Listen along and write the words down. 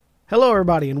Hello,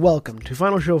 everybody, and welcome to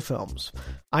Final Show Films.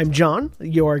 I'm John,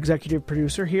 your executive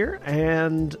producer here,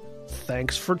 and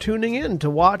thanks for tuning in to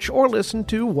watch or listen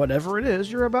to whatever it is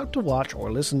you're about to watch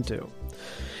or listen to.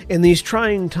 In these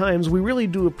trying times, we really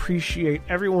do appreciate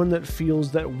everyone that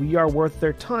feels that we are worth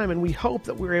their time, and we hope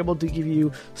that we're able to give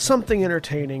you something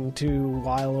entertaining to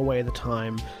while away the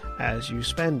time as you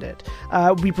spend it.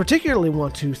 We particularly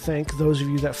want to thank those of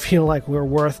you that feel like we're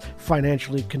worth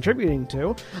financially contributing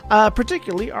to,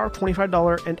 particularly our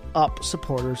 $25 and up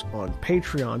supporters on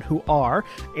Patreon, who are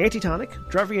Antitonic,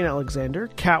 Drevian Alexander,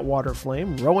 Cat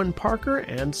Waterflame, Rowan Parker,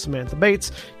 and Samantha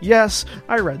Bates. Yes,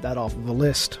 I read that off of a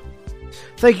list.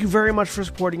 Thank you very much for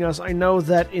supporting us. I know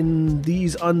that in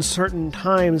these uncertain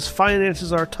times,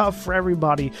 finances are tough for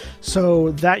everybody,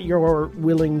 so that you're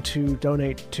willing to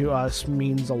donate to us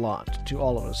means a lot to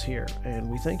all of us here, and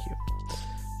we thank you.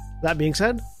 That being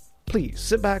said, please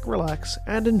sit back, relax,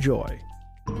 and enjoy.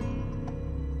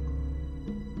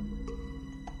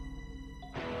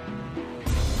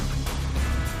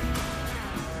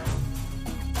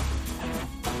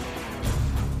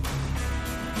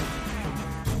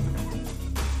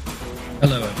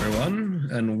 Hello, everyone,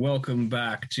 and welcome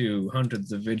back to Hunted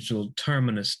the Vigil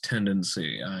Terminus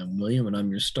Tendency. I'm William, and I'm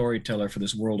your storyteller for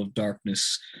this World of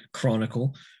Darkness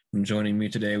Chronicle. And joining me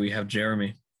today, we have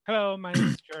Jeremy. Hello, my name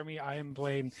is Jeremy. I am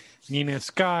playing Nina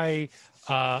Sky,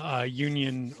 a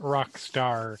Union rock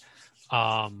star.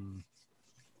 Yeah.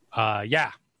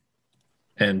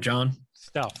 And John.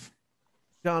 Stuff.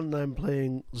 John and I'm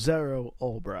playing Zero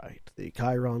Albright, the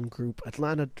Chiron Group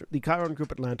Atlanta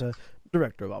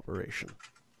Director of Operation.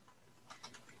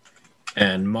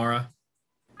 And Mara.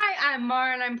 Hi, I'm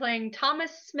Mara, and I'm playing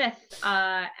Thomas Smith,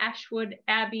 Ashwood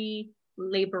Abbey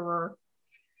laborer.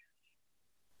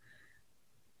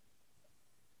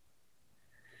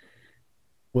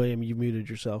 William, you muted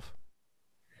yourself.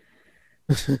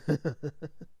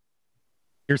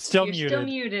 You're still You're muted. Still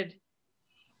muted.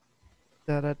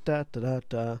 Da da da da da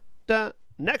da da.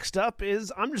 Next up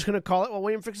is, I'm just going to call it while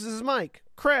William fixes his mic,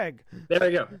 Craig. There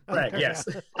we go. Craig, yes.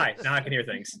 Hi, now I can hear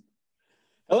things.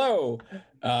 Hello.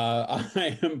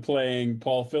 I am playing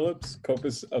Paul Phillips,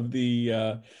 Copus of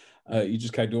the Aegis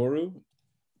Kaidoru.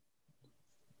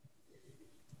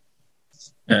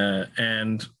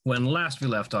 And when last we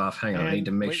left off, hang on, I need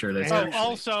to make sure there's And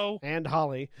Holly. Sorry, and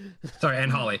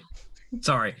Holly.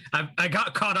 Sorry, I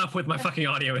got caught up with my fucking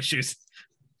audio issues.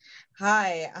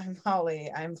 Hi, I'm Holly.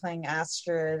 I'm playing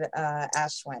Astrid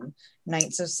Ashwin,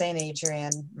 Knights of St. Adrian,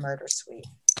 Murder Suite.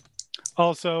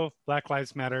 Also, Black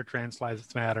Lives Matter, Trans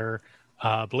Lives Matter,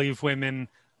 Believe Women.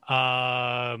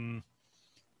 Fuck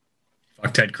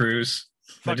Ted Cruz.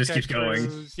 That just keeps going.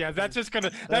 Cruz. Yeah, that's just gonna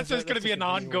be an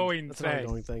ongoing thing. An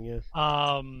ongoing thing, yeah.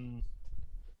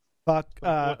 Fuck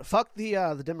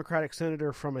the Democratic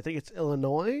senator from, I think it's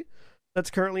Illinois, that's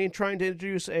currently trying to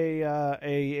introduce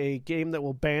a game that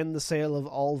will ban the sale of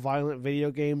all violent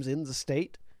video games in the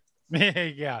state.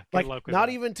 Yeah, like not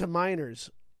even to minors,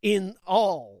 in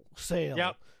all sale.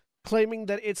 Yep. Claiming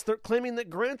that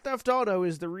Grand Theft Auto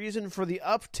is the reason for the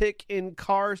uptick in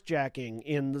carjacking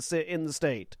in the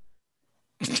state.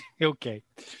 Okay.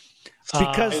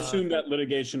 Because I assume that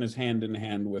litigation is hand in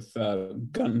hand with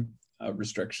gun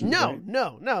restrictions. No, right?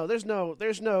 no. There's no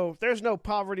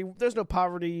poverty. There's no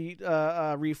poverty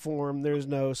reform. There's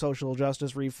no social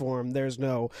justice reform. There's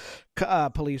no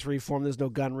police reform. There's no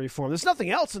gun reform. There's nothing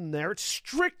else in there. It's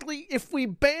strictly, if we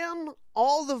ban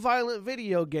all the violent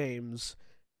video games,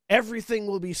 everything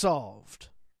will be solved.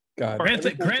 God,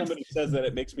 somebody says that,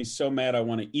 it makes me so mad. I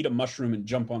want to eat a mushroom and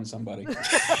jump on somebody. And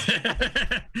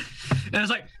it's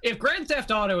like, if Grand Theft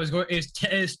Auto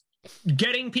is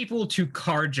getting people to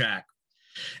carjack,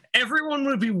 everyone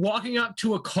would be walking up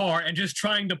to a car and just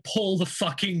trying to pull the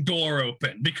fucking door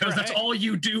open, because that's all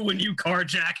you do when you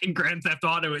carjack in Grand Theft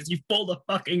Auto is you pull the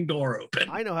fucking door open.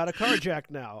 I know how to carjack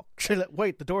now.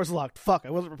 Wait, the door's locked. Fuck, I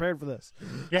wasn't prepared for this.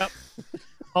 Yep.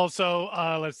 Also,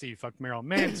 let's see. Fuck Marilyn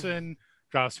Manson,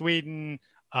 Joss Whedon,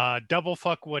 double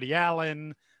fuck Woody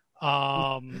Allen.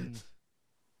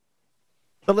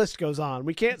 The list goes on.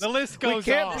 We can't. The list goes on. We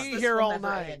can't be here all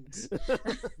night.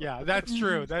 Yeah, that's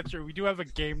true. That's true. We do have a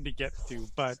game to get to,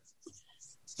 but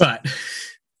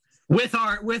with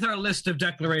our list of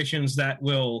declarations that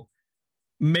will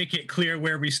make it clear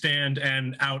where we stand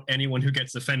and out anyone who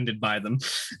gets offended by them.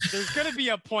 There's going to be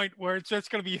a point where it's just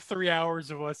going to be 3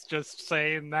 hours of us just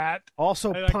saying that.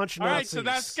 Also, punch Nazis. All right, so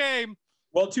that's game.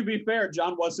 Well, to be fair,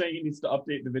 John was saying he needs to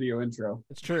update the video intro.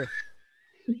 It's true.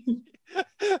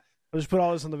 I'll just put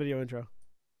all this on the video intro.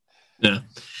 Yeah.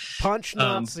 Punch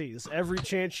Nazis every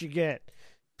chance you get.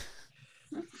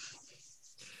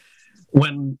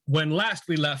 When last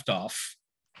we left off,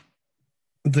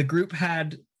 the group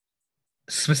had,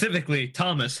 specifically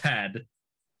Thomas had,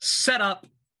 set up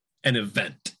an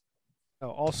event. Oh,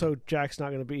 also, Jack's not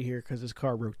going to be here because his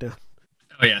car broke down.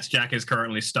 Oh yes, Jack is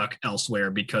currently stuck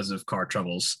elsewhere because of car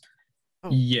troubles.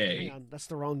 Oh, Yay. hang on. That's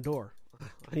the wrong door.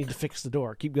 I need to fix the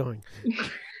door. Keep going.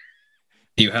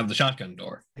 You have the shotgun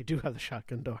door. I do have the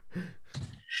shotgun door.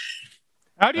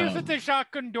 How do you fit the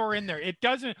shotgun door in there? It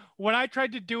doesn't. When I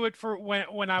tried to do it for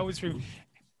when I was,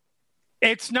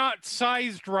 it's not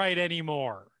sized right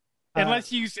anymore.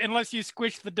 Unless you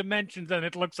squish the dimensions and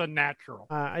it looks unnatural.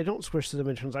 I don't squish the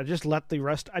dimensions. I just let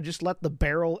the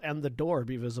barrel and the door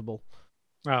be visible.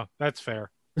 Oh, that's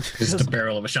fair. It's the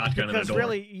barrel of a shotgun in the door. Because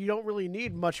really, you don't really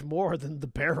need much more than the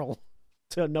barrel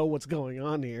to know what's going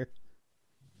on here.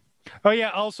 Oh yeah.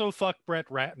 Also, fuck Brett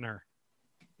Ratner.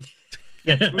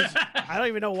 I don't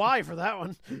even know why for that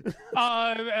one.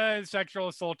 Sexual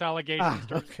assault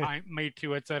allegations, okay. Me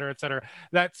Too, et cetera, et cetera.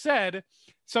 That said,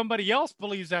 somebody else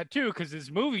believes that too because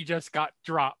his movie just got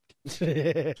dropped.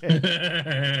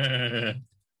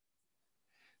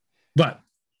 But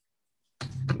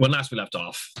when last we left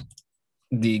off,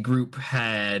 the group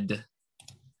had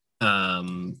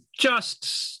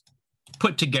just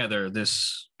put together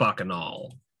this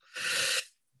bacchanal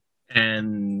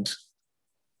and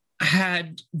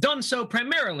had done so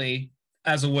primarily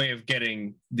as a way of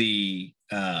getting the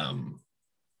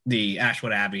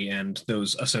Ashwood Abbey and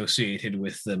those associated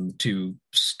with them to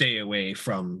stay away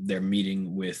from their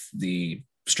meeting with the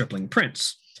stripling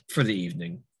prince for the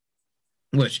evening,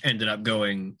 which ended up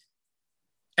going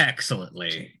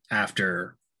excellently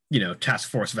after, Task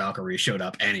Force Valkyrie showed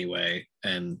up anyway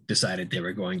and decided they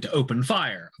were going to open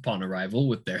fire upon arrival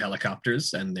with their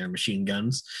helicopters and their machine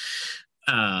guns.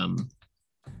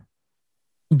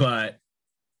 But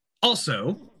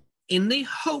also in the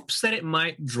hopes that it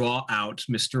might draw out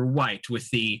Mr. White with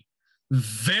the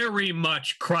very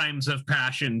much crimes of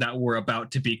passion that were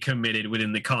about to be committed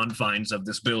within the confines of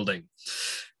this building.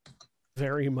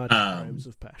 Very much crimes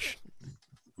of passion.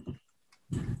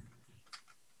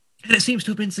 And it seems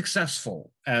to have been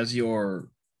successful as your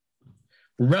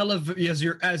relevant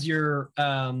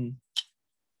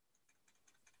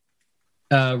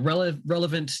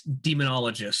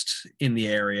demonologist in the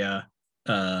area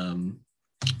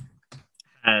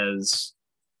has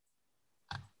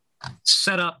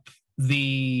set up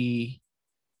the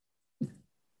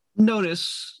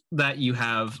notice that you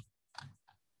have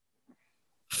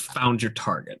found your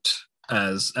target,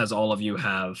 as all of you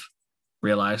have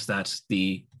realized that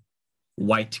the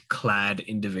white-clad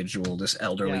individual, this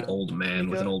elderly old man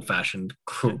with an old-fashioned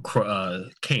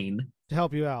cane. To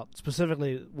help you out,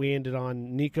 specifically, we ended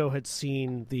on Nico had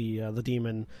seen the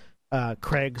demon.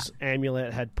 Craig's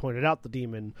amulet had pointed out the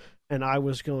demon, and I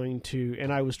was trying to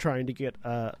get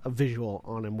a visual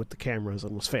on him with the cameras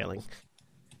and was failing.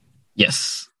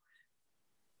 Yes,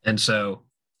 and so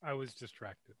I was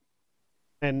distracted,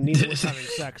 and Nico was having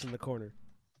sex in the corner.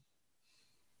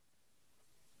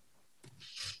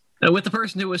 With the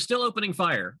person who was still opening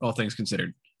fire, all things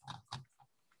considered.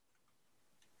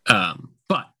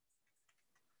 But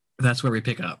that's where we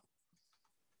pick up.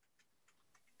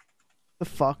 The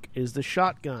fuck is the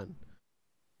shotgun?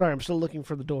 Sorry, I'm still looking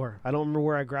for the door. I don't remember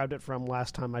where I grabbed it from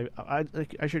last time. I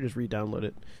should just re-download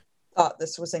it. Thought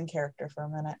this was in character for a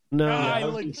minute.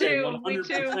 No, Me too.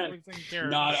 100%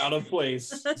 not out of place.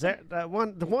 the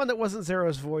one that wasn't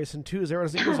Zero's voice, and 2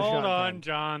 Zero's equals a Hold shotgun. on,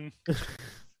 John.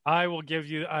 I will give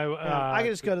you. I can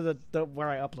just go to the where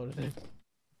I uploaded it.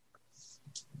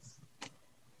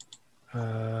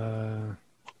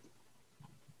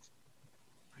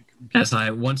 As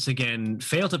I once again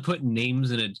fail to put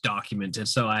names in a document, and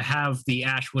so I have the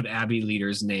Ashwood Abbey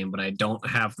leader's name, but I don't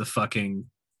have the fucking.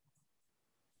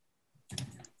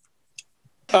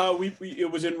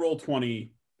 It was in Roll20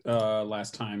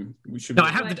 last time. We should. No, I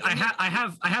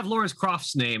have Laura's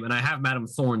Croft's name, and I have Madame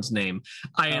Thorne's name.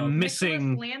 I am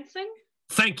missing. Nicholas Lansing?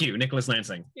 Thank you, Nicholas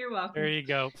Lansing. You're welcome. There you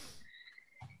go.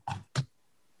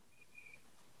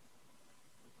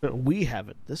 We have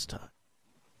it this time.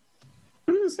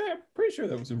 I'm gonna say I'm pretty sure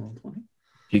that was in Roll20.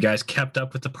 If you guys kept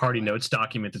up with the party notes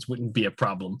document, this wouldn't be a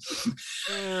problem.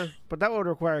 But that would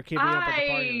require keeping up with the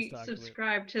party I notes document.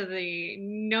 subscribe to the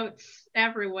notes.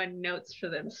 Everyone notes for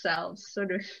themselves,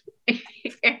 sort of.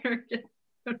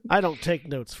 I don't take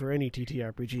notes for any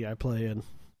TTRPG I play in.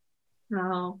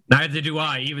 No, Neither do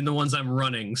I, even the ones I'm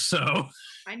running. So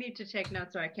I need to take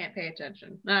notes or I can't pay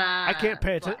attention. I can't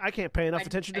pay but I can't pay enough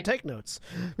attention to take notes.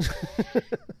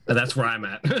 that's where I'm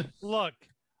at. Look,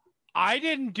 I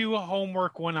didn't do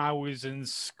homework when I was in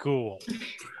school.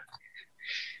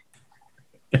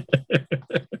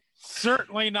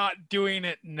 Certainly not doing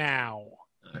it now.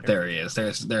 There he is.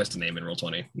 There's the name in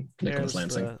Roll20. Nicholas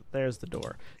Lansing. There's the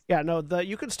door. Yeah, no,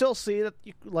 you can still see that.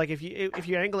 If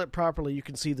you angle it properly, you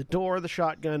can see the door, the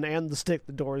shotgun, and the stick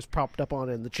the door is propped up on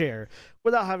in the chair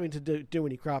without having to do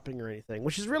any cropping or anything.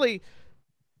 Which is really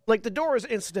the door is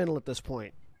incidental at this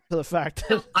point to the fact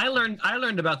that I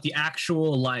learned about the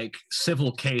actual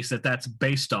civil case that's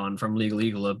based on from Legal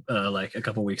Eagle a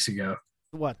couple weeks ago.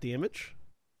 What, the image?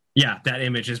 Yeah, that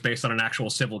image is based on an actual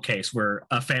civil case where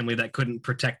a family that couldn't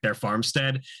protect their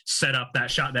farmstead set up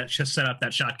that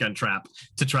shotgun trap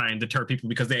to try and deter people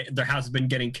because their house has been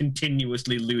getting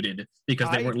continuously looted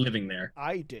because they weren't living there.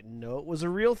 I didn't know it was a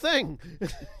real thing.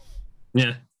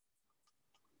 Yeah.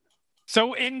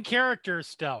 So in character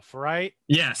stuff, right?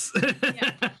 Yes.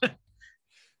 Yeah.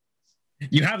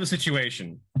 You have the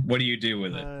situation. What do you do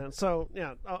with it?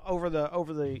 Over the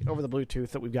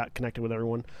Bluetooth that we've got connected with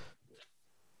everyone.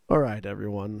 All right,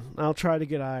 everyone. I'll try to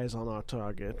get eyes on our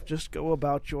target. Just go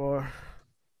about your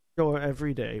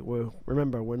every day.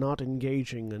 Remember, we're not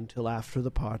engaging until after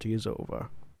the party is over.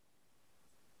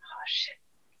 Oh shit.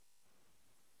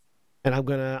 And I'm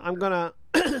going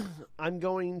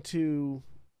to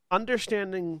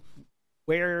understanding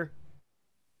where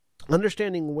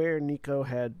Nico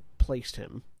had placed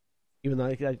him. Even though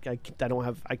I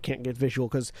can't get visual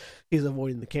because he's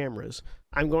avoiding the cameras.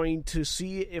 I'm going to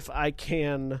see if I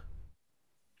can,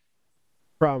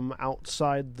 from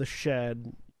outside the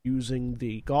shed, using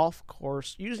the golf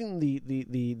course, using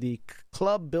the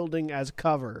club building as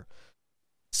cover,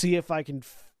 see if I can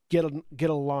get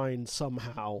a line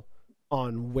somehow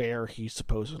on where he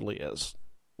supposedly is.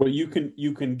 Well, you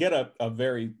can get a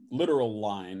very literal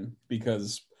line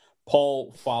because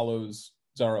Paul follows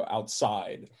Zaro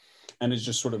outside and is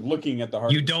just sort of looking at the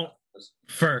heart. You don't,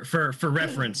 for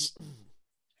reference,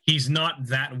 he's not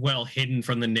that well hidden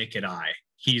from the naked eye.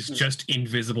 He's just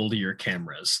invisible to your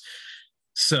cameras.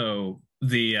 So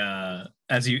you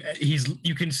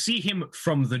can see him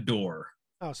from the door.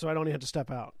 Oh, so I don't even have to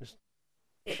step out.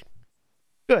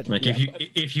 Good.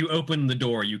 If you open the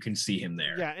door, you can see him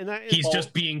there. Yeah, and he's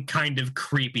just being kind of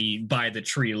creepy by the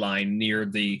tree line near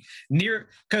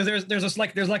because there's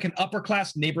an upper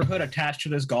class neighborhood attached to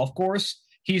this golf course.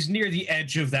 He's near the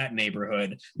edge of that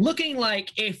neighborhood, looking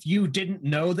like if you didn't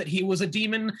know that he was a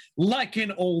demon, like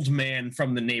an old man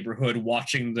from the neighborhood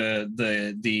watching the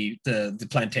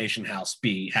plantation house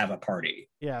have a party.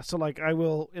 Yeah, so I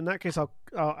will in that case I'll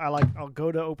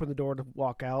go to open the door to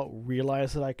walk out,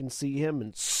 realize that I can see him,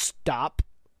 and stop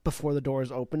before the door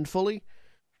is opened fully.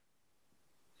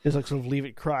 Just sort of leave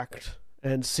it cracked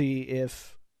and see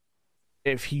if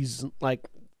he's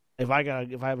if I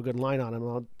have a good line on him,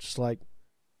 I'll just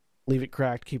leave it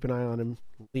cracked, keep an eye on him,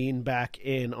 lean back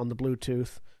in on the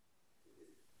Bluetooth.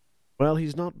 Well,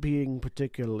 he's not being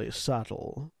particularly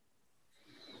subtle.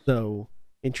 Though,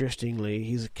 interestingly,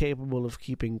 he's capable of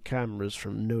keeping cameras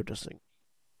from noticing.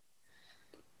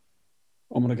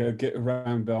 I'm going to go get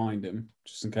around behind him,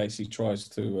 just in case he tries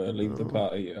to leave the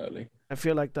party early. I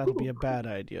feel like that'll be a bad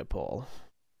idea, Paul.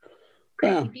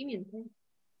 Yeah.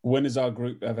 When has our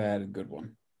group ever had a good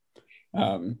one?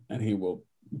 And he will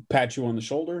pat you on the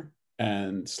shoulder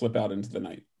and slip out into the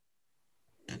night.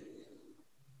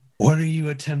 What are you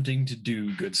attempting to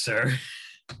do, good sir?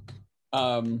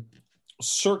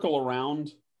 Circle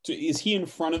around. Is he in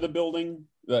front of the building?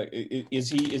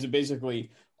 Is it basically?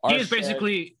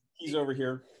 He's over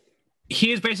here.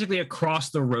 He is basically across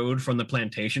the road from the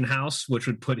plantation house, which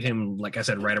would put him, like I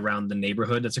said, right around the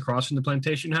neighborhood that's across from the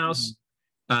plantation house.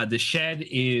 Mm-hmm. The shed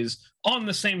is on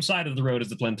the same side of the road as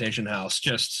the plantation house,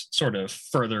 just sort of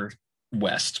further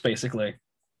west, basically.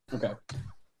 Okay.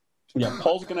 Yeah,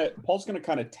 Paul's gonna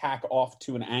kind of tack off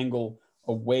to an angle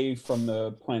away from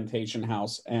the plantation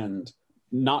house and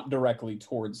not directly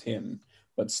towards him,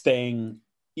 but staying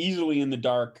easily in the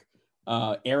dark,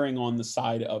 erring on the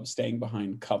side of staying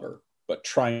behind cover, but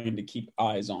trying to keep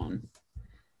eyes on.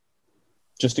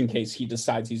 Just in case he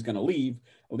decides he's going to leave,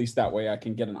 at least that way I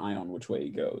can get an eye on which way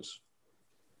he goes.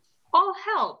 I'll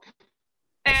help.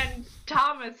 And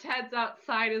Thomas heads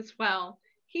outside as well.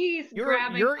 You're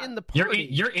in the party.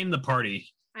 You're in the party.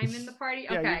 I'm in the party?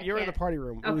 Yeah, okay. You're in the party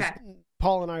room. Okay.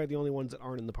 Paul and I are the only ones that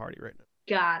aren't in the party right now.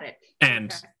 Got it.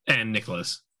 And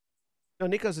Nicholas. No,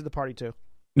 Nicholas is in the party too.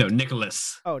 No,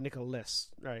 Nicholas. Oh,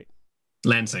 Nicholas. Right.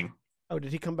 Lansing. Oh,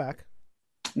 did he come back?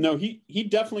 No, he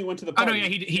definitely went to the party. Oh, no, yeah,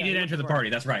 he did enter the party.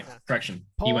 That's right. Yeah. Correction.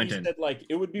 Paul, he went in. Said,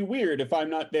 it would be weird if I'm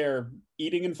not there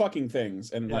eating and fucking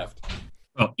things, and left.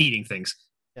 Oh, eating things.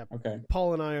 Yeah. Okay.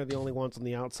 Paul and I are the only ones on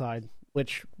the outside,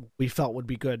 which we felt would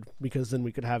be good, because then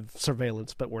we could have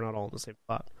surveillance, but we're not all in the same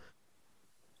spot.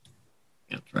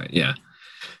 Yeah, that's right, yeah.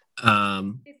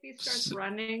 If he starts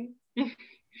running...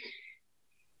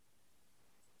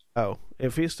 Oh,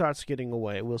 if he starts getting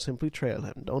away, we'll simply trail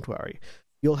him. Don't worry.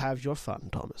 You'll have your fun,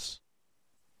 Thomas.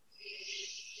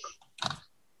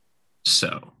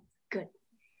 So. Good.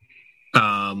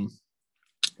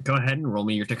 Go ahead and roll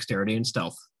me your dexterity and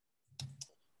stealth.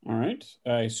 All right.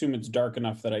 I assume it's dark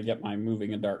enough that I get my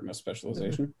moving in darkness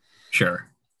specialization.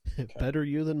 Sure. Better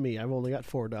you than me. I've only got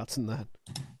 4 dots in that.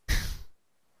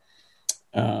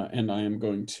 And I am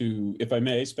going to, if I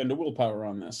may, spend a willpower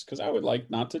on this, because I would like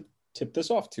not to tip this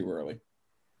off too early.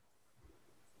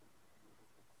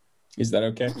 Is that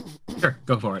okay? Sure,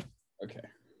 go for it. Okay.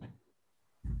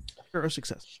 You're a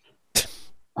success.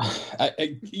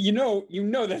 You know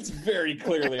that's very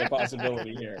clearly a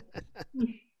possibility here.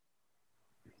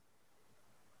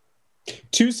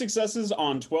 2 successes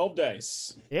on 12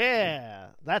 dice. Yeah,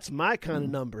 that's my kind of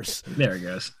numbers. There he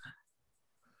goes.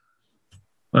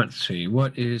 Let's see.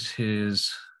 What is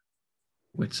his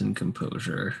wits and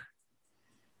composure?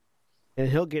 And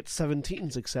he'll get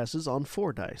 17 successes on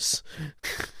 4 dice.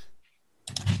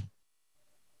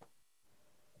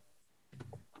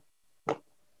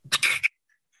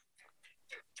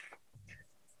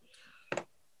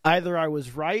 Either I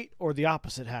was right or the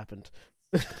opposite happened.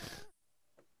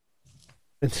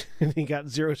 And he got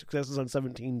 0 successes on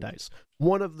 17 dice.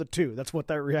 One of the two. That's what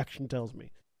that reaction tells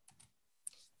me.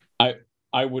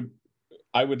 I would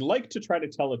like to try to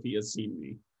tell if he has seen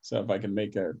me. So if I can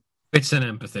make a... It's an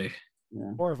empathy.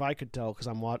 Yeah. Or if I could tell, because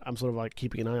I'm sort of like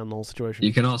keeping an eye on the whole situation.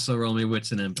 You can also roll me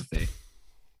wits and empathy.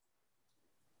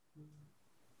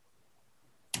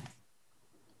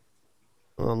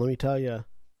 Well, let me tell you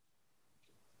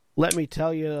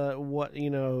what,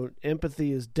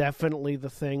 empathy is definitely the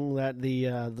thing that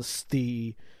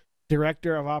the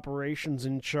director of operations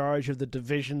in charge of the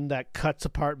division that cuts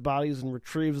apart bodies and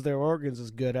retrieves their organs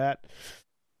is good at.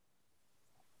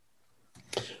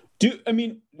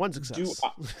 One success.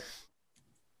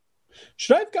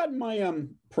 Should I have gotten my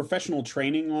professional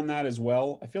training on that as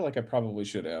well? I feel like I probably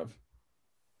should have.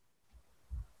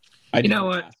 You know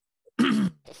what?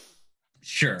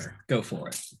 Sure, go for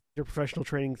it. You're a professional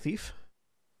training thief?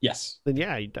 Yes. Then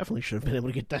yeah, you definitely should have been able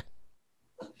to get that.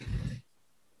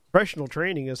 Professional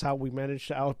training is how we manage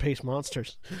to outpace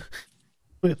monsters.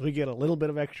 We get a little bit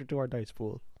of extra to our dice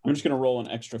pool. I'm just going to roll an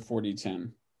extra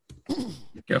 4d10.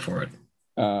 Go for it.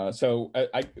 So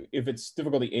if it's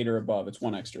difficulty 8 or above, it's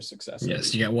 1 extra success.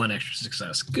 Yes, you got 1 extra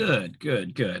success. Good.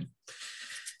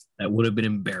 That would have been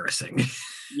embarrassing.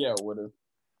 Yeah, it would have.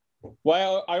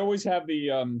 Well, I always have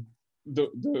the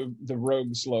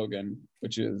rogue slogan,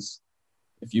 which is,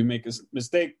 if you make a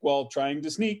mistake while trying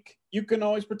to sneak, you can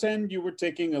always pretend you were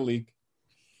taking a leak.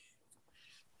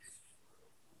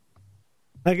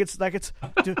 Like it's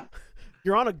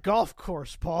you're on a golf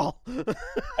course, Paul.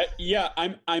 Yeah,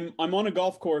 I'm on a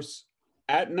golf course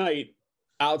at night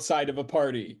outside of a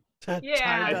party.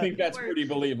 Yeah, I think that's pretty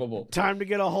believable. Time to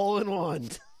get a hole in one.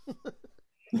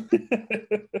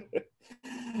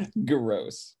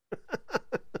 Gross.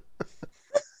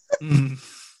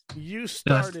 You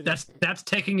started. That's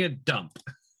taking a dump.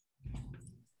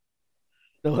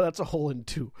 No, that's a hole in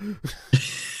 2.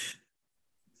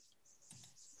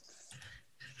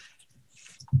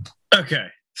 Okay,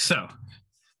 so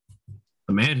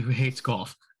the man who hates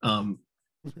golf. But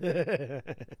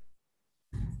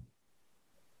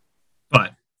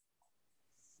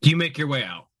you make your way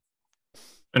out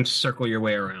and circle your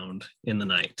way around in the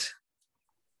night.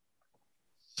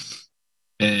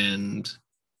 And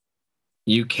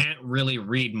you can't really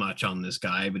read much on this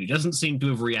guy, but he doesn't seem to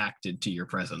have reacted to your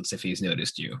presence if he's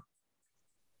noticed you.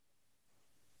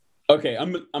 Okay,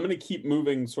 I'm going to keep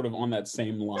moving sort of on that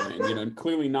same line,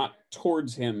 clearly not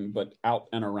towards him, but out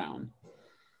and around.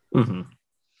 Mm-hmm.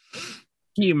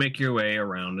 You make your way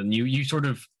around, and you sort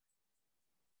of,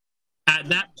 at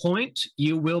that point,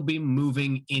 you will be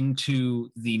moving into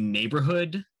the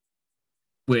neighborhood,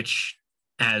 which,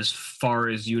 as far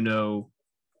as you know,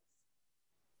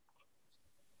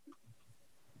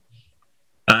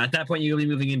 at that point, you'll be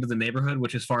moving into the neighborhood,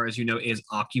 which, as far as you know, is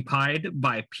occupied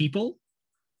by people.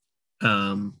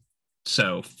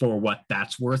 So for what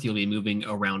that's worth, you'll be moving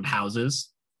around houses.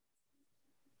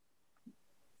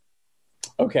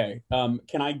 Okay.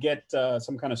 Can I get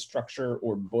some kind of structure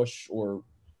or bush or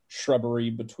shrubbery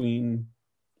between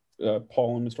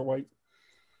Paul and Mr. White?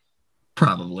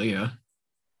 Probably, yeah.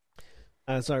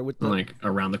 Sorry, with like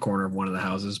around the corner of one of the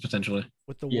houses, potentially.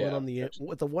 With the one on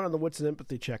the wits and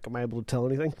empathy check, am I able to tell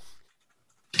anything?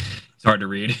 It's hard to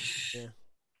read. Yeah.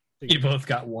 You both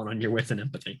got 1 on your wits and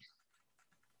empathy.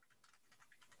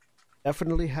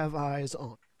 Definitely have eyes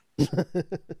on.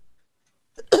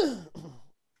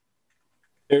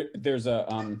 There's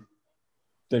a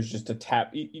there's just a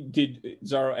tap. Did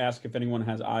Zaro ask if anyone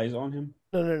has eyes on him?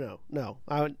 No.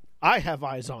 I have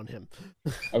eyes on him.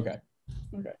 Okay.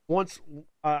 Once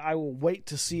I will wait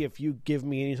to see if you give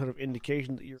me any sort of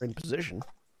indication that you're in position.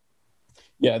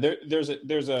 Yeah, there's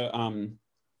a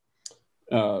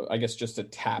I guess just a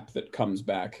tap that comes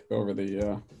back over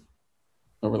the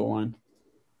line.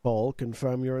 Paul,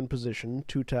 confirm you're in position.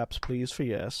 2 taps, please, for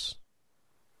yes.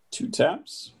 2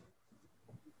 taps.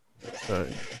 All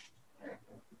right.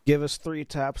 Give us 3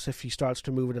 taps if he starts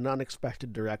to move in an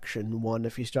unexpected direction. 1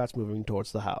 if he starts moving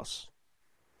towards the house.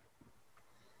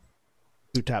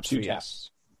 2 taps for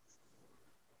yes.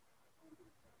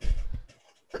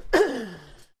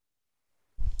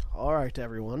 All right,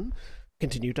 everyone.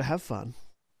 Continue to have fun.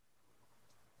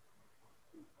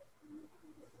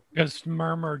 Just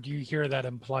murmur, do you hear that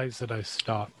implies that I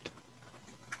stopped?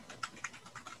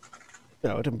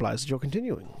 No, it implies that you're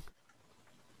continuing.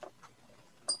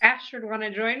 Astrid, want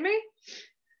to join me?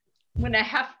 When I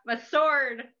have my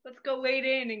sword, let's go wade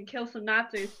in and kill some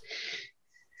Nazis.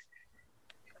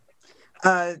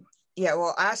 Yeah,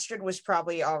 well, Astrid was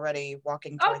probably already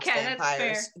walking towards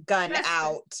vampires, gun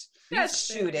out,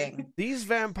 shooting. These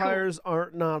vampires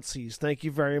aren't Nazis, thank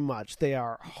you very much. They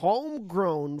are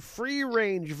homegrown,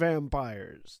 free-range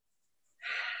vampires.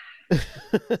 I'm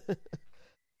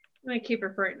going to keep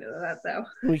referring to that, though.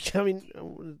 I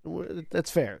mean, that's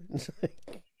fair.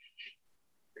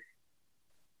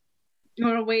 You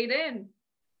want to wade in?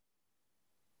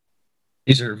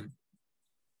 These are...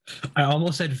 I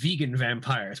almost said vegan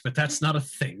vampires, but that's not a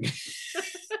thing.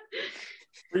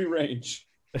 Free range.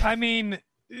 I mean,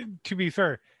 to be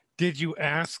fair, did you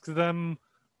ask them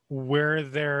where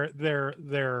their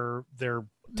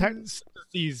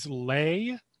sympathies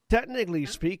lay? Technically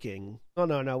speaking,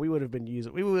 no, we would have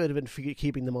been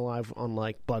keeping them alive on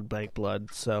like blood bank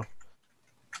blood. So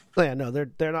yeah, no,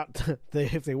 they're not.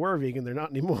 If they were vegan, they're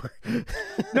not anymore.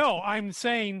 No, I'm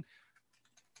saying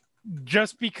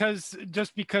just because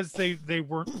they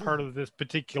weren't part of this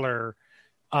particular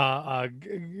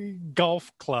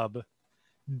golf club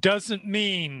doesn't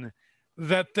mean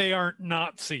that they aren't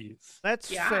Nazis.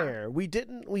 That's fair. We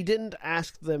didn't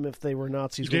ask them if they were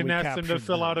Nazis. You didn't ask them to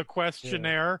fill out a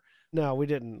questionnaire. Yeah. No, we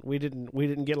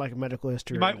didn't get like a medical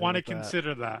history. You might want to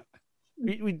consider that.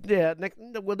 We'll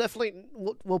definitely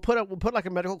we'll put like a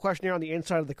medical questionnaire on the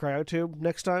inside of the cryotube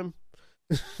next time.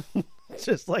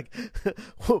 Just like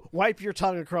wipe your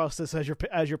tongue across this as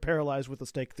you're paralyzed with a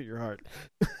stake through your heart.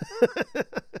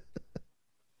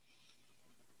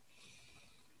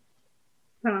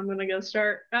 I'm gonna go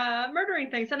start murdering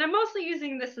things, and I'm mostly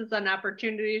using this as an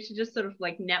opportunity to just sort of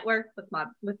like network with my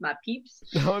peeps.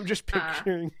 No, I'm just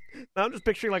picturing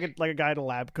like a guy in a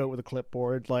lab coat with a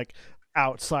clipboard, like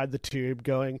outside the tube,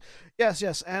 going,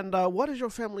 yes, and what is your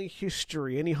family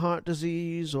history? Any heart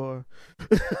disease or?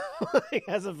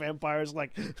 As a vampire's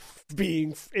like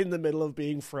being in the middle of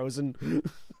being frozen.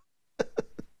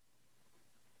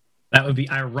 That would be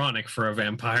ironic for a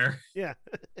vampire. Yeah.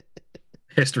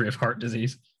 History of heart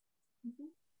disease.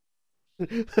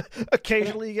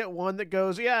 Occasionally you get one that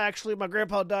goes, yeah, actually my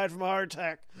grandpa died from a heart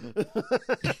attack.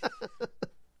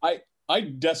 I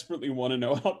desperately want to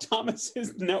know how Thomas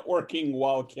is networking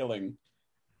while killing.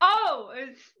 Oh,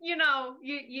 it's,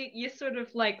 you sort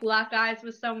of like lock eyes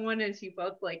with someone as you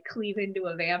both like cleave into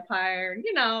a vampire,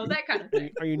 that kind of thing.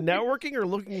 Are you networking or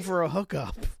looking for a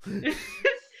hookup?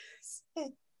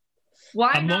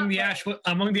 Why among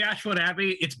not the Ashwood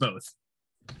Abbey, it's both.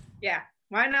 Yeah,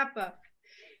 why not both?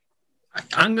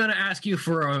 I'm gonna ask you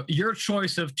for your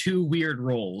choice of 2 weird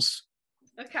roles.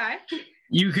 Okay.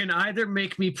 You can either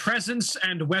make me presence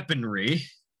and weaponry,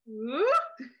 Ooh.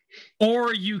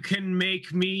 or you can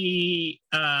make me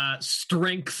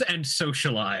strength and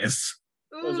socialize.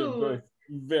 Ooh. Those are both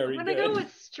very I'm good. gonna go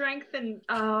with strength and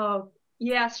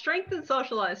strength and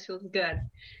socialize feels good.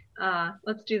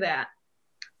 Let's do that.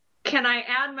 Can I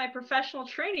add my professional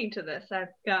training to this? I've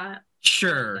got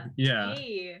Sure, yeah.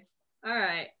 Hey. All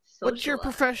right. What's your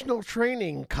Socialize. professional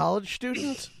training? College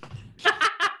student?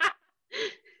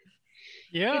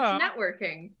 Yeah. It's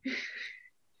networking.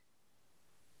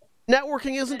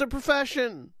 Networking isn't a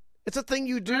profession. It's a thing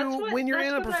you do when you're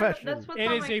in a profession.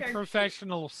 It is a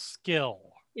professional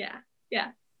skill. Yeah.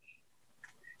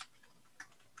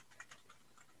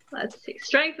 Let's see.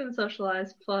 Strength and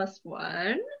socialize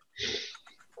 +1.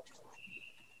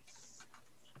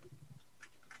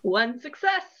 1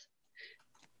 success.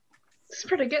 This is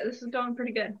pretty good. This is going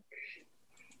pretty good.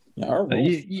 Yeah, our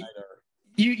roles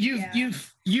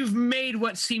You've made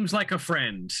what seems like a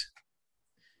friend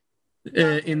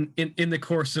in the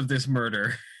course of this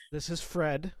murder. This is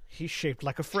Fred. He's shaped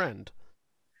like a friend.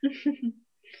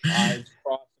 Eyes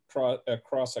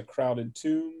across a crowded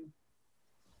tomb.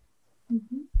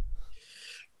 Mhm.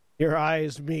 Your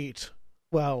eyes meet.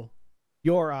 Well,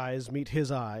 your eyes meet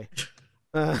his eye.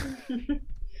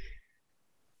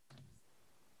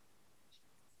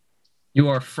 You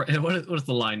are what is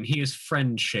the line? He is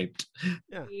friend shaped.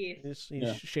 Yeah, Yes.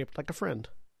 he's shaped like a friend.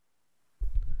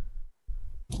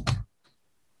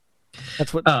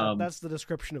 That's what. That's the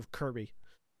description of Kirby.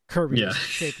 Kirby is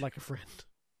shaped like a friend.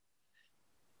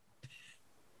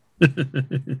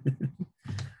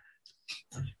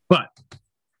 But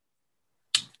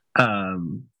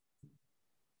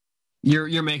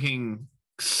you're making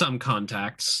some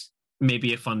contacts.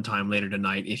 Maybe a fun time later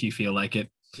tonight if you feel like it.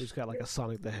 He's got like a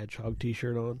Sonic the Hedgehog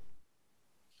T-shirt on.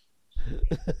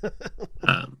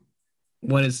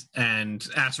 And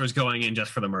Astra's going in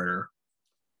just for the murder.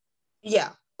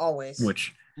 Yeah, always.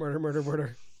 Which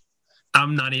murder.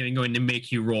 I'm not even going to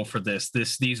make you roll for this.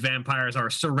 These vampires are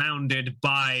surrounded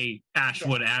by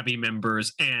Ashwood Abbey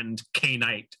members and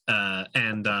Canite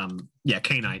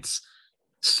Canites.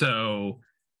 So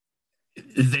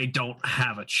they don't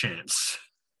have a chance.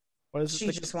 What is it?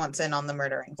 She just wants in on the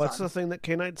murdering. What's the thing that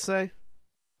Canites say?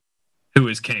 Who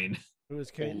is Kane? Who is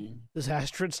Kane? Does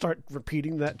Astrid start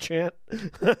repeating that chant?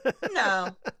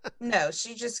 No.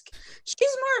 She's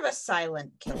more of a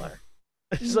silent killer.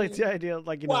 I just like the idea,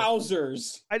 like, you know.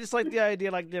 Wowzers! I just like the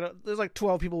idea, like, you know, there's like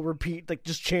 12 people repeat, like,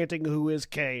 just chanting, "Who is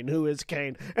Kane? Who is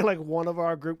Kane?" And like one of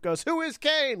our group goes, "Who is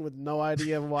Kane?" with no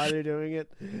idea why they're doing it.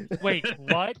 Wait,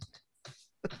 what?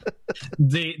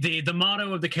 The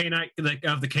motto of the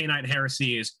Canite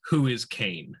heresy is "Who is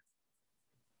Kane?"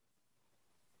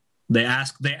 They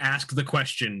ask the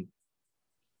question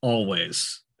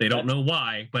always. They don't know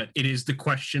why, but it is the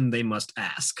question they must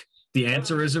ask. The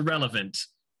answer is irrelevant,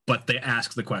 but they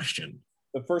ask the question.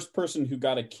 The first person who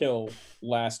got a kill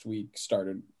last week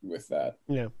started with that.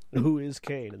 Yeah, who is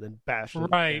Kane? And then bash.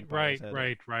 Right.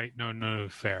 No,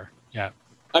 fair. Yeah.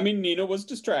 I mean, Nina was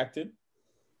distracted.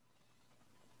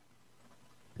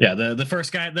 Yeah, the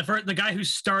first guy, the guy who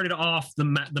started off the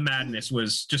madness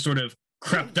was just sort of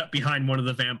crept up behind one of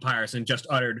the vampires and just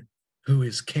uttered, "Who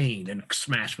is Kane?" and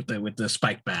smashed with the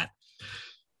spike bat.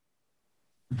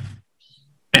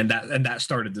 And that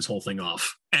started this whole thing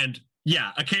off. And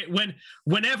yeah, okay,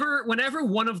 whenever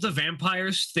one of the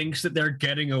vampires thinks that they're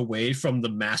getting away from the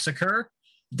massacre,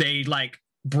 they like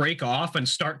break off and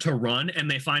start to run, and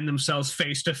they find themselves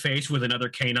face to face with another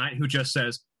Canite who just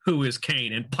says, "Who is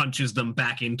Kane?" and punches them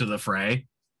back into the fray.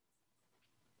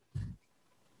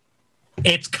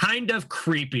 It's kind of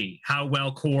creepy how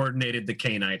well coordinated the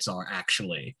Canites are,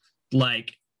 actually.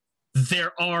 Like,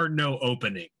 there are no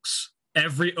openings.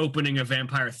 Every opening a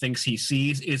vampire thinks he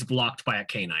sees is blocked by a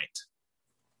Canite.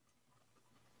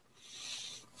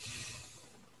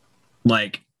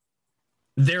 Like,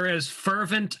 they're as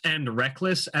fervent and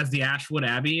reckless as the Ashwood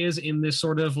Abbey is in this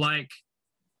sort of, like,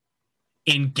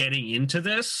 in getting into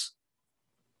this,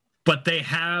 but they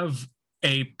have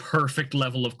a perfect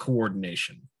level of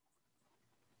coordination.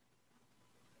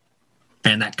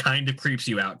 And that kind of creeps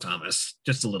you out, Thomas,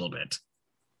 just a little bit.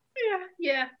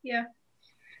 Yeah.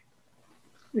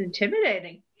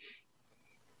 Intimidating.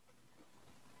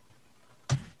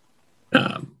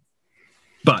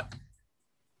 But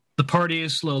the party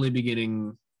is slowly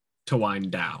beginning to wind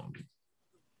down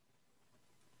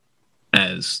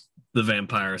as the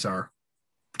vampires are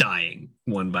dying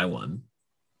one by one.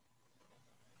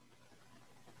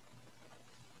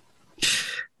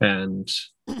 And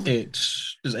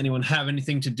does anyone have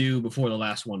anything to do before the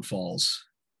last one falls?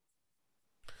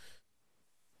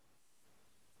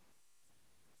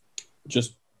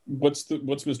 Just what's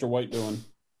Mr. White doing?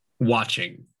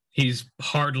 Watching. He's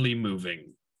hardly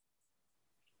moving.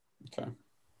 Okay.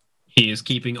 He is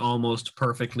keeping almost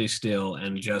perfectly still,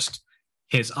 and just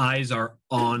his eyes are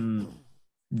on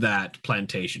that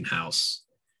plantation house.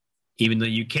 Even though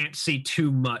you can't see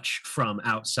too much from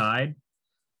outside,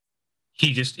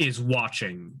 he just is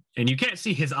watching, and you can't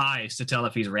see his eyes to tell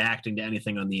if he's reacting to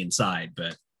anything on the inside,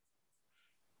 but...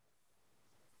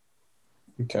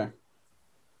 Okay.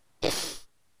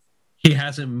 He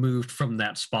hasn't moved from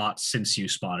that spot since you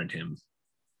spotted him.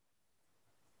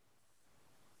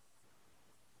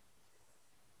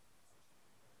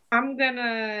 I'm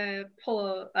gonna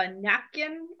pull a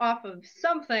napkin off of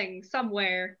something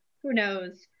somewhere, who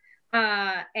knows,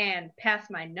 and pass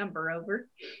my number over.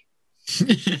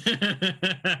 Just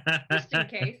in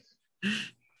case.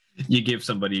 You give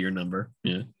somebody your number.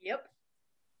 Yeah. Yep.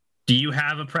 Do you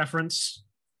have a preference?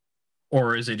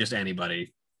 Or is it just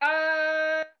anybody?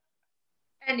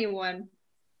 Anyone.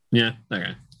 Yeah,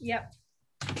 okay. Yep.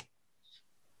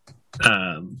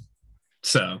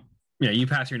 So you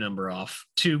pass your number off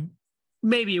to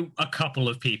maybe a couple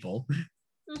of people.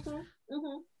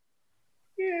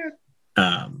 Yeah.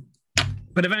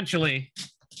 But eventually,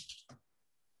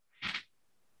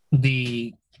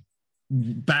 the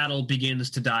battle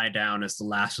begins to die down as the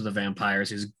last of the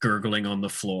vampires is gurgling on the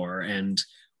floor, and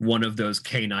one of those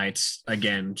K-Knights,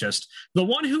 again, just the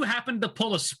one who happened to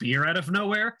pull a spear out of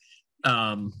nowhere,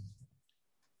 kind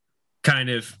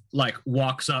of like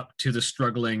walks up to the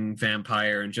struggling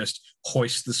vampire and just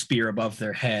hoists the spear above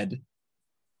their head.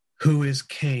 Who is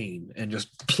Kane? And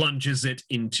just plunges it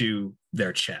into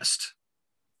their chest.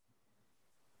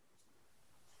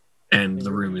 And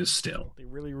the room is still. They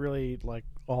really like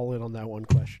all in on that one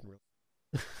question.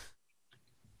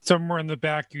 Somewhere in the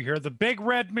back, you hear the big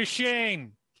red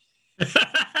machine.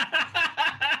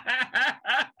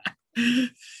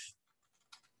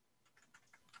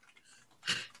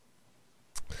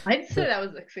 I'd say that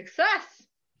was a success.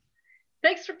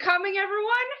 Thanks for coming,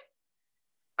 everyone.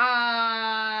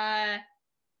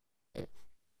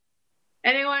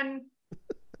 Anyone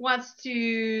wants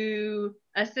to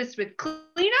assist with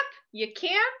cleanup? You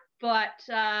can, but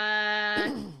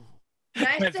nice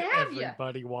As to have you.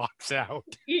 everybody walks out.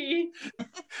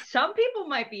 Some people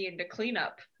might be into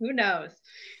cleanup. Who knows?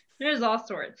 There's all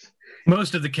sorts.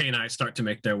 Most of the K-Knights start to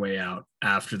make their way out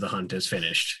after the hunt is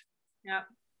finished. Yep.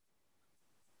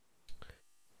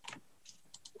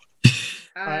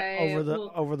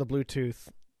 Over the Bluetooth,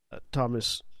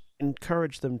 Thomas,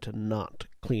 encourage them to not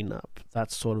clean up.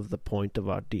 That's sort of the point of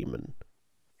our demon.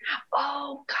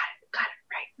 Oh, got it.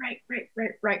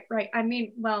 Right. I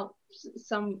mean, well,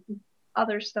 some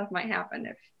other stuff might happen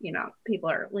if, people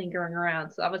are lingering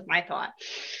around. So that was my thought.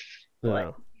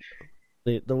 Yeah.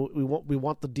 We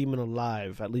want the demon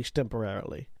alive, at least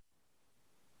temporarily.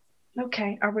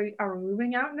 Okay, are we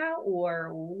moving out now or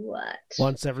what?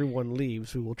 Once everyone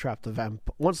leaves, we will trap the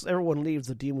Once everyone leaves,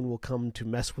 the demon will come to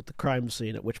mess with the crime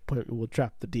scene. At which point, we will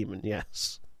trap the demon.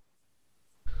 Yes.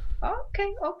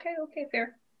 Okay,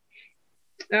 fair.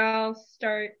 I'll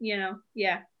start,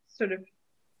 sort of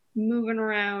moving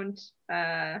around,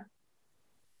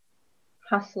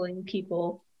 hustling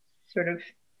people, sort of.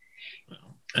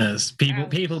 As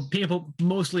people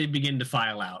mostly begin to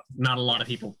file out. Not a lot of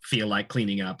people feel like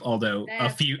cleaning up, although a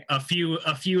few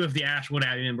of the Ashwood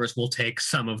Abbey members will take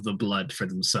some of the blood for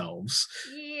themselves.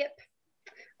 Yep.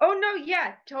 Oh no,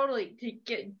 yeah, totally.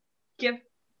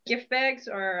 Gift bags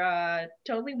are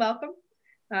totally welcome.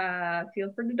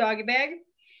 Feel free to doggy bag.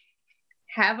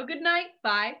 Have a good night.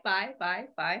 Bye.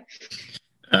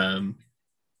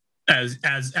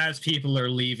 As people are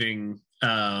leaving,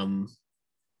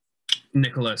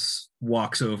 Nicholas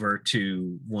walks over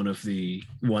to one of the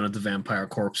vampire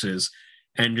corpses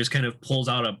and just kind of pulls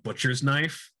out a butcher's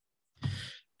knife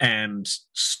and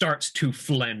starts to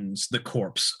flens the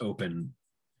corpse open.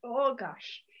 Oh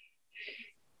gosh.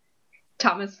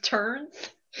 Thomas turns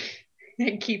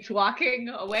and keeps walking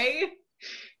away.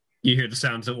 You hear the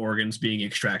sounds of organs being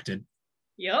extracted.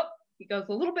 Yep. He goes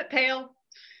a little bit pale.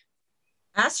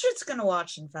 Astrid's gonna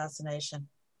watch in fascination.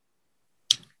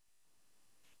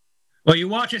 Well, you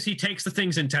watch as he takes the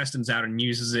thing's intestines out and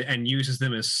uses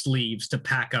them as sleeves to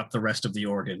pack up the rest of the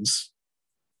organs.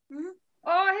 Mm-hmm.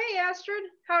 Oh, hey, Astrid.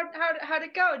 How'd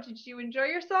it go? Did you enjoy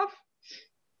yourself?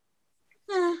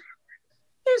 It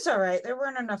was all right. There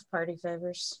weren't enough party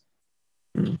favors.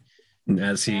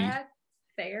 As he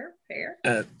fair.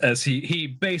 As he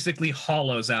basically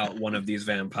hollows out one of these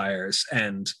vampires,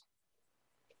 and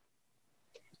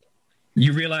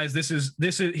you realize this is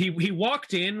he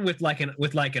walked in with like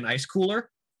an ice cooler,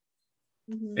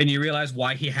 mm-hmm. and you realize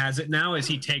why he has it now is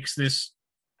he takes this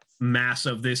mass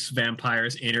of this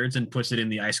vampire's innards and puts it in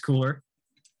the ice cooler.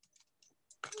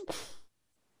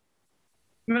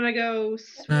 I'm gonna go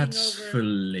swing That's over. for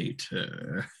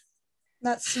later.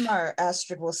 That's smart,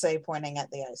 Astrid will say, pointing at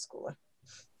the ice cooler.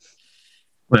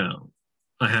 Well,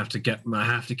 I have to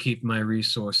keep my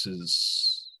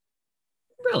resources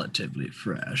relatively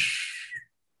fresh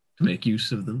to make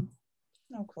use of them.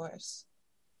 Of course.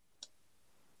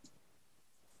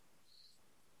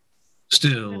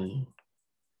 Still,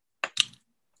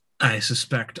 I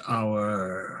suspect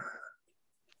our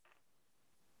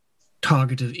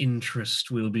target of interest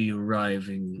will be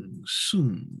arriving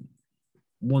soon,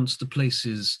 once the place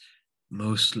is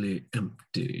mostly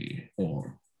empty,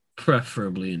 or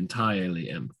preferably entirely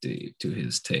empty to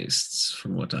his tastes,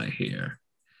 from what I hear.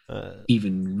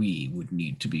 Even we would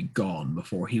need to be gone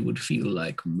before he would feel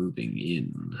like moving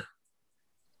in.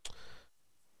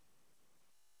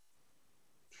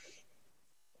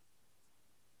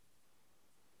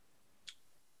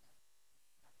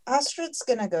 Astrid's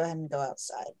gonna go ahead and go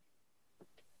outside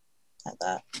at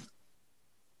that.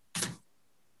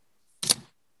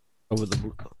 Over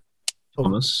the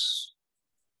Thomas,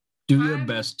 do your I'm-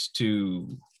 best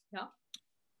to Yeah.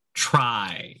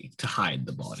 try to hide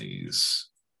the bodies.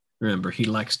 Remember, he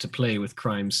likes to play with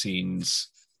crime scenes,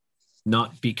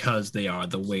 not because they are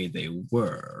the way they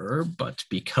were, but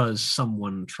because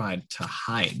someone tried to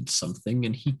hide something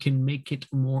and he can make it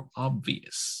more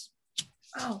obvious.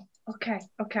 Oh, okay.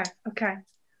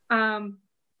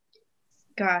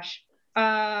 Gosh.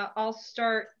 I'll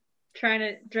start trying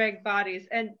to drag bodies.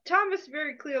 And Thomas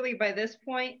very clearly by this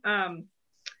point,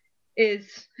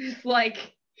 is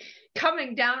like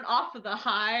coming down off of the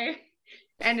high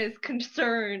and is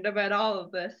concerned about all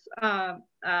of this.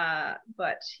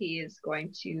 But he is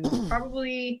going to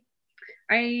probably,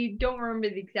 I don't remember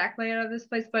the exact layout of this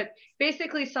place, but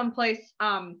basically someplace,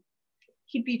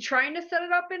 he'd be trying to set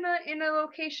it up in a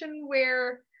location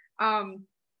where,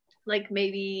 like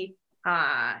maybe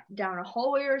down a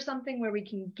hallway or something where we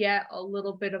can get a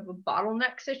little bit of a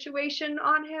bottleneck situation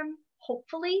on him,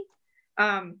 hopefully.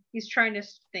 He's trying to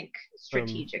think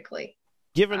strategically.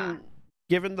 Given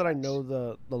that I know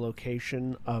the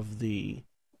location of the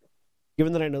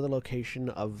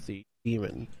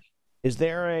demon, is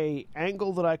there a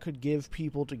angle that I could give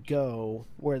people to go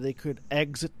where they could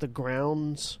exit the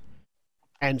grounds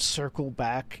and circle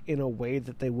back in a way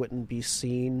that they wouldn't be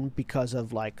seen because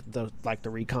of the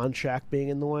recon shack being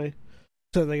in the way,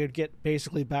 so they could get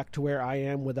basically back to where I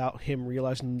am without him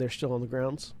realizing they're still on the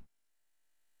grounds?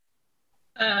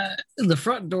 The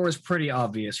front door is pretty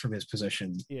obvious from his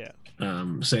position. Yeah.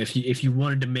 So if you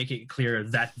wanted to make it clear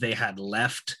that they had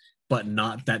left, but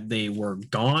not that they were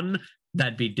gone,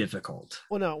 that'd be difficult.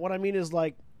 Well, no. What I mean is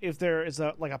if there is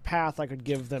a path I could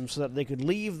give them so that they could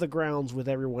leave the grounds with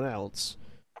everyone else,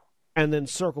 and then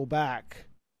circle back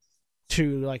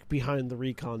to behind the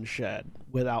recon shed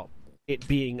without it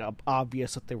being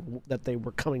obvious that they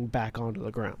were coming back onto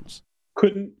the grounds.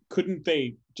 Couldn't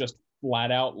they just flat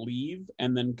out leave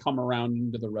and then come around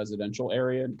into the residential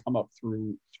area and come up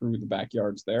through the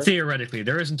backyards there? Theoretically,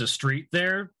 there isn't a street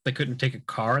there. They couldn't take a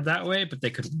car that way, but they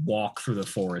could walk through the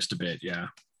forest a bit, yeah.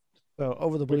 So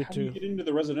over the But how do you Bluetooth. get into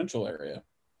the residential area?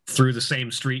 Through the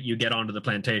same street you get onto the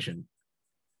plantation.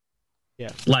 Yeah.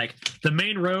 The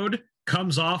main road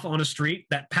comes off on a street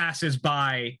that passes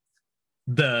by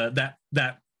that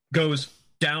goes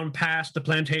down past the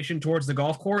plantation towards the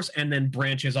golf course and then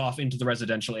branches off into the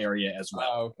residential area as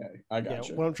well. Oh, okay. I got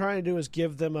you. What I'm trying to do is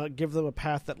give them a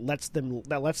path that lets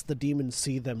the demon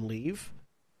see them leave,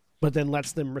 but then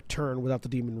lets them return without the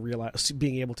demon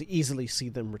being able to easily see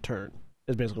them return.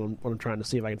 Is basically what I'm trying to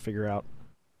see if I can figure out.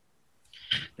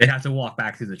 They'd have to walk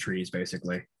back through the trees,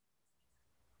 basically.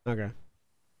 Okay.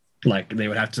 They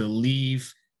would have to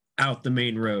leave out the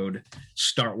main road,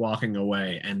 start walking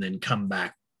away, and then come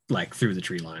back through the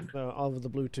tree line. Over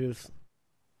the Bluetooth.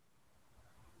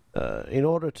 In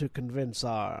order to convince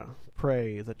our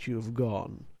prey that you've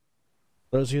gone,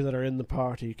 those of you that are in the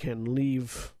party can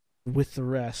leave with the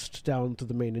rest down to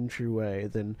the main entryway,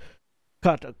 then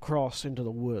cut across into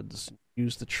the woods.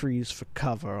 Use the trees for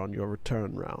cover on your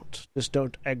return route. Just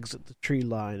don't exit the tree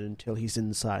line until he's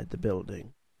inside the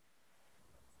building.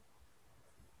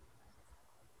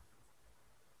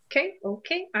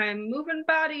 Okay. I'm moving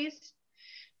bodies.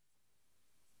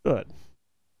 Good.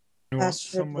 You want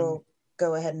Astrid will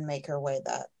go ahead and make her way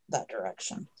that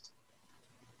direction.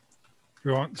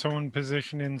 You want someone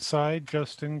positioned inside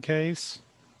just in case?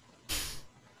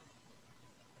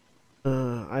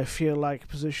 I feel like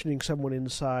positioning someone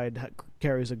inside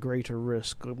carries a greater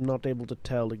risk. I'm not able to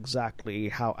tell exactly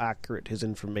how accurate his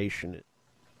information is.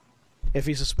 If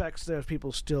he suspects there's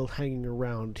people still hanging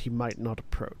around, he might not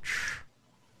approach.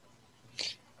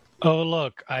 Oh,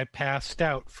 look, I passed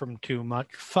out from too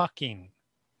much fucking.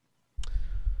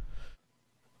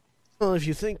 Well, if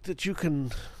you think that you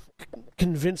can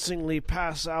convincingly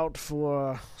pass out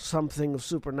for something of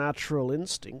supernatural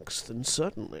instincts, then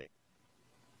certainly.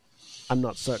 I'm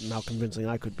not certain how convincing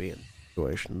I could be in the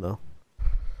situation, though.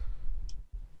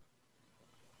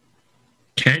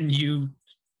 Can you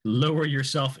lower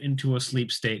yourself into a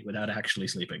sleep state without actually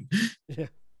sleeping? Yeah.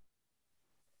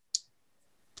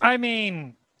 I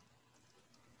mean,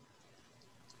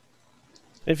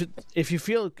 if you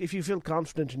feel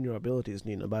confident in your abilities,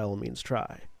 Nina, by all means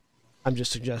try. I'm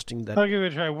just suggesting that. I'll give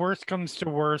it a try. Worst comes to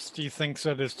worst, he thinks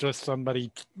that it's just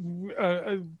somebody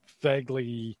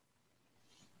vaguely.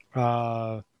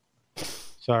 Sorry,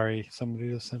 somebody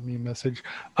just sent me a message.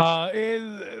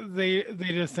 They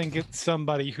just think it's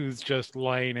somebody who's just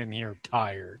laying in here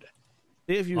tired.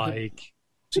 If you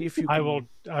see if you. I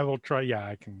will try. Yeah,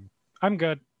 I can. I'm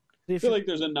good. I feel like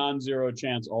there's a non-zero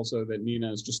chance also that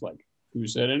Nina is just Who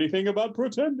said anything about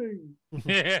pretending?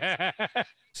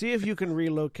 See if you can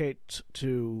relocate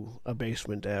to a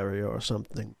basement area or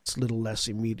something. It's a little less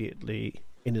immediately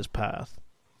in his path.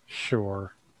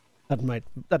 Sure.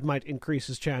 That might increase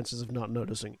his chances of not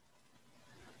noticing.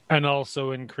 And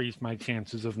also increase my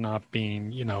chances of not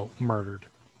being, murdered.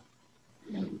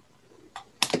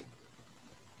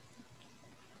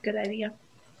 Good idea.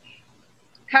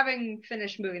 Having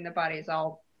finished moving the bodies,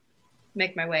 I'll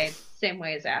make my way same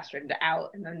way as Astrid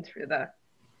out and then through the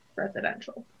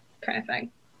residential kind of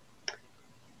thing.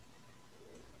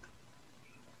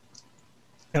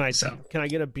 Can I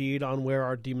get a bead on where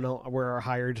our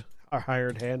hired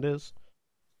hand is?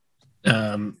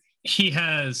 He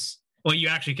has. Well, you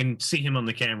actually can see him on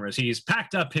the cameras. He's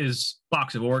packed up his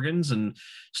box of organs and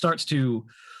starts to.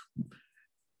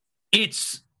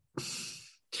 It's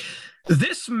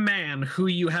this man who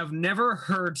you have never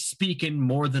heard speak in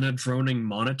more than a droning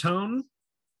monotone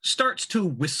starts to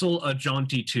whistle a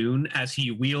jaunty tune as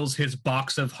he wheels his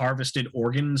box of harvested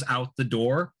organs out the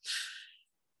door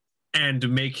and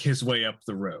make his way up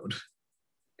the road.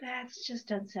 That's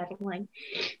just unsettling.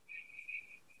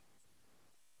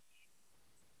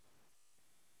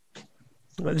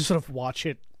 I just sort of watch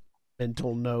it.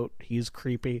 Mental note, he's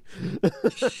creepy.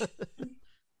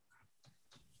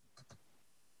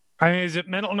 I mean, is it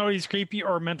mental note he's creepy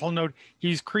or mental note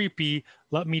he's creepy?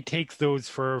 Let me take those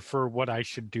for what I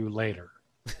should do later.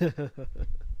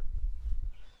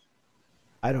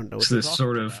 I don't know what this you're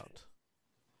sort talking of about.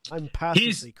 I'm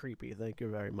passively creepy, thank you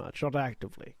very much. Not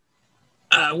actively.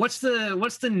 What's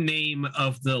the name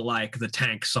of the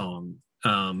tank song?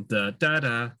 The da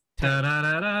da da da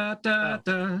da da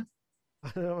da.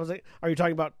 I was like, are you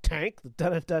talking about Tank?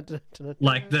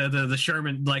 Like the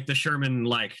Sherman,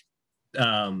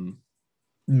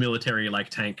 military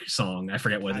tank song. I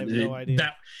forget what. I have no idea.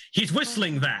 That he's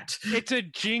whistling that. It's a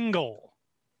jingle.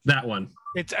 That one.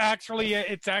 It's actually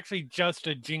just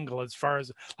a jingle, as far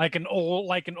as an old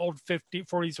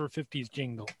 40s or 50s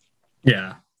jingle.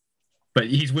 Yeah, but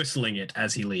he's whistling it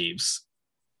as he leaves.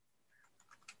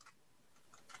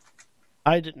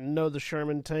 I didn't know the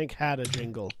Sherman tank had a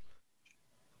jingle.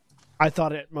 I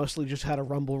thought it mostly just had a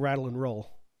rumble, rattle, and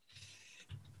roll.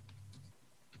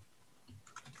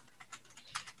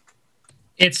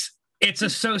 It's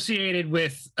associated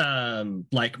with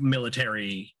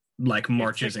military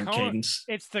marches and cadence.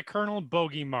 It's the Colonel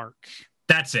Bogey March.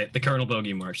 That's it, the Colonel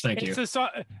Bogey March. Thank you. It's the song,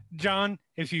 John.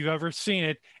 If you've ever seen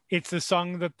it, it's the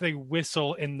song that they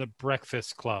whistle in the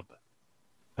Breakfast Club.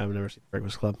 I've never seen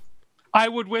Breakfast Club. I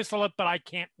would whistle it, but I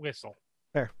can't whistle.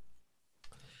 Fair.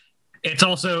 It's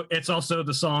also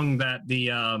the song that the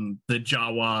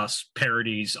Jawas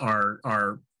parodies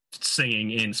are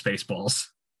singing in Spaceballs.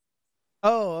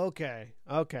 Oh, okay,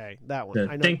 that one.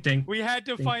 I know. Ding ding. We had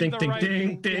to Ding, find ding, the ding, right.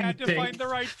 ding, We had to ding, find the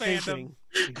right fandom.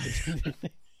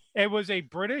 It was a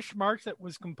British march that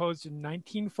was composed in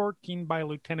 1914 by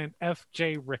Lieutenant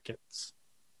F.J. Ricketts.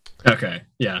 Okay,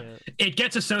 yeah. It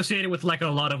gets associated with a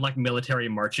lot of military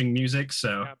marching music,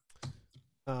 so.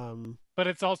 Yeah. But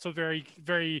it's also very,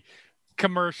 very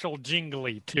commercial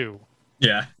jingly too.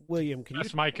 Yeah. William,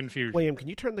 that's my confusion. William, can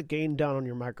you turn the gain down on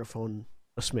your microphone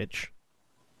a smidge?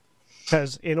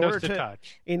 Because in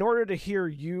order to hear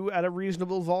you at a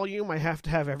reasonable volume, I have to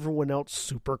have everyone else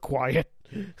super quiet.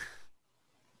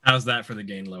 How's that for the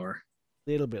gain lower?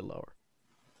 A little bit lower.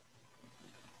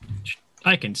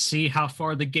 I can see how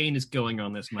far the gain is going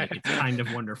on this mic. It's kind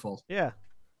of wonderful. Yeah.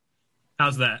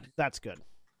 How's that? That's good.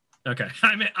 Okay.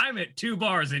 I'm at 2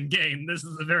 bars in gain. This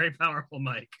is a very powerful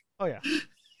mic. Oh yeah.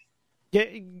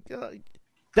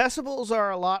 Decibels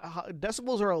are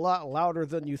a lot louder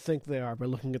than you think they are by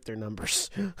looking at their numbers.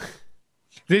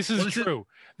 This is true.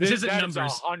 This isn't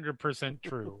numbers. 100%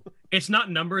 true. It's not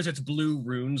numbers, it's blue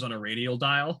runes on a radial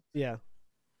dial. Yeah.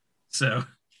 So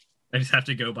I just have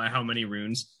to go by how many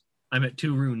runes. I'm at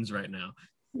 2 runes right now.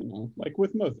 Like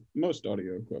with most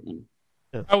audio equipment.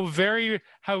 Yeah.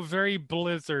 How very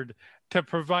Blizzard to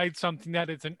provide something that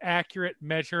is an accurate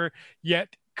measure,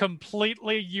 yet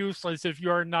completely useless if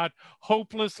you are not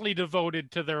hopelessly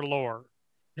devoted to their lore.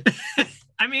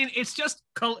 I mean, it's just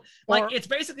it's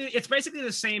basically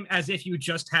the same as if you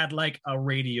just had a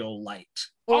radial light.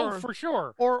 For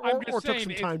sure. Or took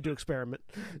some time to experiment.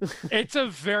 It's a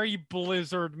very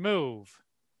Blizzard move.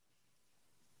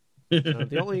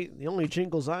 The only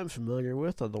jingles I'm familiar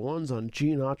with are the ones on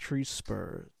Gene Autry's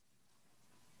Spurs.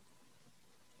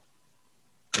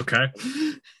 Okay.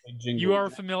 You are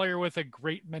familiar with a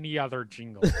great many other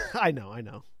jingles. I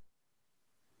know.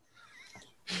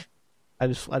 I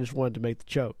just wanted to make the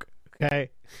joke.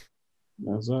 Okay.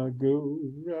 As I go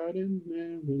riding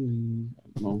merrily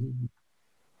along.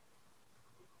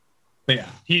 But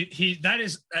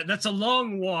yeah, that's a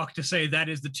long walk to say that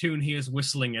is the tune he is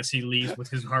whistling as he leaves with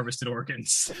his harvested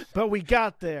organs. But we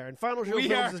got there, and Final Show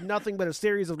Films is nothing but a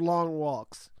series of long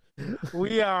walks.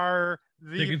 We are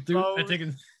the most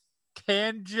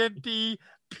tangenty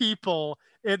people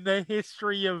in the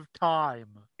history of time.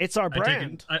 It's our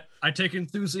brand. I take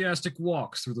enthusiastic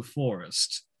walks through the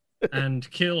forest and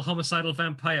kill homicidal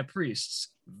vampire priests.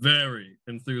 Very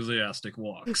enthusiastic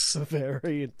walks.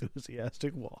 Very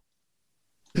enthusiastic walk.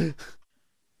 It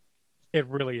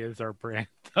really is our brand,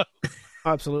 though.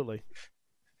 Absolutely.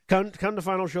 Come to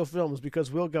Final Show Films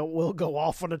because we'll go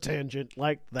off on a tangent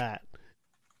like that.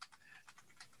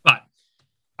 But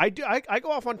I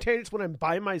go off on tangents when I'm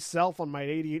by myself on my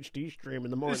ADHD stream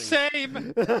in the morning.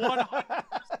 Same. 100%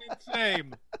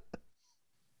 same.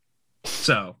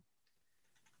 So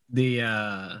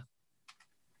the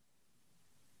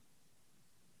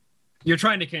you're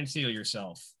trying to conceal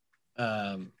yourself,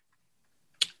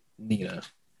 Nina.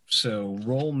 So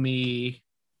roll me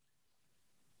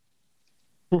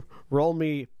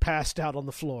passed out on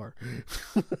the floor.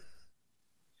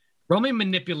 Roll me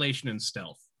manipulation and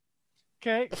stealth.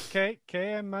 Okay.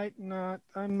 I might not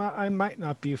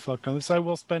be fucked on this. I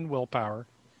will spend willpower.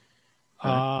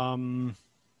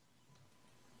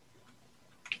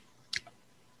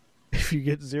 If you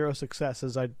get 0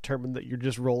 successes, I determine that you're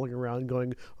just rolling around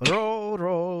going, roll,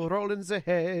 roll, roll in the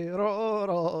hay, roll,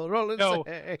 roll, roll in the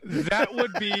hay. That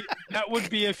would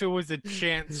be if it was a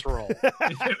chance roll.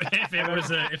 if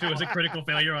it was a critical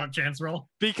failure on a chance roll.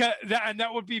 Because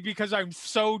that would be because I'm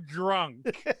so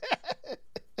drunk.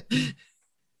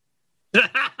 So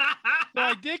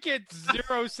I did get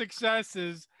 0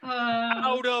 successes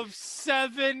out of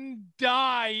 7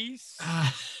 dice.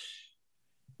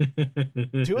 2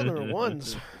 of them are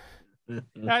ones.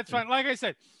 That's fine. Like I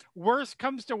said, worst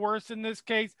comes to worst in this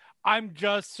case. I'm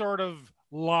just sort of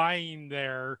lying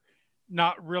there,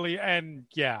 not really. And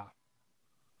yeah.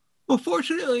 Well,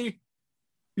 fortunately,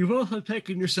 you've also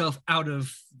taken yourself out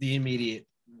of the immediate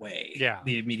way. Yeah.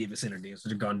 The immediate vicinity.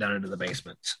 So you've gone down into the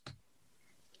basement.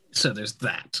 So there's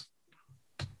that.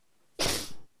 I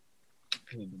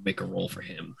need to make a roll for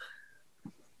him.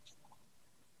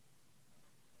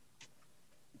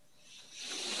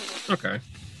 Okay.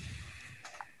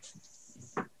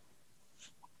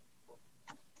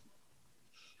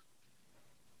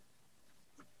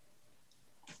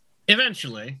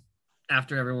 Eventually,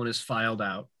 after everyone is filed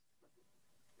out,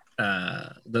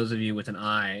 those of you with an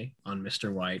eye on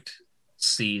Mr. White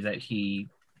see that he,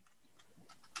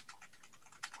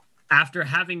 after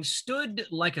having stood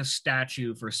like a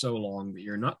statue for so long that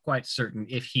you're not quite certain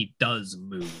if he does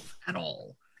move at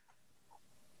all,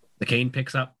 the cane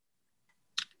picks up,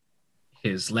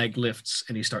 his leg lifts,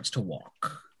 and he starts to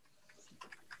walk.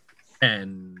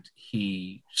 And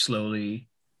he slowly,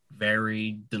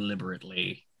 very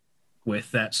deliberately,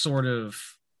 with that sort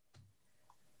of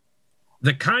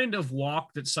the kind of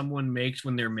walk that someone makes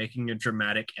when they're making a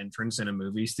dramatic entrance in a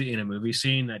movie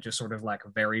scene, that just sort of like a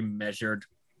very measured,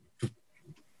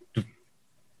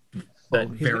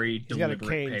 very deliberate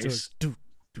pace. So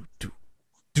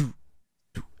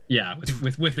Yeah,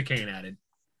 with the cane added.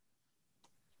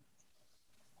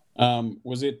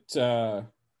 Was it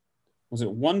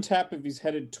 1 tap if he's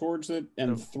headed towards it,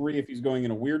 and 3 if he's going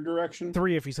in a weird direction?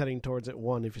 3 if he's heading towards it,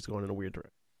 1 if he's going in a weird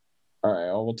direction. All right,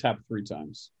 I will tap 3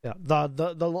 times. Yeah,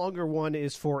 the longer one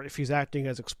is for if he's acting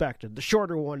as expected. The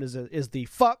shorter one is the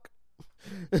fuck.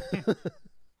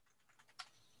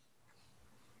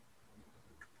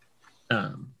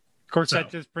 Of course, that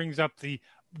just brings up the.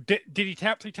 Did he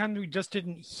tap 3 times? We just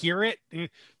didn't hear it.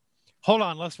 Hold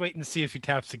on, let's wait and see if he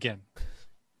taps again.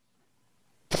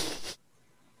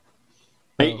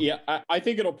 Hey, yeah, I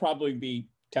think it'll probably be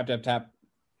tap, tap, tap.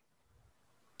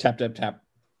 Tap, tap, tap.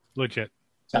 Legit.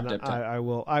 Tap, tap, tap. I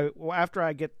will after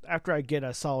I get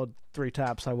a solid 3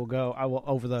 taps, I will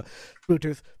over the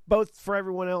Bluetooth, both for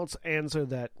everyone else and so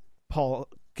that Paul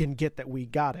can get that we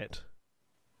got it.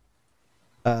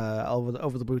 Over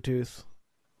the Bluetooth.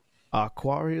 Our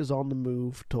quarry is on the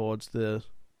move towards the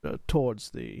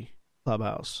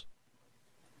clubhouse.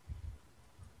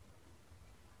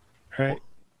 Right.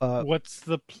 What's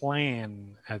the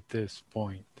plan at this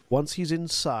point? Once he's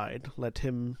inside,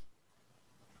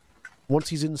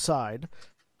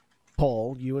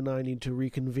 Paul, you and I need to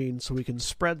reconvene so we can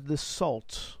spread this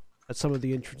salt at some of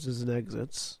the entrances and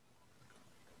exits.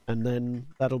 And then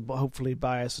that'll hopefully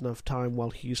buy us enough time while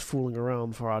he's fooling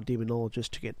around for our demonologist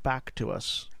to get back to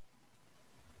us.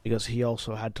 Because he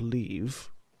also had to leave.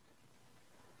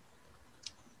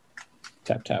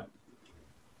 Tap, tap.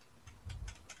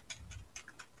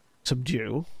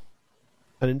 Subdue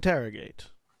and interrogate.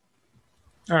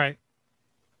 All right.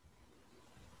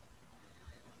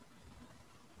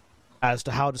 As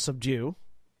to how to subdue,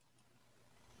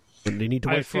 we need to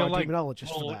wait for our demonologist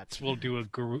for that. We'll do a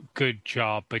good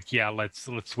job, but yeah,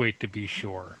 let's wait to be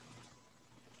sure.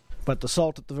 But the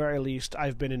salt, at the very least,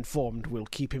 I've been informed, will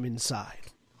keep him inside.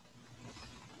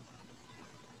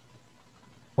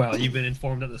 Well, you've been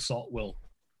informed that the salt will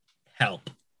help.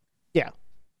 Yeah.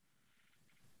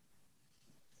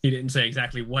 He didn't say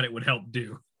exactly what it would help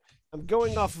do. I'm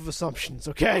going off of assumptions,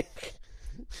 okay?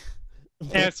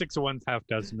 6 of 1, half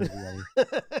dozen of the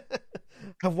other.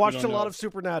 I've watched a lot of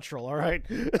Supernatural, all right?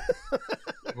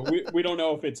 we don't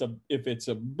know if it's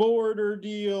a border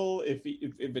deal, if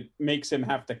it makes him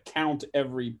have to count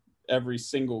every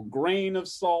single grain of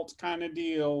salt kind of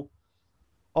deal.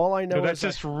 All I know is that's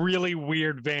just really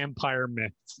weird vampire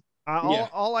myths.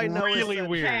 All I know really is that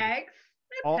weird.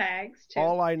 Tags too.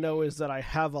 All I know is that I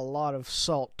have a lot of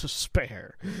salt to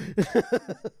spare.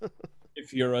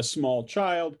 If you're a small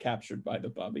child captured by the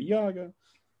Baba Yaga.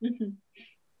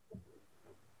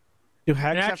 Do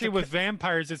hags actually, with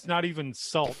vampires, it's not even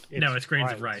salt. It's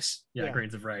grains of rice. Yeah,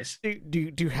 grains of rice.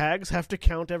 Do hags have to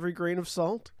count every grain of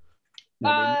salt?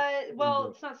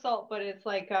 Well, it's not salt, but it's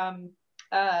like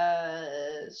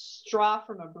straw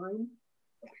from a broom.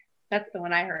 That's the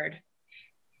one I heard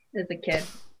as a kid.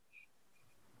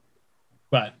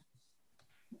 But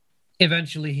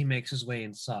eventually he makes his way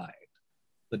inside.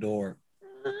 The door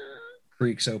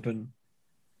creaks open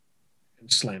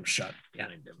and slams shut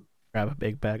behind him. Grab a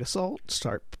big bag of salt,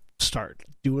 start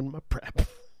doing my prep.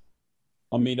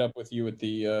 I'll meet up with you at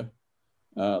the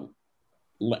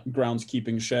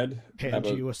groundskeeping shed. Hand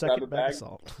you a second bag of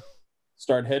salt.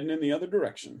 Start heading in the other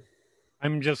direction.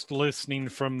 I'm just listening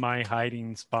from my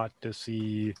hiding spot to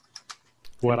see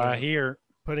what I hear.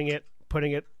 Putting it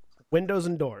windows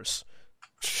and doors.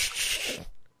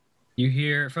 You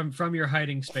hear from your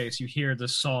hiding space, you hear the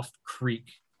soft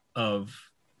creak of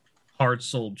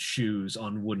hard-soled shoes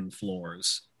on wooden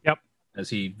floors. Yep. As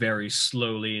he very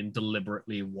slowly and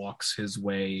deliberately walks his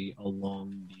way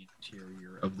along the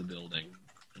interior of the building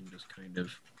and just kind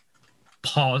of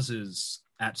pauses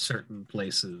at certain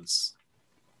places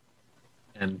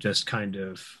and just kind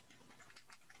of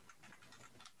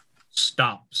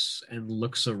stops and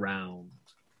looks around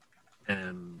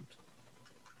and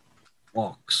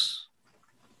walks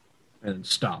and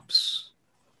stops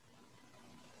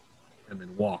and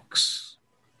then walks.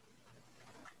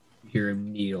 You hear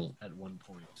him kneel at one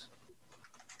point.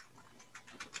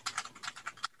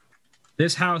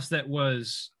 This house that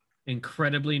was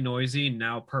incredibly noisy,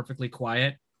 now perfectly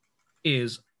quiet,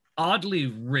 is oddly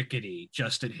rickety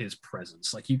just at his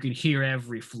presence. Like you can hear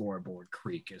every floorboard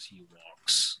creak as he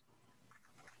walks.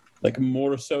 Like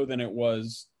more so than it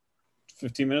was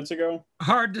 15 minutes ago?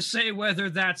 Hard to say whether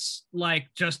that's like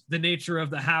just the nature of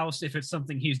the house, if it's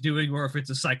something he's doing, or if it's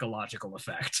a psychological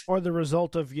effect. Or the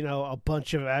result of, a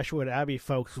bunch of Ashwood Abbey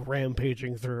folks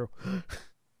rampaging through.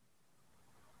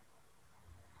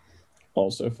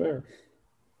 Also fair.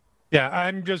 Yeah,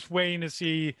 I'm just waiting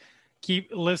to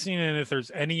keep listening, and if there's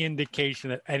any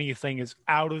indication that anything is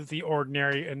out of the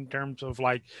ordinary in terms of,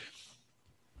 like,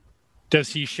 does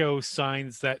he show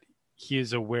signs that he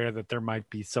is aware that there might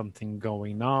be something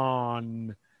going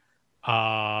on,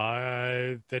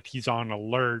 that he's on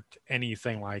alert,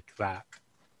 anything like that.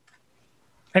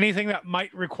 Anything that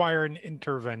might require an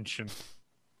intervention.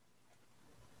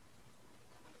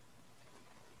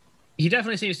 He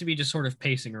definitely seems to be just sort of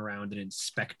pacing around and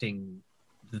inspecting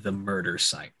the murder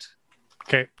site.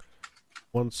 Okay.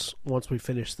 Once we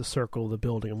finish the circle of the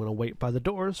building, I'm going to wait by the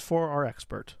doors for our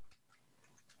expert.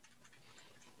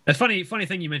 A funny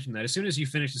thing you mentioned that. As soon as you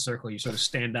finish the circle, you sort of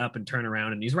stand up and turn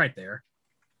around, and he's right there.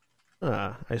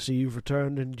 I see you've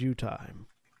returned in due time.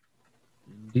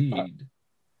 Indeed.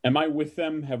 Am I with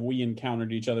them? Have we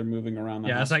encountered each other moving around?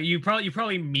 Yeah, it's like you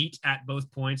probably meet at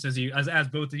both points as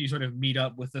both of you sort of meet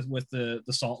up with the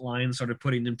salt lines, sort of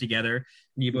putting them together,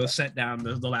 and you both set down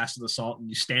the last of the salt, and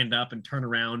you stand up and turn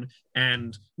around,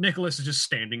 and Nicholas is just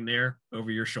standing there over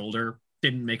your shoulder.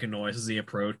 Didn't make a noise as he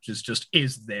approached. Just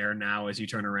is there now as you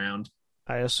turn around.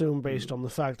 I assume, based on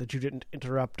the fact that you didn't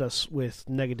interrupt us with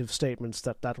negative statements,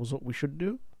 that was what we should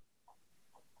do?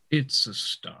 It's a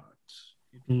start.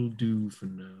 It'll do for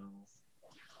now.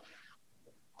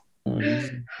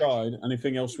 Tried.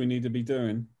 Anything else we need to be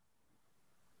doing?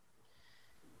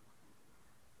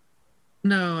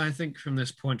 No, I think from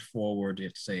this point forward,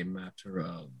 it's a matter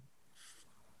of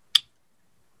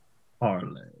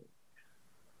parlay.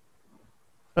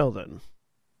 Well then,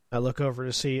 I look over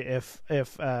to see if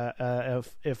Thomas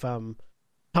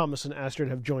and Astrid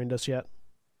have joined us yet.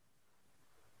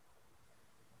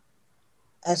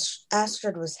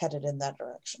 Astrid was headed in that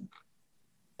direction.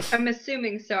 I'm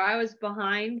assuming so. I was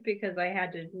behind because I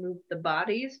had to move the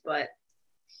bodies, but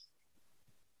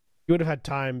You would have had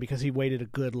time because he waited a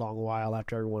good long while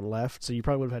after everyone left, so you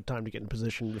probably would have had time to get in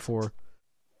position before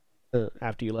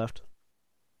after you left.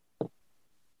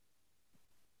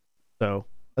 So,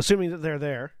 assuming that they're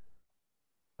there,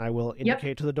 I will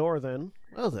indicate to the door then.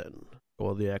 Well then,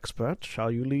 you're the expert.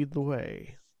 Shall you lead the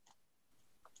way?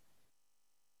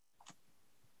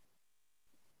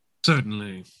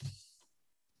 Certainly.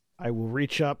 I will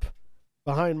reach up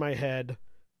behind my head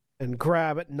and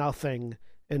grab at nothing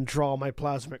and draw my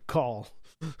plasmic call.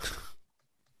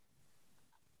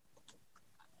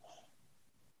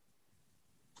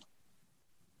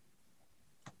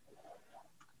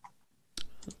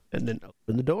 And then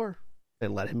open the door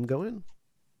and let him go in.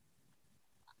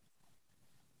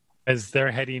 As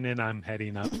they're heading in, I'm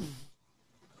heading up.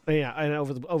 Yeah, and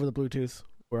over the Bluetooth,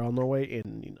 we're on our way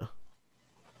in, you know.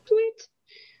 sweet.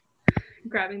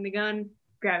 Grabbing the gun,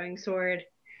 grabbing sword,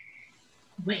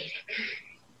 waiting.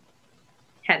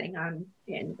 Heading on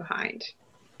in behind.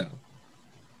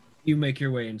 You make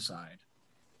your way inside.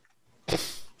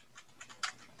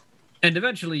 And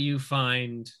eventually you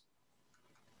find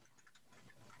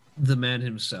the man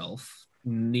himself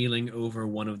kneeling over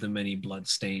one of the many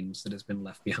bloodstains that has been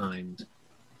left behind.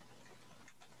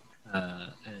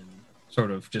 And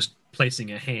sort of just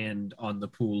placing a hand on the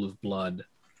pool of blood.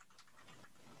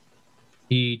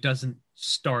 He doesn't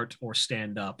start or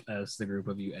stand up as the group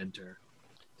of you enter.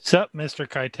 Sup, Mr.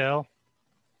 Keitel?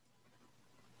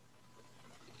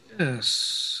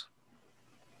 Yes.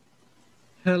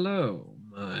 Hello,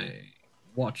 my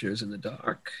watchers in the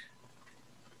dark.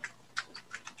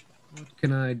 What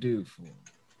can I do for?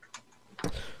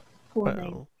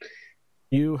 Well,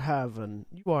 you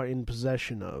are in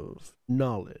possession of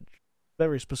knowledge,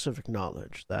 very specific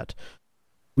knowledge that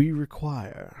we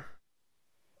require.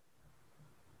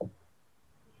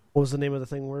 What was the name of the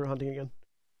thing we're hunting again?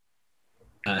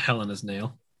 Helena's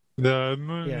nail.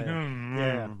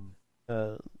 Yeah.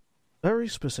 Very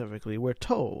specifically, we're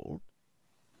told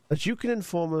that you can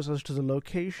inform us as to the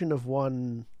location of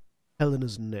one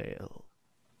Helena's nail.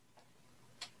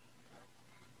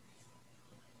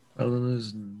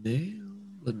 Helena's nail?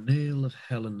 The nail of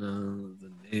Helena,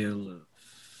 the nail of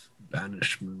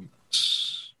banishment.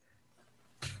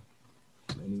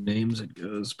 Many names it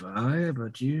goes by,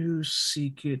 but you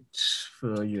seek it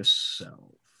for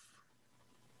yourself.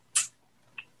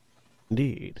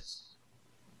 Indeed.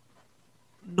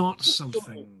 Not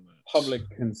something Public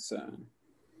concern.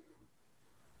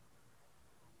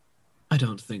 I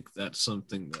don't think that's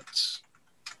something that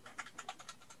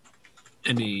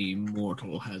any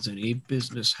mortal has any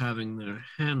business having their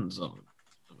hands on.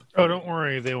 Oh, don't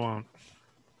worry, they won't.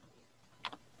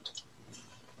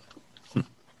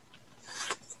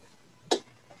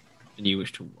 And you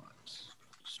wish to what?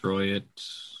 Destroy it?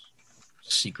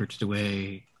 Secret it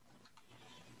away?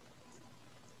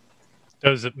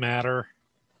 Does it matter?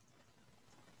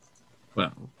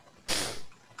 Well,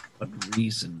 what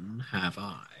reason have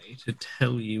I to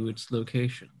tell you its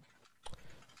location?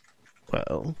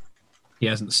 Well, he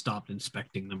hasn't stopped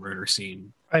inspecting the murder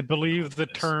scene. I believe the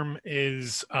term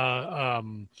is a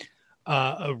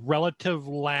relative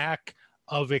lack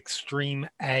of extreme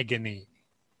agony.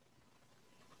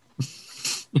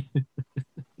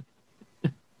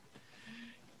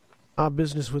 Our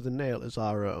business with the nail is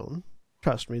our own.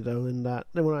 Trust me, though, in that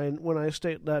when I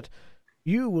state that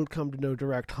you will come to no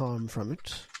direct harm from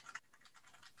it.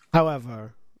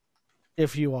 However,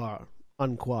 if you are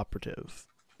uncooperative,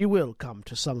 you will come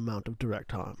to some amount of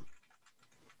direct harm.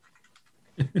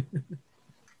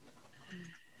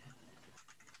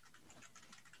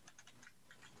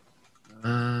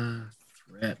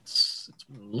 Threats. It's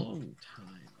been a long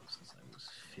time since I was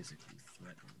physically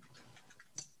threatened.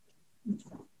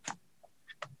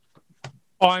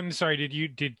 Oh, I'm sorry. Did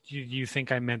you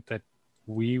think I meant that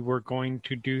we were going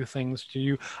to do things to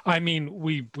you? I mean,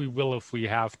 we will if we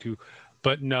have to,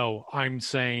 but no, I'm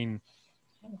saying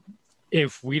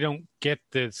if we don't get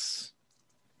this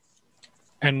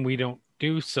and we don't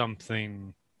do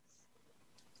something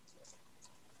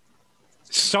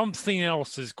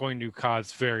else is going to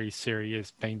cause very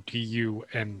serious pain to you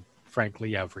and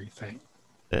frankly everything.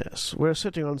 Yes, we're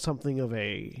sitting on something of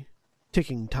a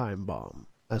ticking time bomb,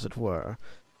 as it were,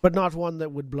 but not one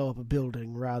that would blow up a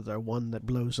building, rather one that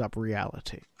blows up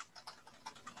reality.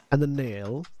 And the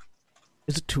nail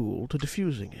is a tool to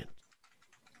diffusing it.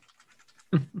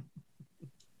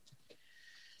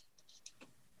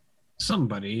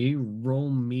 Somebody roll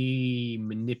me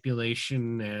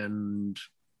manipulation and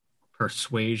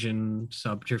persuasion,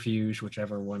 subterfuge,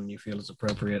 whichever one you feel is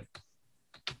appropriate.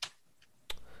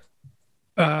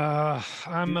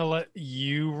 I'm gonna let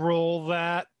you roll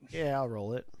that. Yeah, I'll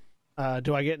roll it.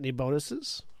 Do I get any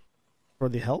bonuses for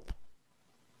the help?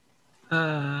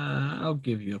 I'll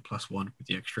give you a +1 with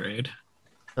the extra aid.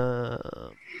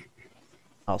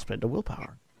 I'll spend a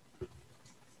willpower.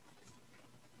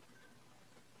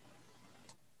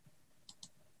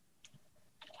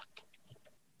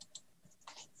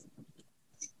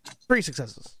 Three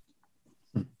successes.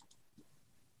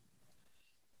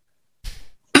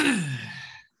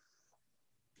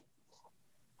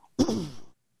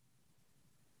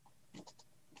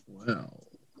 Well,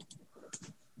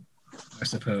 I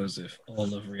suppose if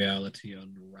all of reality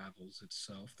unravels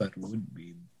itself, that would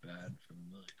be bad for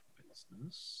my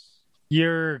business.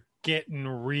 You're getting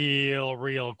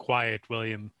real quiet,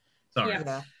 William. Sorry.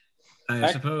 Yeah.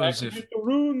 I suppose if Activate the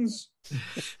runes.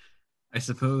 I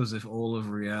suppose if all of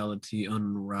reality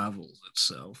unravels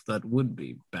itself, that would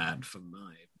be bad for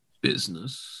my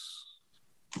business.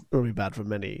 It would be bad for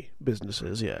many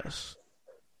businesses, yes.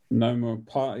 No more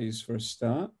parties for a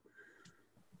start.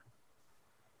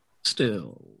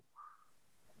 Still,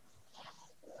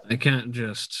 I can't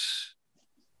just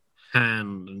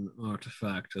hand an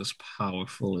artifact as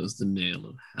powerful as the Nail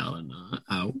of Helena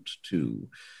out to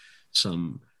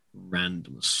some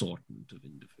random assortment of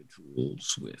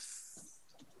individuals with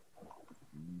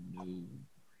no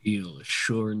real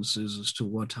assurances as to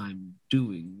what I'm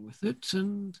doing with it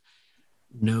and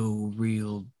no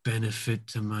real benefit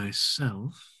to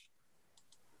myself.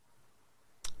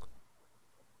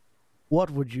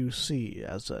 What would you see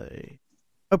as a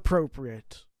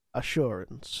appropriate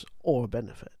assurance or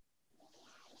benefit?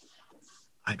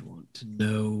 I'd want to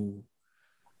know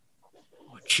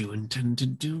what you intend to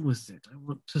do with it. I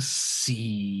want to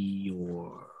see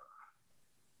your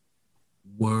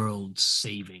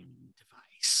world-saving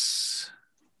device.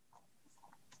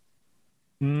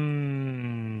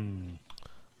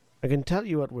 I can tell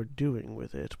you what we're doing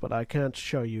with it, but I can't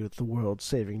show you the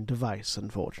world-saving device,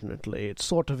 unfortunately. It's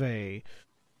sort of a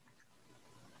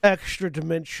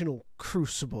extra-dimensional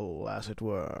crucible, as it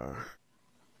were.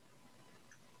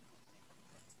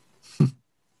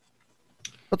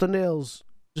 But the nail's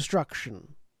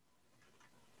destruction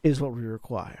is what we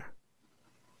require.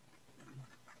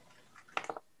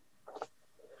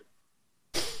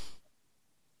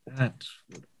 That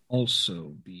would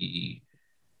also be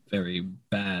very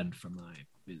bad for my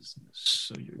business.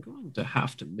 So you're going to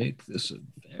have to make this a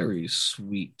very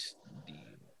sweet deal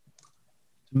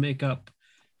to make up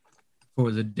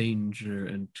for the danger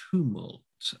and tumult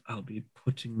I'll be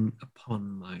putting upon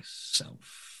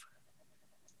myself.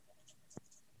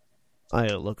 I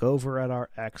look over at our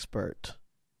expert,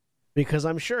 because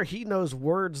I'm sure he knows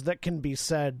words that can be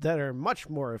said that are much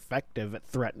more effective at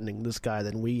threatening this guy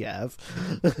than we have.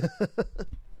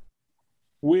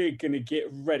 We're going to get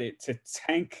ready to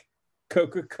tank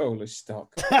Coca-Cola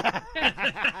stock.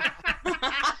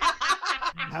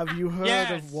 Have you heard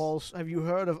Yes. of Have you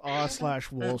heard of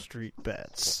r/Wall Street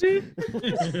bets?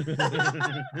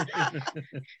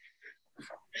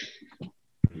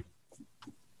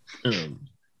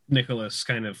 Nicholas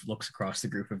kind of looks across the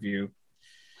group of you.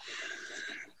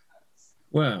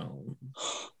 Well,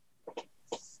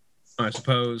 I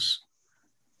suppose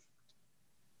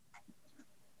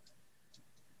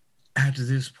at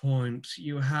this point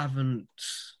you haven't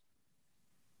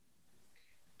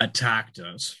attacked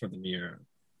us for the mere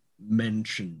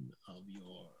mention of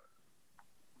your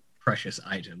precious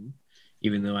item,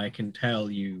 even though I can tell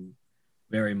you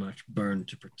very much burn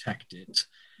to protect it.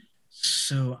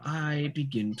 So I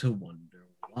begin to wonder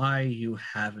why you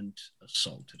haven't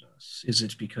assaulted us. Is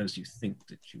it because you think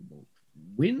that you won't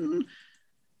win?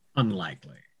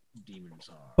 Unlikely. Demons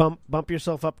are. Bump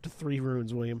yourself up to 3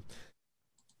 runes, William.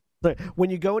 But when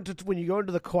you go into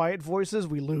the quiet voices,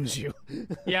 we lose you.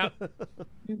 Yep.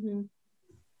 Mm-hmm.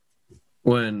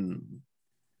 When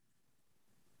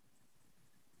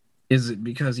is it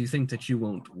because you think that you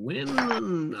won't win?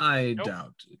 I Nope.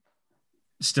 doubt it.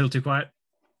 Still too quiet?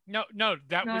 No,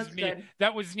 that No, was it's me. good.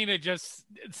 That was Nina just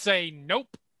saying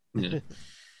nope. Yeah.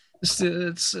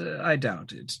 I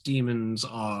doubt it. Demons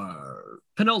are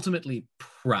penultimately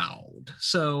proud.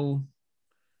 So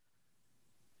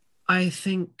I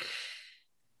think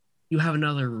you have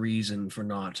another reason for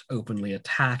not openly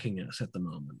attacking us at the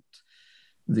moment.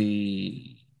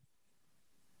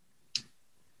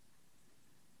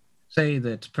 Say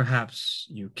that perhaps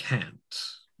you can't.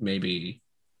 Maybe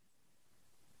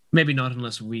not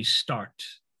unless we start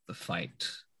the fight.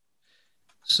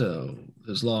 So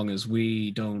as long as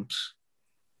we don't,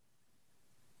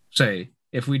 say,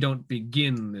 if we don't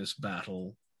begin this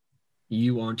battle,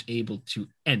 you aren't able to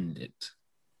end it.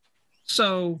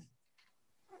 So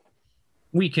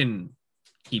We can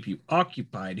keep you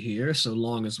occupied here so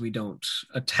long as we don't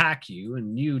attack you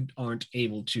and you aren't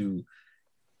able to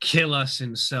kill us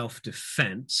in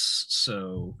self-defense.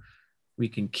 So we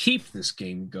can keep this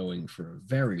game going for a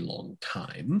very long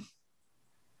time.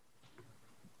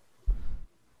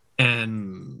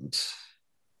 And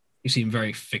you seem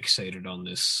very fixated on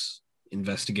this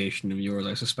investigation of yours.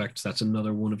 I suspect that's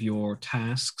another one of your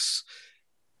tasks.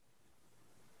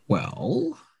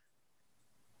 Well,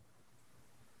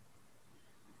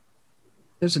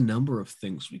 there's a number of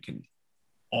things we can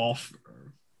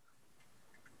offer.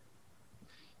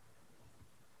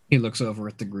 He looks over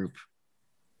at the group.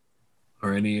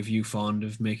 Are any of you fond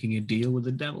of making a deal with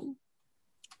the devil?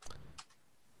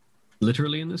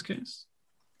 Literally in this case?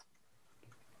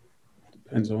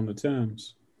 Depends on the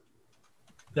terms.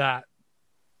 That.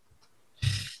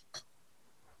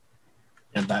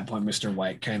 At that point, Mr.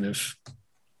 White kind of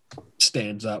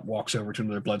stands up, walks over to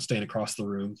another bloodstain across the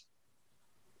room.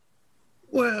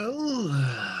 Well,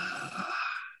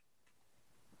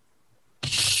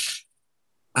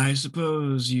 I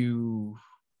suppose you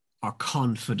are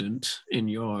confident in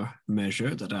your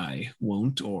measure that I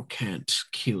won't or can't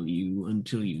kill you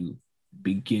until you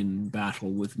begin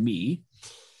battle with me.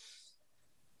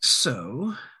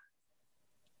 So,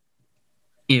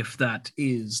 if that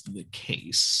is the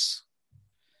case,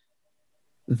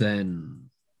 then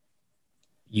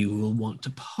you will want to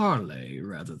parley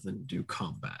rather than do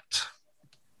combat.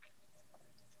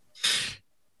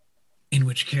 In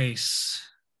which case,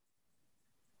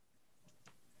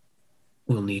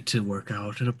 we'll need to work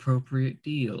out an appropriate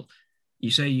deal.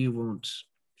 You say you won't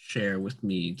share with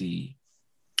me the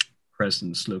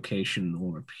presence, location,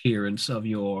 or appearance of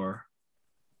your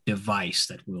device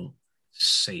that will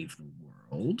save the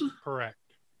world. Correct.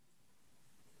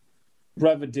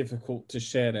 Rather difficult to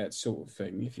share that sort of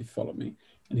thing, if you follow me.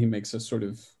 And he makes a sort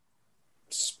of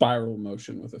spiral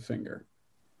motion with a finger.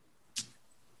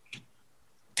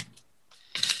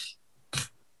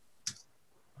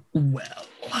 Well,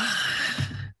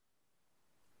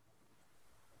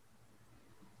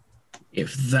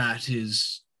 if that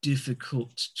is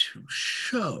difficult to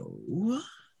show,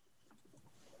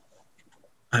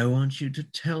 I want you to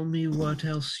tell me what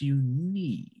else you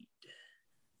need.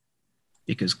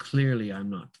 Because clearly I'm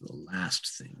not the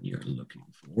last thing you're looking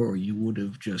for, or you would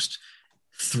have just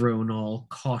thrown all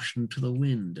caution to the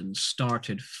wind and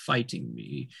started fighting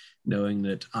me, knowing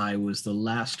that I was the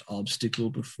last obstacle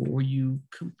before you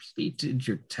completed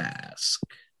your task.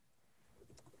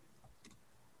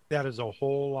 That is a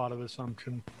whole lot of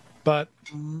assumption. But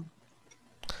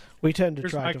we tend to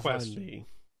here's try my to question. find the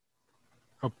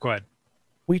Oh, go ahead.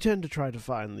 we tend to try to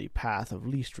find the path of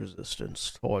least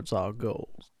resistance towards our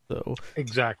goals. So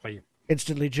Exactly.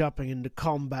 instantly jumping into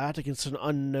combat against an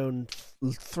unknown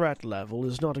threat level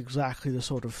is not exactly the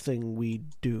sort of thing we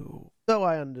do. Though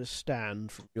I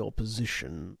understand from your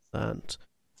position that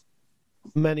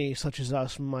many such as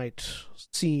us might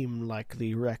seem like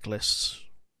the reckless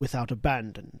without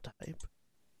abandon type.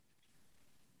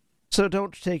 So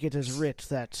don't take it as writ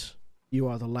that you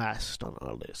are the last on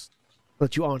our list.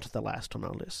 That you aren't the last on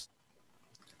our list.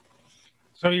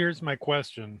 So here's my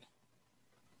question.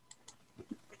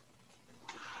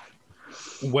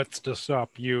 What's to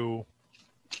stop you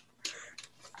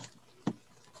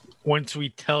once we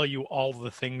tell you all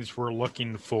the things we're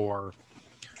looking for?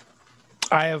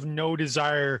 I have no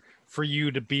desire for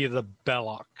you to be the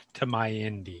Belloc to my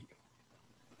Indy.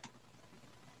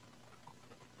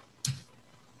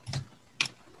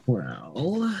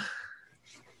 Well,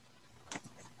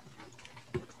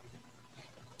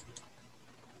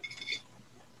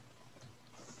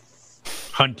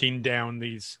 Hunting down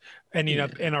these, ending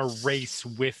up in a race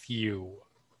with you.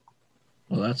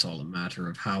 well, that's all a matter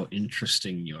of how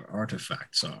interesting your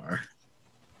artifacts are.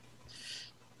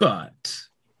 But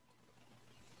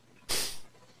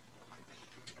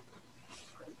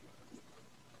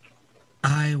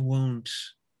I won't.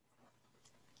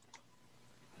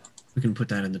 We can put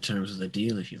that in the terms of the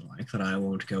deal if you like, that I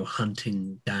won't go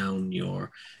hunting down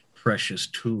your precious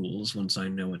tools once I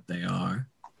know what they are.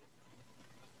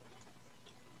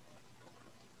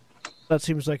 That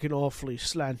seems like an awfully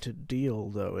slanted deal,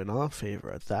 though, in our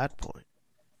favor at that point.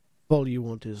 All you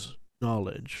want is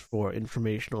knowledge for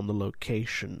information on the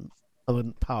location of a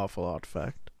powerful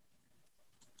artifact.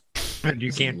 And you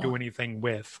There's can't a do lot. anything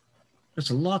with.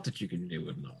 There's a lot that you can do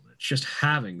with knowledge. Just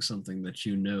having something that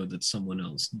you know that someone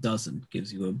else doesn't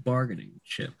gives you a bargaining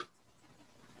chip.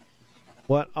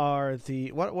 What are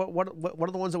the what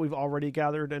are the ones that we've already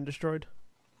gathered and destroyed?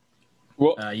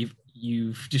 Well,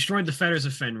 You've destroyed the fetters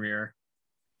of Fenrir.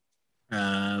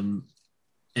 And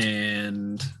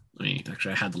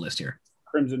actually, I had the list here.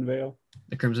 Crimson Veil.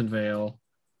 The Crimson Veil.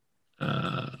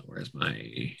 Where's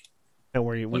my... And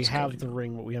we What's have going the on?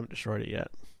 ring, but we haven't destroyed it yet.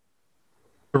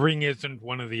 The ring isn't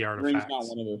one of the Ring's artifacts. not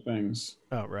one of the things.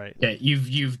 Oh, right. Yeah,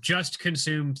 you've just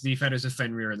consumed the Fetters of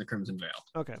Fenrir and the Crimson Veil.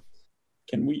 Okay.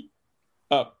 Can we?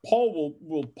 Paul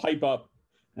will pipe up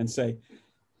and say,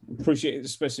 "Appreciate the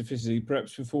specificity.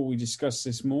 Perhaps before we discuss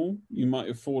this more, you might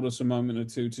afford us a moment or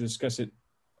two to discuss it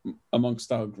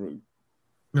amongst our group."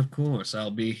 Of course,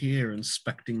 I'll be here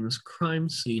inspecting this crime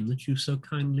scene that you so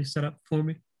kindly set up for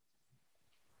me.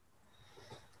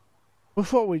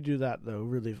 Before we do that, though,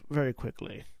 really very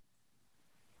quickly,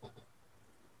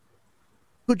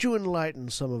 could you enlighten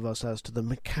some of us as to the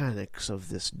mechanics of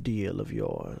this deal of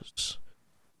yours?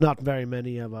 Not very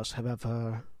many of us have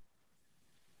ever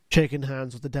shaken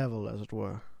hands with the devil, as it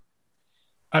were.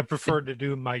 I prefer to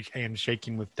do my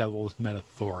handshaking with devils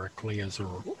metaphorically as a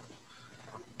rule.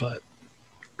 But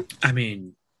I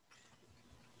mean,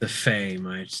 the Fae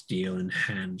might deal in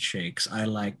handshakes. I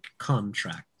like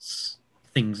contracts,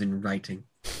 things in writing.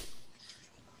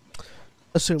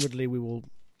 Assumedly,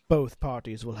 both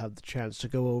parties will have the chance to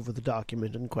go over the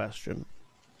document in question.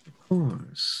 Of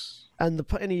course. And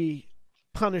any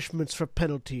punishments for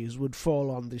penalties would fall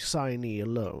on the signee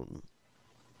alone.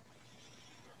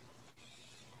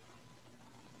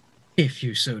 If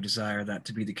you so desire that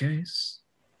to be the case.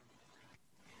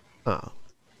 Ah.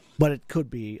 But it could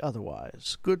be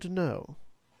otherwise. Good to know.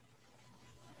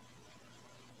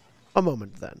 A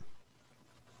moment, then.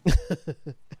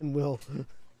 And we'll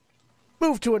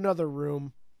move to another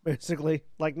room, basically.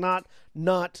 Like, not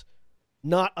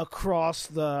across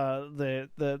the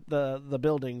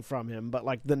building from him, but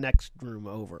like the next room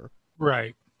over.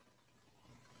 right.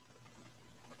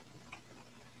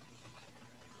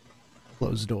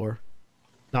 Closed door.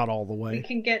 Not all the We way.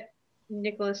 can get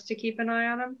Nicholas to keep an eye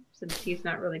on him since he's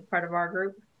not really part of our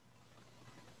group.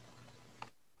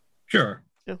 Sure.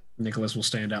 Yeah. Nicholas will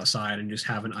stand outside and just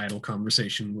have an idle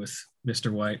conversation with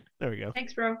Mr. White. There we go.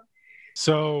 Thanks, bro.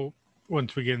 So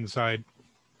once we get inside,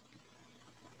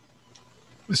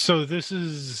 so this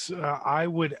is I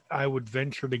would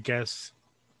venture to guess,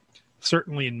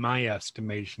 certainly in my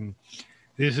estimation,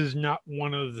 this is not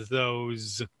one of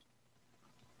those.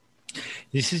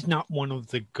 This is not one of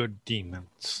the good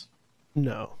demons.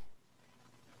 No.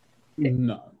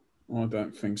 No, I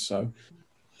don't think so.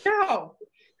 No.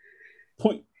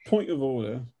 Point of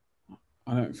order.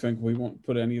 I don't think we want to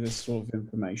put any of this sort of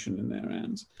information in their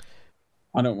hands.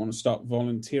 I don't want to start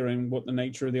volunteering what the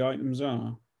nature of the items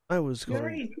are. I was You're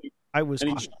going. right. I was.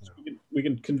 Any chance we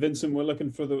can convince them we're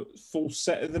looking for the full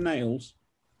set of the nails?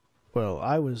 Well,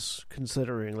 I was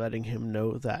considering letting him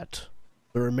know that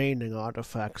the remaining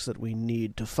artifacts that we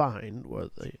need to find were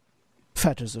the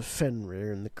Fetters of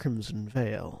Fenrir and the Crimson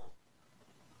Veil.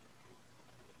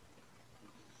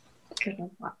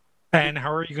 And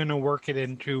how are you going to work it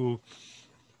into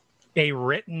a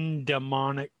written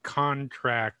demonic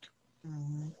contract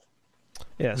Mhm.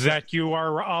 Yes. that you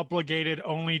are obligated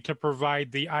only to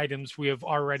provide the items we have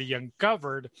already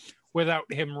uncovered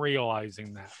without him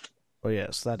realizing that? Oh,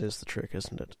 yes, that is the trick,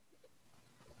 isn't it?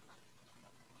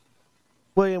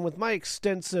 William, with my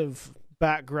extensive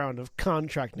background of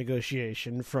contract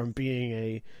negotiation from being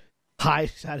a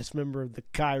high-status member of the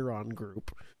Chiron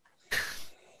group,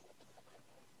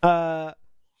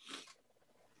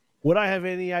 would I have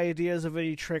any ideas of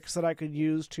any tricks that I could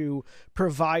use to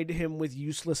provide him with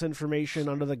useless information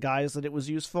under the guise that it was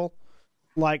useful?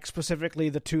 Like, specifically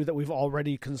the two that we've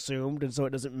already consumed, and so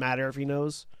it doesn't matter if he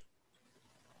knows?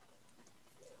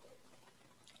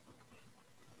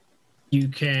 You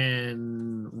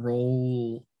can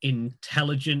roll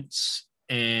intelligence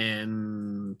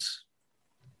and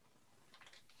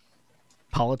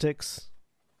Politics?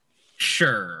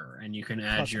 sure, and you can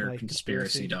add Plus your my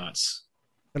conspiracy conspiracy. dots.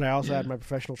 Can I also Yeah. add my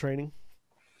professional training?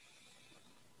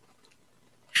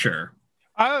 Sure.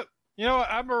 You know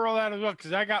what? I'm gonna roll that as well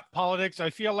because I got politics. I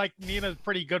feel like Nina's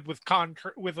pretty good with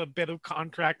with a bit of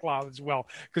contract law as well,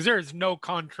 because there is no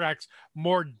contracts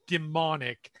more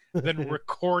demonic than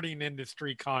recording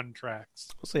industry contracts.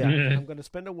 So yeah, I'm going to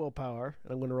spend a willpower,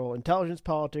 and I'm going to roll intelligence,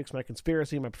 politics, my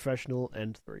conspiracy, my professional,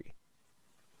 and 3.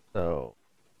 So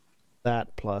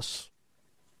that plus...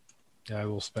 Yeah, I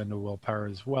will spend a willpower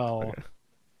as well. Okay.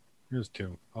 Here's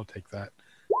 2. I'll take that.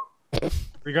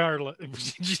 Regardless,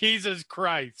 Jesus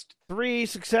Christ! 3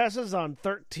 successes on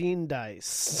 13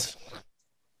 dice.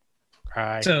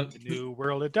 Right, So- new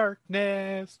world of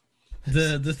darkness.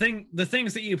 The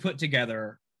things that you put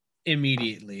together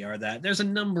immediately are that there's a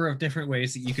number of different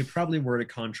ways that you could probably word a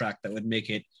contract that would make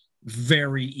it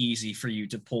very easy for you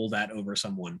to pull that over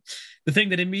someone. The thing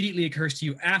that immediately occurs to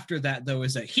you after that, though,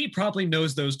 is that he probably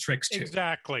knows those tricks too.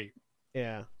 Exactly.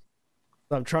 Yeah.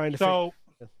 I'm trying to So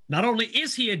not only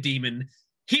is he a demon,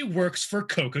 he works for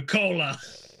Coca-Cola.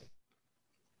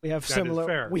 we have That is similar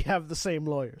fair. we have the same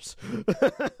lawyers.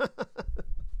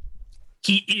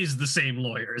 He is the same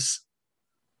lawyers.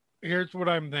 here's what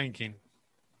I'm thinking.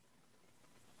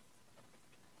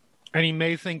 And he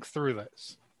may think through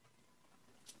this.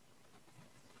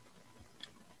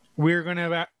 We're going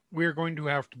to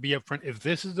have to be upfront if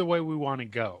this is the way we want to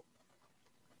go.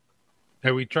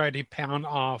 That we try to pound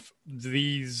off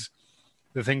the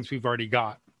things we've already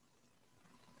got.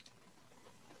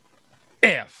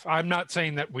 If I'm not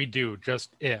saying that we do,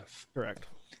 just if. Correct.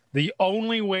 The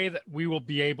only way that we will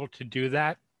be able to do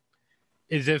that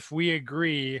is if we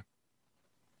agree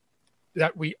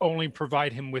that we only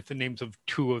provide him with the names of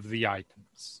 2 of the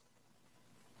items.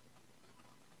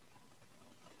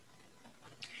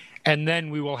 And then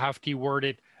we will have to word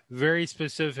it very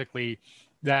specifically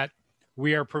that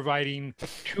we are providing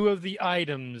 2 of the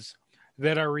items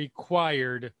that are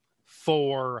required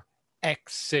for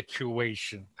X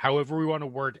situation. However we want to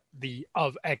word the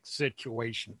of X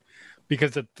situation.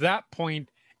 Because at that point,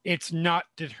 it's not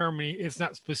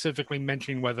specifically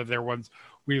mentioning whether they're ones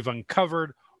we've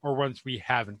uncovered or ones we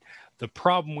haven't. The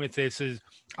problem with this is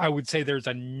I would say there's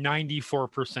a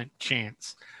 94%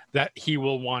 chance that he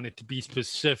will want it to be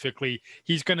specifically,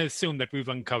 he's going to assume that we've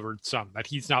uncovered some, that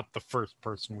he's not the first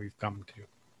person we've come to.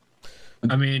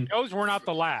 I mean, He knows we're not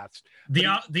the last.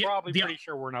 Probably pretty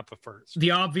sure we're not the first. The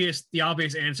obvious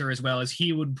answer as well is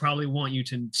he would probably want you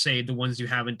to say the ones you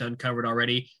haven't uncovered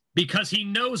already, because he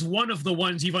knows one of the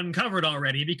ones you've uncovered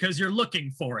already because you're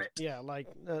looking for it. Yeah, like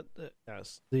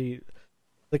yes.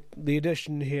 The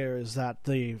addition here is that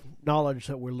the knowledge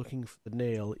that we're looking for the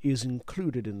nail is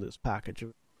included in this package,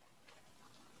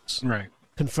 Right.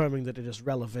 confirming that it is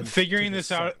relevant. Figuring to this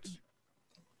the out,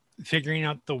 set. figuring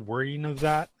out the wording of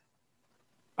that.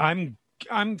 I'm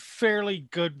fairly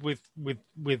good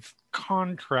with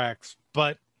contracts,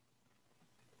 but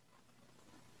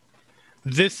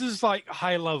this is like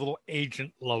high level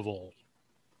agent level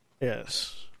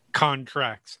Yes.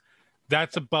 contracts.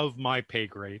 That's above my pay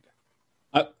grade.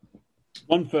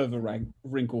 One further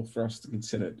wrinkle for us to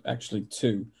consider, actually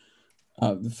 2.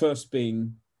 The first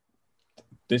being,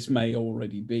 this may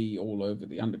already be all over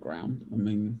the underground. I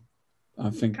mean, I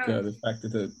think the fact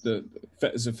that the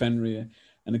Fetters of Fenrir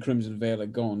and the Crimson Veil are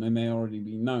gone, they may already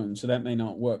be known, so that may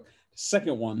not work. The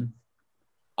second one,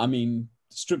 I mean,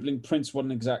 Stripling Prince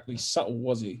wasn't exactly subtle,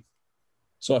 was he?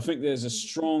 So I think there's a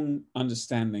strong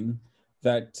understanding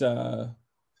that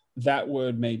that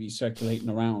word may be circulating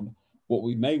around. What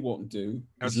we may want to do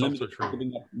That's is limit also true.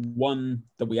 giving up one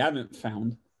that we haven't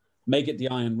found, make it the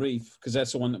Iron Reef, because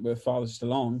that's the one that we're farthest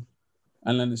along.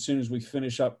 And then as soon as we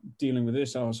finish up dealing with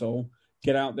this arsehole,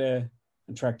 get out there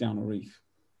and track down a reef.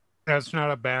 That's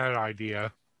not a bad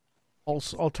idea.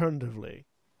 Also, alternatively,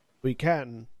 we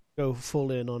can go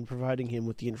full in on providing him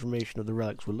with the information of the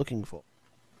relics we're looking for,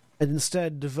 and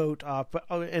instead devote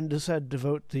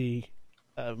the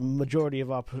majority of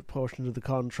our portion of the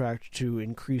contract to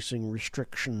increasing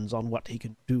restrictions on what he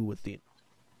can do with the.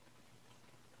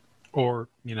 Or,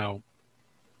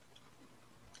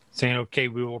 saying, okay,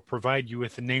 we will provide you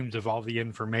with the names of all the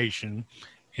information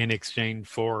in exchange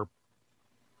for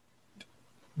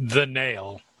the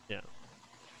nail. Yeah.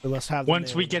 We must have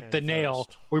Once we get the nail,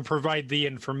 we provide the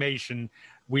information,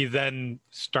 we then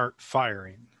start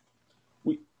firing.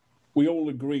 We all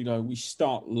agree, though, we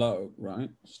start low, right?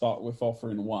 Start with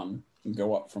offering 1 and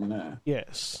go up from there.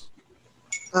 Yes.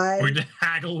 Or to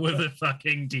haggle with a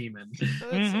fucking demon.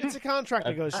 It's a contract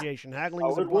negotiation. Haggling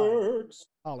is How it implied. works.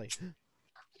 Holly.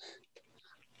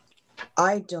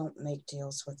 I don't make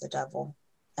deals with the devil,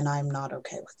 and I'm not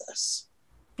okay with this.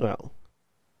 Well,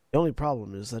 the only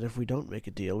problem is that if we don't make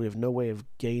a deal, we have no way of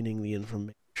gaining the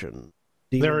information.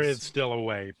 There is still a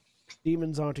way.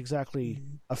 Demons aren't exactly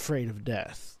afraid of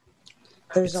death.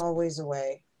 There's always a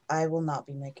way. I will not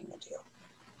be making a deal.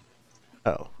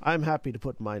 Oh, I'm happy to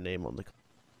put my name on the.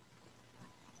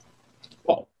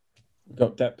 Well,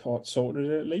 got that part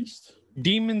sorted at least.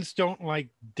 Demons don't like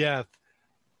death,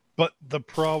 but the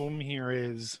problem here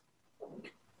is,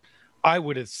 I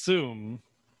would assume,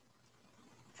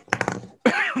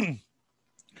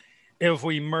 if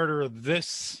we murder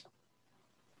this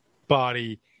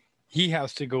body, he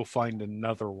has to go find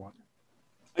another one.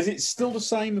 Is it still the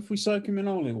same if we soak him in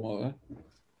holy water?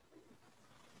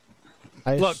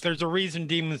 Look, there's a reason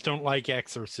demons don't like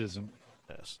exorcism.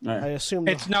 Yes. Right. I assume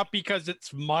It's not because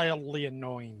it's mildly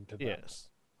annoying to them. Yes.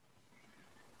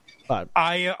 But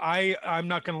I'm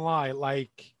not gonna lie,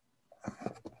 like,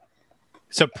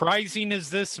 surprising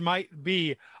as this might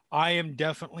be, I am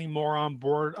definitely more on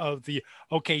board of the,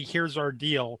 okay, here's our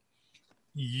deal.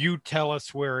 You tell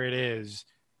us where it is,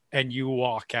 and you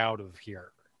walk out of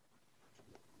here.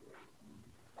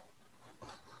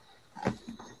 I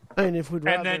mean, if we'd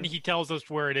rather, And then he tells us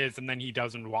where it is, and then he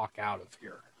doesn't walk out of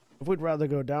here. if we'd rather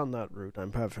go down that route,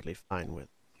 I'm perfectly fine with.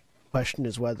 Question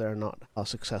is whether or not how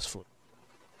successful.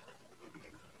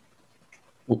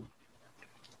 Well,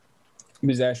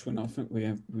 Ms. Ashwin, I think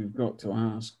we've got to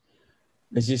ask: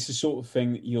 is this the sort of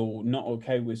thing that you're not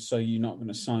okay with, so you're not going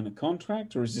to sign a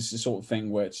contract, or is this the sort of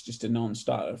thing where it's just a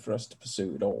non-starter for us to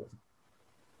pursue it all?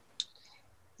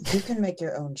 You can make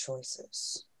your own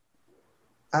choices.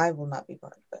 I will not be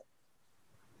part of it.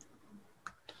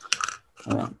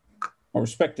 All right. I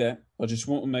respect that. I just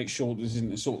want to make sure this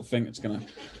isn't the sort of thing that's going to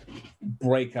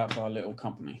break up our little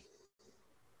company.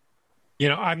 You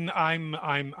know,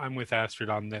 I'm with Astrid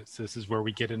on this. This is where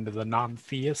we get into the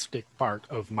non-theistic part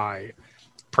of my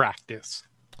practice.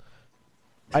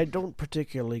 I don't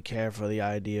particularly care for the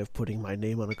idea of putting my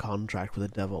name on a contract with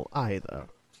the devil either.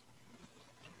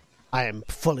 I am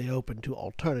fully open to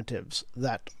alternatives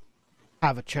that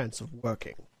have a chance of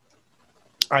working.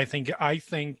 I think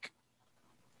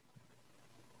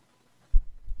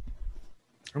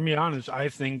to be honest, I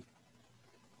think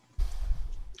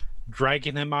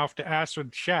dragging him off to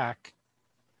Astrid's shack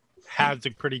has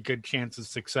a pretty good chance of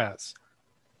success.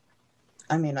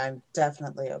 I mean, I'm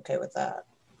definitely okay with that.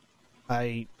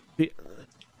 I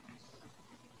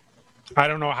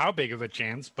don't know how big of a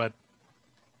chance, but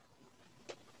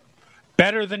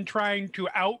better than trying to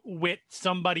outwit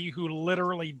somebody who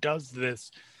literally does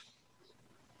this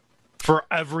for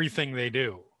everything they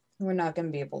do. We're not going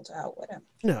to be able to outwit him.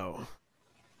 No.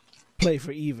 Play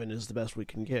for even is the best we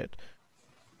can get.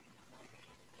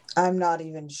 I'm not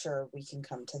even sure we can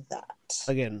come to that.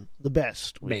 Again, the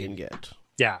best we Maybe. can get.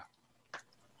 Yeah.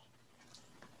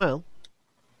 Well,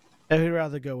 if we'd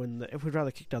rather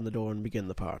kick down the door and begin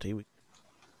the party,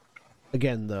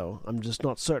 again, though, I'm just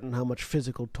not certain how much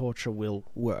physical torture will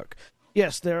work.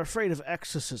 Yes, they're afraid of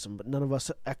exorcism, but none of us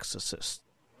are exorcists.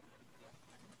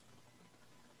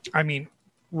 I mean,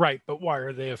 right, but why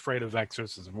are they afraid of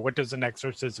exorcism? What does an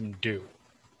exorcism do?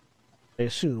 I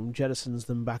assume jettisons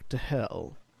them back to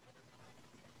hell.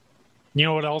 You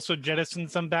know what also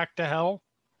jettisons them back to hell?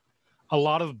 A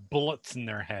lot of bullets in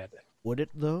their head. Would it,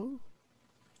 though?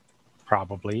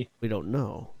 Probably. We don't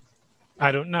know.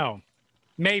 I don't know.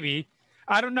 Maybe.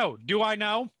 I don't know. Do I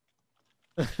know?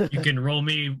 You can roll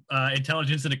me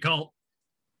intelligence and occult.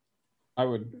 I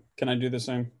would. Can I do the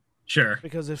same? Sure.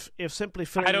 Because if simply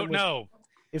filling I them don't with, know.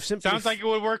 If simply Sounds like it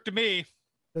would work to me.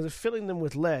 because if filling them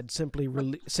with lead simply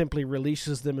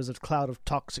releases them as a cloud of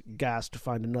toxic gas to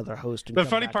find another host. And The come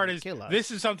funny back part and is, kill us.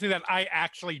 this is something that I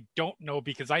actually don't know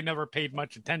because I never paid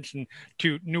much attention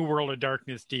to New World of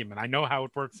Darkness Demon. I know how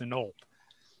it works in Old.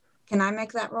 Can I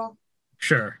make that roll?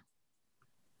 Sure.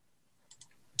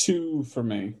 2 for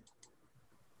me.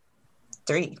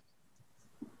 3.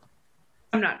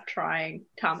 I'm not trying.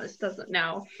 Thomas doesn't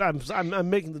know. I'm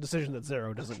making the decision that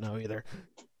Zero doesn't know either.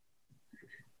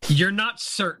 You're not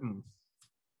certain.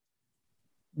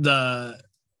 You're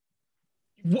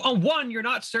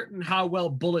not certain how well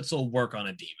bullets will work on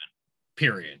a demon.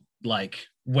 Period. Like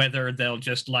whether they'll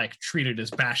just like treat it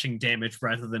as bashing damage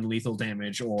rather than lethal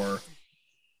damage, or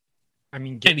I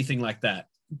mean, anything like that.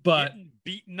 But getting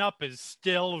beaten up is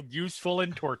still useful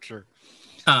in torture.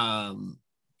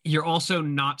 You're also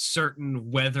not certain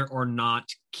whether or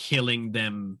not killing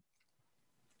them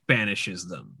banishes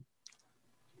them.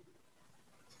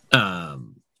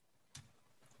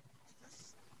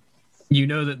 You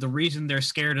know that the reason they're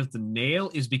scared of the nail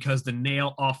is because the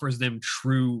nail offers them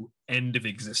true end of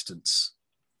existence.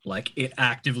 Like, it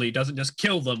actively doesn't just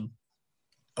kill them,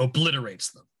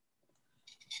 obliterates them.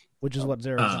 Which is what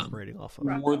Zero's operating off of.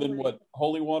 More than what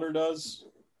holy water does?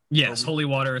 Yes, holy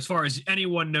water, as far as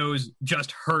anyone knows,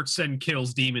 just hurts and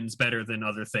kills demons better than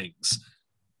other things.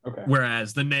 Okay.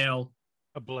 Whereas the nail,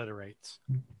 Obliterates.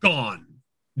 gone.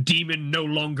 Demon no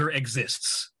longer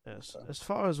exists. Yes. As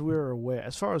far as we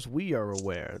are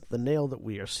aware, the nail that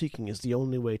we are seeking is the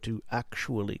only way to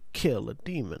actually kill a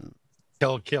demon.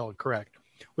 Kill, correct.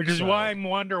 Which is why I'm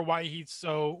wondering why he's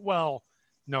so, well,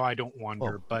 no, I don't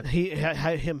wonder, but...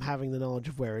 Him having the knowledge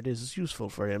of where it is useful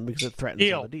for him because it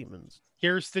threatens other demons.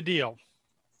 Here's the deal.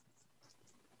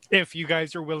 If you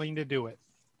guys are willing to do it,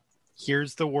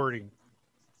 here's the wording.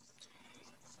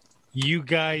 You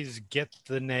guys get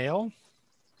the nail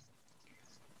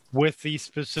with the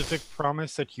specific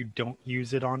promise that you don't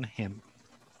use it on him.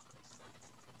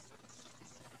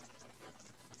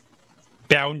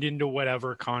 bound into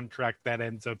whatever contract that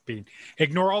ends up being.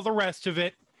 Ignore all the rest of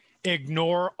it.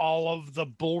 Ignore all of the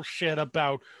bullshit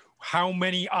about how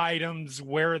many items,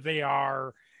 where they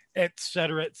are, et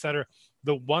cetera, et cetera.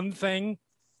 The one thing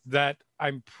that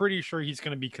I'm pretty sure he's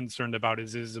going to be concerned about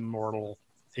is his immortal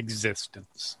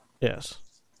existence. Yes.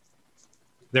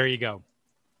 There you go.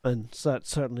 And that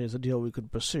certainly is a deal we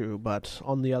could pursue, but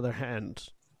on the other hand,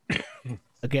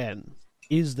 again,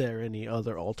 is there any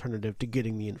other alternative to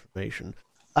getting the information?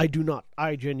 I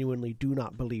genuinely do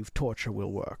not believe torture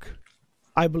will work.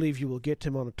 I believe you will get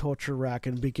him on a torture rack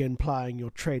and begin plying your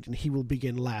trade, and he will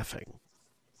begin laughing.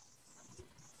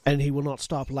 And he will not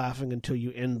stop laughing until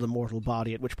you end the mortal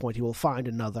body, at which point he will find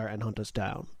another and hunt us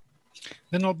down.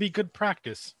 Then it'll be good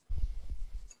practice.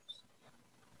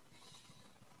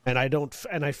 And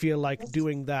I feel like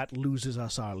doing that loses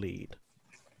us our lead.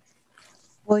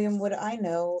 William, would I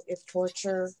know if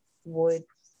torture would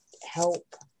help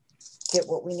get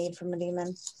what we need from a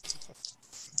demon?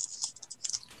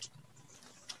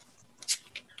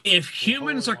 If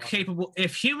humans are capable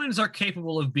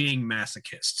of being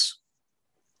masochists,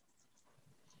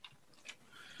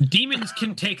 demons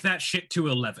can take that shit to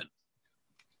 11.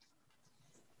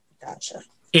 Gotcha.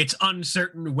 It's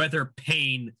uncertain whether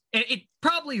pain... It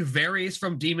probably varies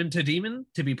from demon to demon,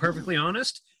 to be perfectly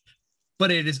honest,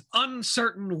 but it is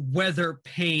uncertain whether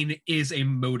pain is a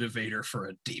motivator for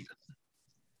a demon.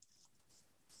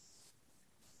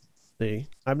 See,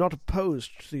 I'm not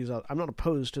opposed to these. I'm not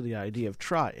opposed to the idea of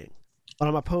trying. What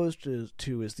I'm opposed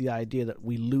to is the idea that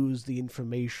we lose the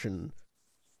information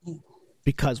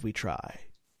because we try.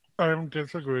 I don't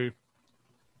disagree.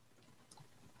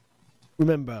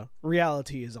 Remember,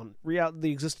 reality is on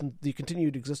the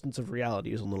continued existence of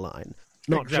reality is on the line,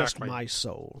 not just my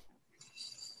soul,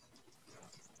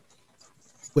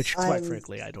 which, quite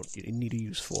frankly, I don't need a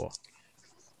use for.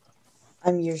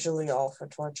 I'm usually all for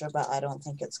torture, but I don't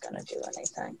think it's going to do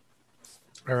anything.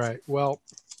 All right. Well,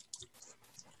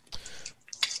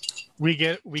 we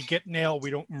get nail. We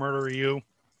don't murder you.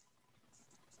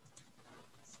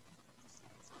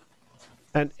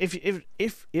 And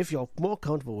if you're more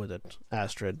comfortable with it,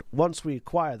 Astrid, once we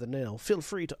acquire the nail, feel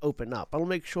free to open up. I'll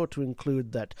make sure to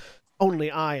include that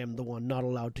only I am the one not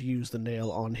allowed to use the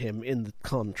nail on him in the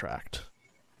contract.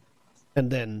 And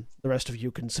then the rest of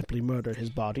you can simply murder his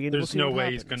body. And There's no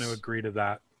way he's going to agree to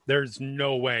that. There's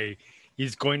no way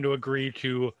he's going to agree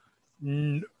to...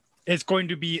 It's going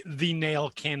to be the nail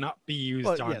cannot be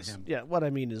used on him. Yeah, what I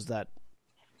mean is that...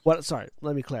 Sorry,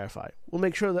 let me clarify. We'll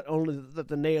make sure that only that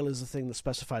the nail is the thing that's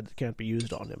specified that can't be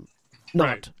used on him.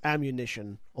 Not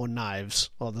ammunition or knives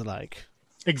or the like.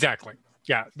 Exactly.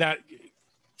 Yeah, that...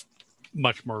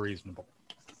 Much more reasonable.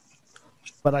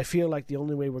 But I feel like the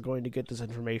only way we're going to get this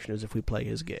information is if we play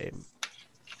his game.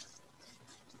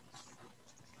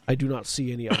 I do not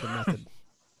see any other method,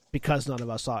 because none of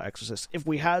us are exorcists. If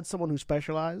we had someone who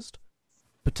specialized,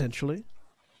 potentially,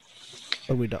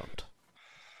 but we don't.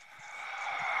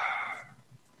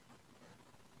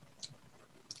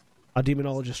 A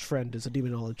demonologist friend is a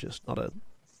demonologist, not a...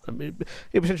 I mean,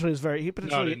 he potentially is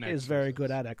very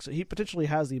good at exercise. He potentially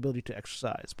has the ability to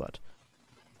exercise, but...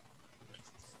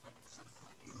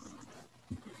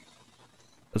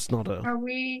 It's not a... Are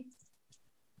we...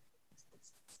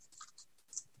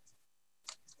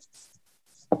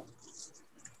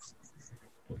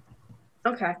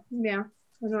 Okay, yeah.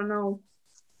 I don't know.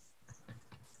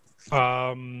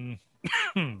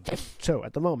 So,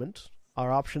 at the moment,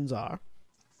 our options are,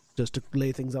 just to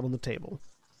lay things out on the table,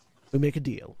 we make a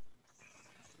deal.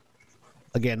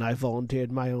 Again, I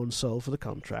volunteered my own soul for the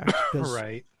contract,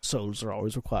 because souls are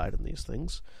always required in these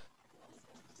things.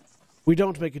 We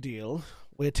don't make a deal.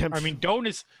 We attempt... I mean,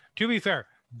 to be fair,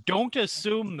 don't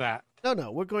assume that.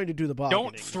 No, we're going to do the bargaining.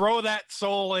 Don't throw that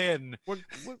soul in. We're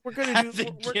going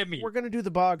to do the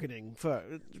bargaining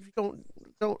first.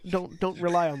 Don't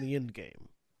rely on the end game.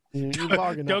 You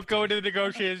bargain. Don't go into the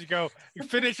negotiations. You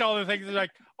finish all the things.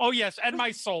 Like, oh yes, and my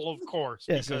soul, of course.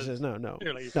 Yes. No.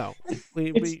 Clearly. No.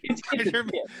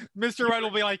 Mr. Wright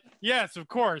will be like, yes, of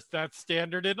course. That's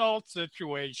standard in all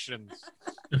situations.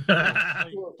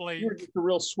 You're just a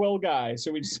real swell guy,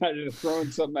 so we decided to throw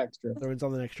in something extra. Throw in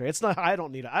something extra. It's not. I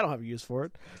don't have a use for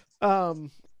it. I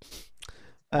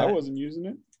wasn't using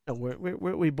it. No,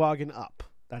 we bargain up.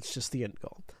 That's just the end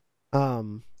goal.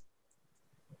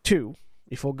 2.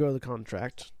 We forego the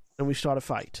contract, and we start a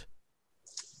fight.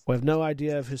 We have no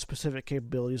idea of his specific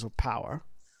capabilities or power.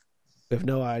 We have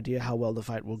no idea how well the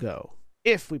fight will go.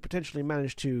 If we potentially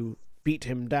manage to beat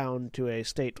him down to a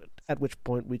state at which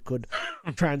point we could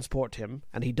transport him,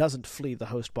 and he doesn't flee the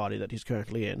host body that he's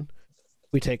currently in,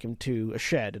 we take him to a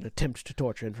shed and attempt to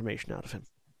torture information out of him.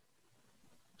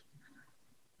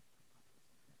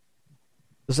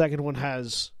 The second one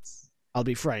has, I'll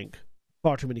be frank,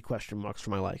 far too many question marks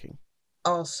for my liking.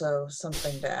 Also,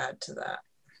 something to add to that.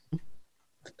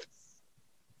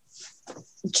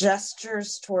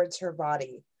 Gestures towards her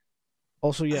body.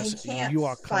 Also, yes, I can't you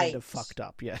are kind of fight fucked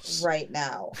up, yes. right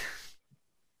now.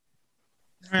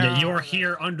 Yeah, you are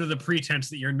here under the pretense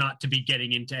that you're not to be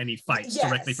getting into any fights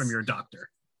directly from your doctor.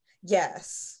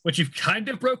 Yes. Which you've kind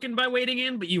of broken by waiting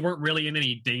in, but you weren't really in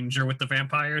any danger with the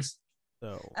vampires.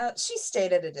 So She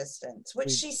stayed at a distance, which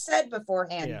she said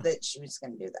beforehand that she was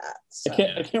going to do that. So.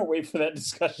 I can't wait for that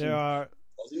discussion. It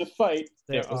wasn't a fight.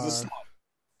 It was a slaughter.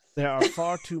 There are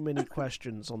far too many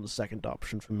questions on the second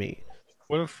option for me.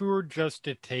 What if we were just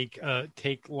to take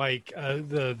like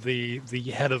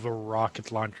the head of a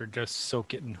rocket launcher, just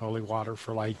soak it in holy water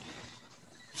for like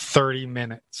 30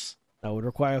 minutes? That would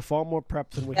require far more prep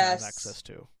than we have access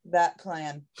to. That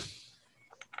plan.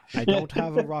 I don't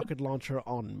have a rocket launcher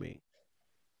on me.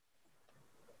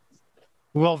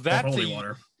 Well, that's holy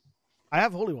water. I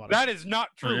have holy water. That is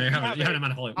not true. You have an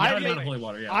amount of holy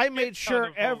water. Yeah. I made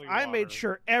sure. I made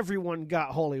sure everyone got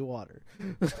holy water.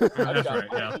 That's right.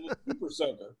 Yeah. Super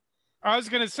soaker. I was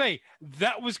gonna say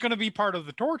that was gonna be part of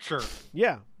the torture.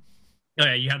 Yeah. Oh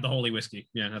yeah, you had the holy whiskey.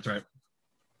 Yeah, that's right.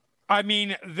 I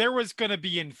mean, there was gonna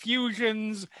be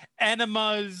infusions,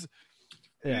 enemas,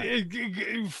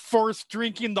 forced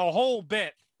drinking, the whole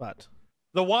bit. But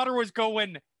the water was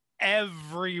going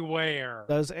everywhere.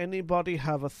 Does anybody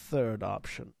have a third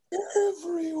option?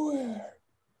 Everywhere.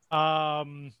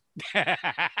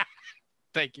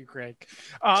 Thank you, Craig.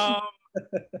 I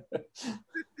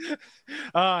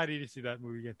need to see that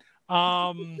movie again.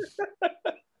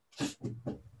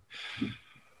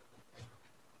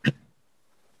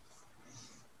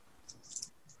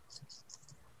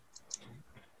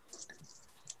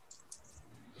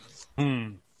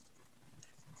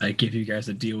 I give you guys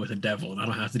a deal with the devil, and I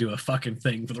don't have to do a fucking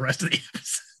thing for the rest of the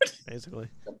episode. Basically.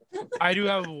 I do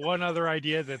have one other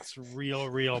idea that's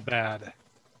real bad.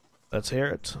 Let's hear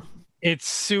it. It's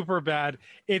super bad.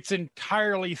 It's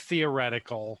entirely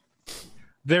theoretical.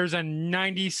 There's a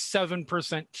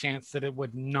 97% chance that it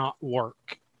would not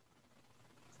work.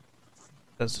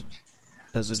 Does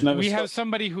it? We have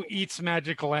somebody who eats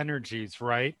magical energies,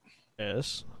 right?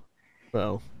 Yes.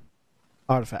 Well,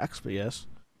 artifacts, but yes.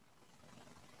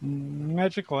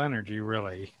 Magical energy,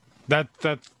 really.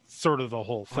 That's sort of the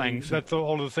whole thing. That's the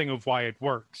whole thing of why it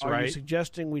works, right? Are you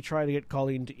suggesting we try to get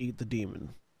Colleen to eat the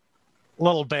demon? A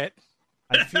little bit.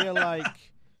 I feel like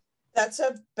that's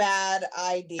a bad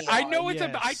idea. I know it's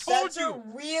I told that's you. A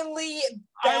really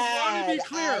bad I want to be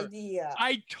clear. idea.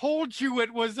 I told you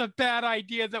it was a bad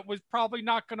idea that was probably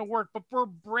not going to work, but we're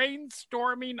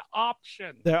brainstorming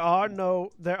options. There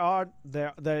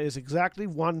is exactly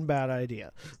one bad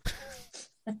idea.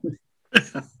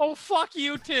 Oh, fuck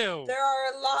you too. There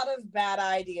are a lot of bad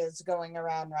ideas going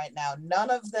around right now.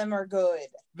 None of them are good.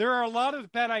 There are a lot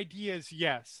of bad ideas,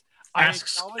 yes.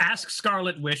 Ask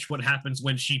Scarlet Witch what happens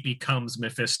when she becomes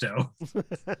Mephisto.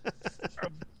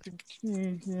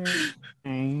 We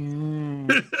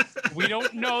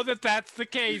don't know that that's the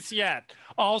case yet.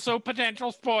 Also,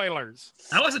 potential spoilers.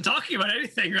 I wasn't talking about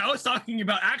anything. I was talking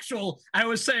about I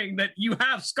was saying that you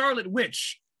have Scarlet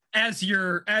Witch as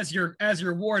your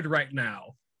ward right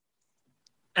now,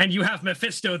 and you have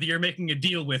Mephisto that you're making a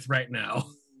deal with right now.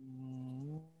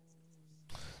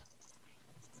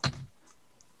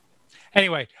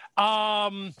 Anyway,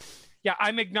 I'm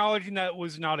acknowledging that it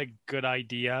was not a good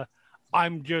idea.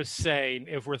 I'm just saying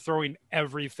if we're throwing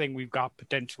everything we've got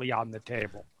potentially on the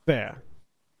table. Fair.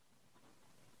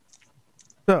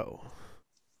 So,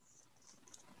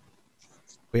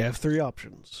 we have three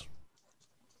options.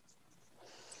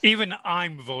 Even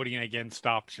I'm voting against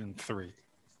option 3.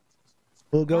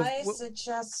 We'll go. I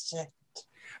suggest it.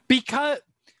 Because,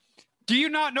 do you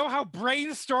not know how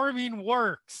brainstorming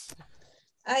works?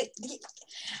 I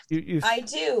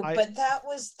do, but that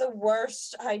was the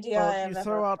worst idea I have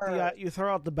ever heard. You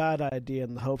throw out the bad idea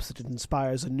in the hopes that it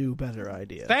inspires a new, better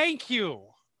idea. Thank you.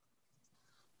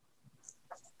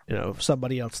 You know,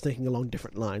 somebody else thinking along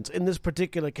different lines. In this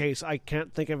particular case, I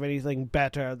can't think of anything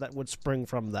better that would spring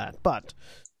from that. But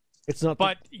it's not.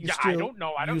 But I don't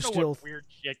know. I don't know what weird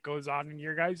shit goes on in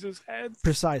your guys' heads.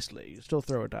 Precisely. You still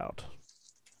throw it out.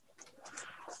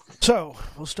 So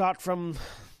we'll start from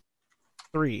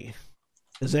 3.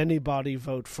 Does anybody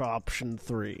vote for option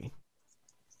 3?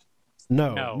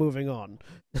 No. Moving on.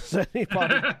 Does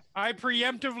anybody? I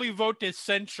preemptively vote to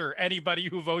censure anybody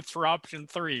who votes for option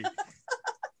 3.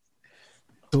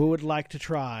 Who would like to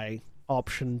try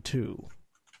option 2?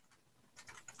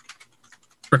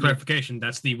 For clarification,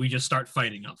 that's the we just start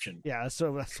fighting option. Yeah,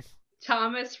 so that's...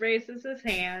 Thomas raises his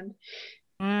hand.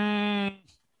 Can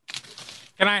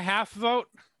I half vote?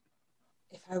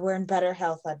 If I were in better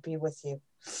health, I'd be with you.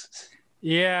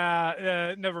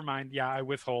 Yeah, never mind. Yeah, I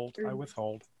withhold.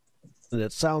 And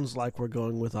it sounds like we're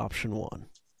going with option 1.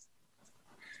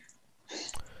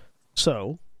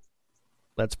 So,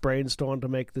 let's brainstorm to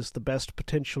make this the best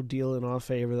potential deal in our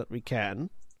favor that we can.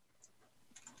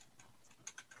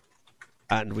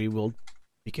 And we will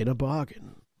begin a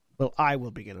bargain. Well, I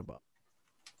will begin a bargain.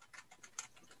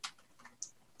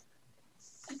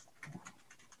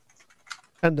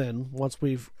 And then, once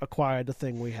we've acquired the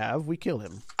thing we have, we kill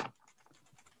him.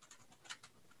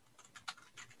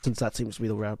 Since that seems to be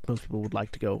the route most people would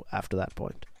like to go after that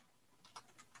point.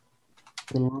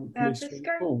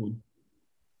 Straightforward.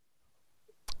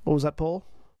 What was that, Paul?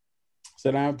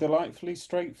 Said how delightfully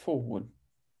straightforward.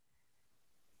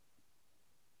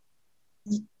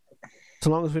 So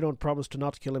long as we don't promise to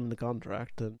not kill him in the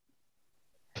contract, then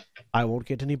I won't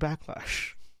get any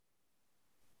backlash.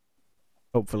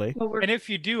 Hopefully. Well, And if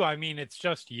you do, I mean, it's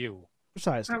just you.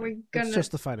 Precisely. are we It's gonna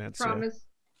just the financier. promise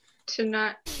to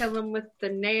not kill him with the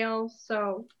nail?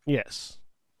 So, Yes.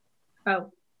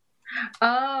 oh,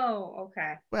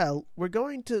 okay. Well, we're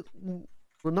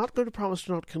not going to promise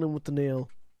to not kill him with the nail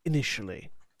initially.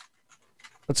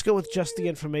 Let's go with just the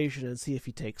information and see if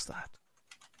he takes that.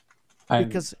 And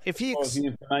Because if he for the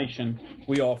information,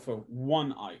 we offer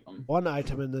one item. one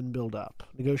item and then build up,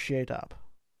 negotiate up.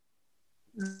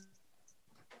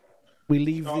 We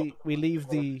leave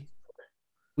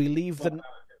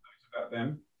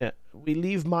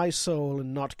my soul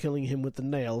in not killing him with the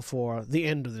nail for the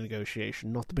end of the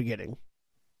negotiation, not the beginning.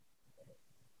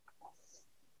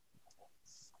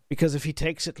 Because if he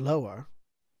takes it lower,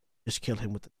 just kill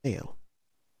him with the nail.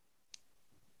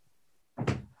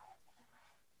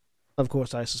 Of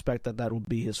course, I suspect that will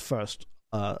be his first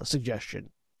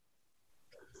suggestion.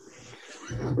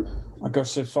 I go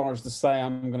so far as to say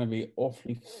I'm going to be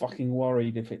awfully fucking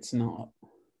worried if it's not.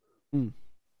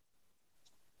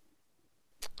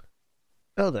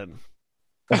 Well then.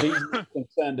 If he's not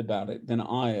concerned about it, then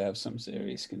I have some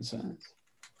serious concerns.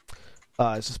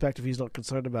 I suspect if he's not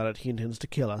concerned about it, he intends to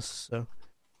kill us, so...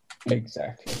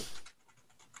 Exactly.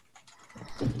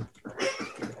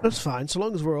 That's fine, so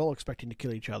long as we're all expecting to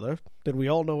kill each other, then we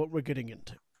all know what we're getting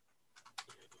into.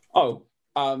 Oh,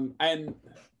 and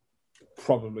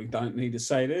probably don't need to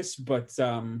say this, but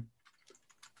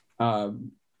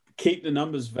keep the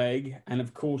numbers vague, and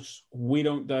of course, we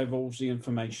don't divulge the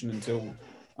information until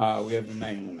we have the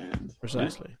name in hand.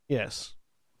 Precisely. Yes.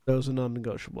 Those are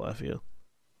non-negotiable, I feel.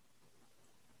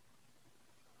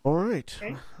 All right.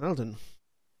 Okay. Well then,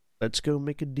 let's go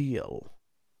make a deal.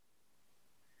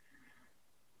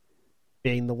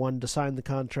 Being the one to sign the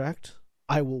contract,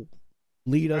 I will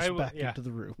lead us back into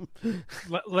the room.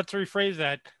 Let's rephrase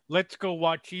that. Let's go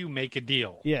watch you make a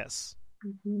deal. Yes.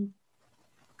 Mm-hmm.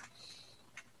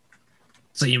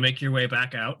 So you make your way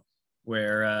back out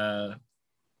where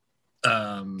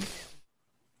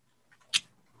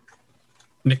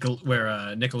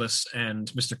Nicholas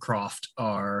and Mr. Croft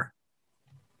are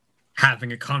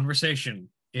having a conversation.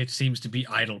 It seems to be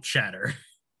idle chatter.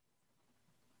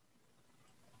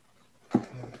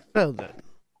 Well then.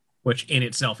 Which in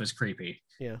itself is creepy.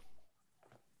 Yeah.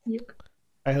 Yep.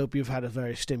 I hope you've had a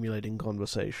very stimulating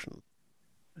conversation.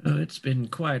 It's been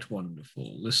quite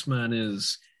wonderful. This man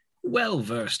is well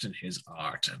versed in his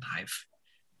art, and I've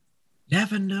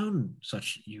never known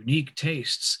such unique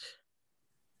tastes.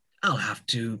 I'll have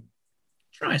to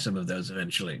try some of those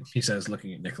eventually, he says,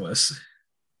 looking at Nicholas.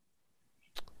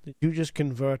 Did you just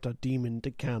convert a demon to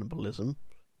cannibalism?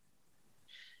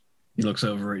 He looks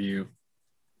over at you.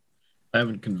 I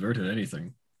haven't converted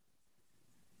anything.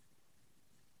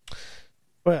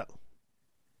 Well,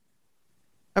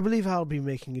 I believe I'll be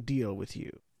making a deal with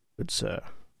you, good sir.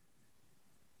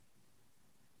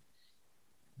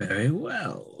 Very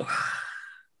well.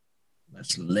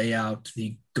 Let's lay out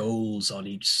the goals on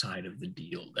each side of the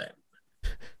deal, then.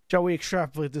 Shall we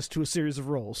extrapolate this to a series of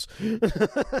rolls?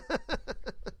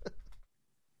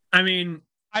 I mean,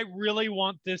 I really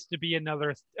want this to be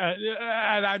another,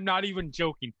 and I'm not even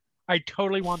joking. I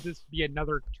totally want this to be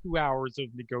another 2 hours of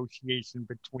negotiation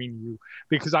between you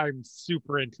because I'm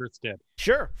super interested.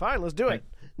 Sure, fine, let's do it.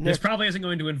 This probably isn't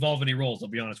going to involve any rolls, I'll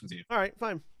be honest with you. All right,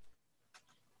 fine.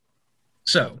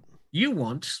 So, you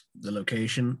want the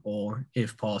location or,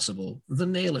 if possible, the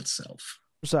nail itself.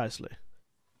 Precisely.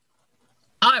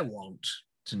 I want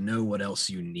to know what else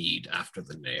you need after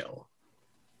the nail.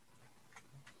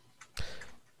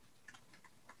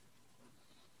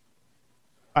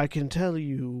 I can tell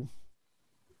you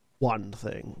one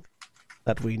thing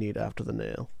that we need after the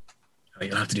nail. Oh,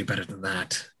 you'll have to do better than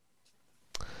that.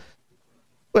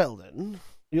 Well then,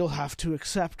 you'll have to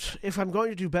accept, if I'm going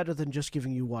to do better than just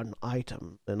giving you one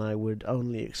item, then I would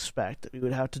only expect that we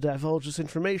would have to divulge this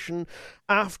information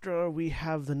after we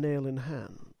have the nail in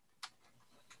hand.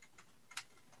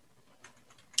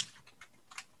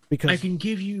 Because I can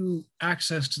give you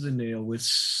access to the nail with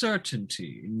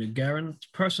certainty, and a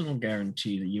personal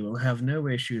guarantee that you will have no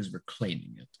issues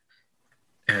reclaiming it.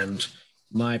 And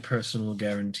my personal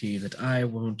guarantee that I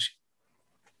won't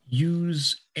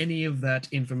use any of that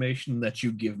information that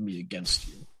you give me against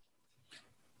you.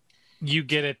 You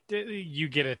get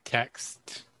a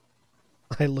text.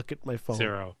 I look at my phone.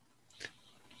 0.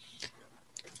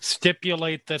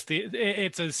 Stipulate that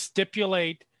it says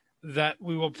stipulate that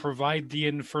we will provide the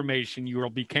information. You will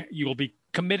be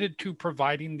committed to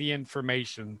providing the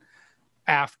information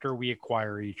after we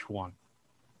acquire each one.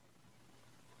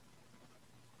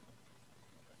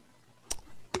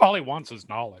 All he wants is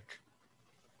knowledge.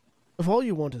 If all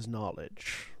you want is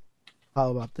knowledge,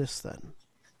 how about this then?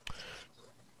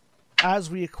 As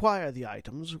we acquire the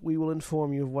items, we will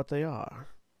inform you of what they are.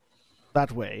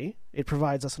 That way, it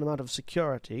provides us an amount of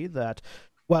security that,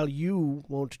 while you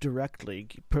won't directly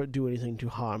do anything to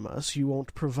harm us, you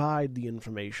won't provide the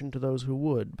information to those who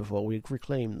would before we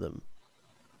reclaim them.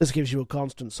 This gives you a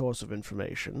constant source of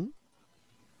information,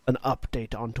 an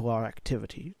update onto our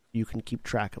activity. You can keep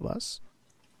track of us,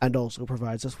 and also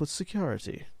provides us with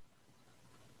security.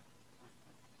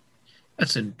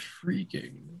 That's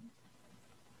intriguing.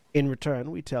 In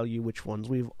return, we tell you which ones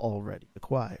we've already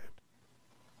acquired,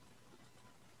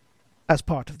 as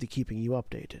part of the keeping you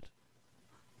updated.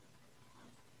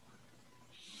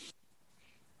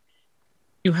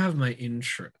 You have my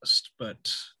interest,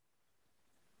 but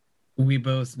we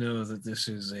both know that this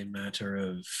is a matter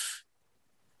of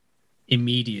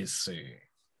immediacy,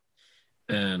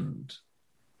 and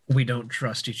we don't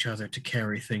trust each other to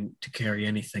carry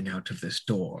anything out of this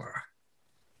door.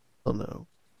 Oh no.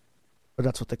 But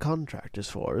that's what the contract is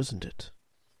for, isn't it?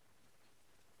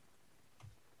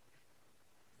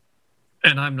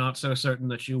 And I'm not so certain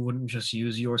that you wouldn't just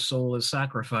use your soul as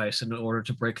sacrifice in order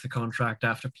to break the contract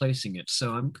after placing it,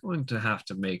 so I'm going to have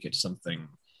to make it something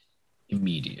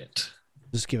immediate.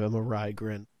 Just give him a wry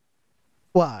grin.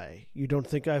 Why? You don't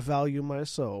think I value my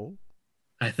soul?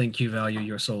 I think you value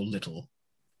your soul little,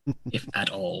 if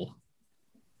at all.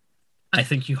 I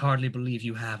think you hardly believe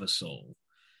you have a soul.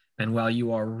 And while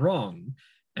you are wrong,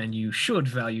 and you should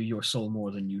value your soul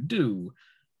more than you do,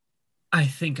 I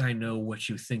think I know what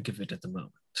you think of it at the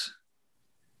moment.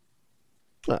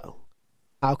 Well,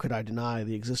 how could I deny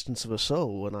the existence of a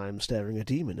soul when I'm staring a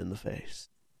demon in the face?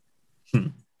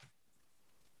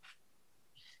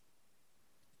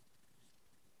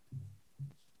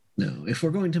 No, if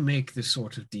we're going to make this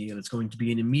sort of deal, it's going to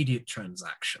be an immediate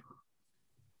transaction.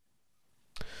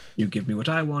 You give me what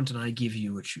I want, and I give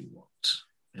you what you want.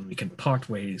 And we can part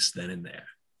ways then and there.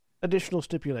 Additional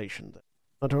stipulation, then.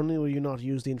 Not only will you not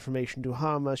use the information to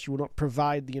harm us, you will not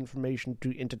provide the information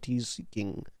to entities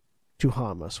seeking to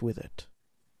harm us with it.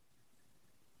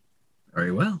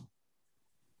 Very well.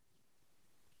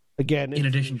 Again, in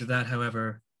addition to that,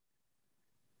 however,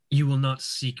 you will not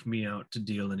seek me out to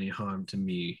deal any harm to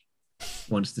me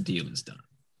once the deal is done.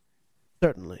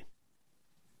 Certainly.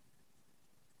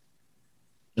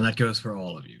 And that goes for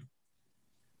all of you.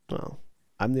 Well,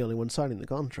 I'm the only one signing the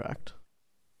contract.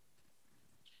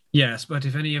 Yes, but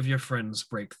if any of your friends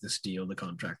break this deal, the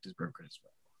contract is broken as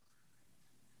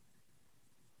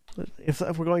well. If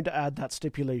we're going to add that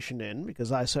stipulation in,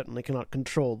 because I certainly cannot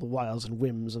control the wiles and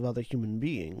whims of other human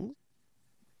beings,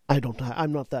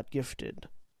 I'm not that gifted.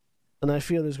 And I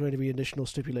feel there's going to be additional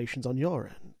stipulations on your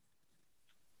end.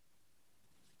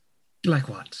 Like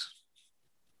what?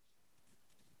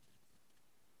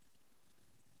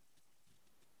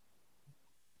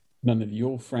 None of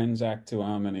your friends act to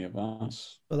harm any of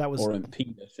us, well, that was, or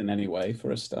impede us in any way, for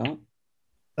a start.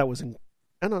 That was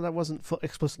that wasn't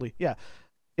explicitly. Yeah,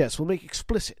 yes, we'll make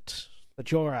explicit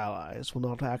that your allies will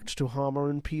not act to harm or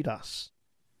impede us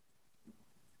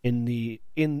in the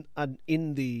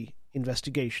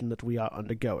investigation that we are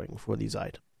undergoing for these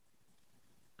items.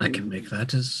 I can make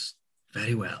that as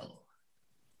very well.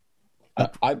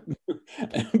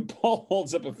 Paul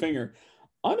holds up a finger.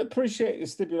 I'd appreciate the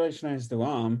stipulation as to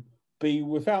harm be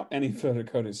without any further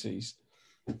codices.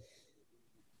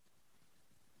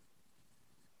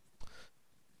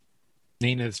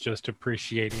 Nina's just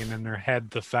appreciating in her head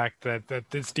the fact that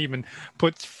this demon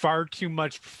puts far too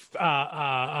much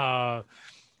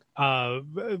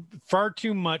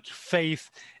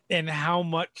faith in how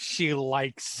much she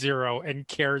likes Zero and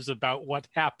cares about what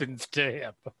happens to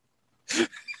him.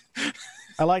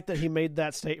 I like that he made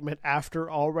that statement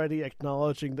after already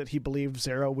acknowledging that he believed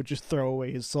Zero would just throw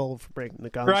away his soul for breaking the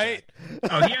contract.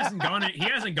 Right? Oh, he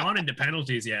hasn't gone into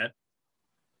penalties yet.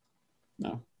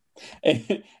 No.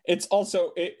 It's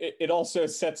also it also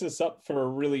sets us up for a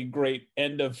really great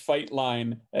end of fight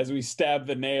line as we stab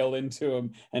the nail into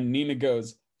him, and Nina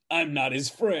goes, "I'm not his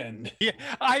friend." Yeah,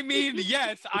 I mean,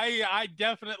 yes, I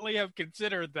definitely have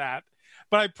considered that,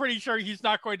 but I'm pretty sure he's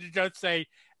not going to just say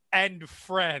 "and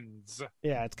friends."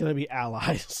 Yeah, it's going to be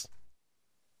allies.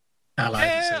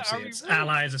 Associates. Really?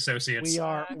 Allies, associates.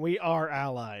 We are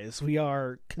allies. We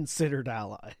are considered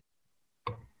allies.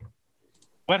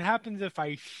 What happens if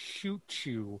I shoot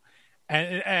you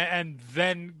and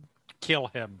then kill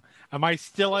him? Am I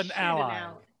still an ally?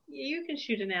 You can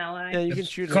shoot an ally. Yeah, you can It's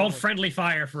shoot called it. friendly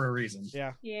fire for a reason.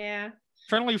 Yeah. Yeah.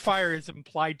 Friendly fire is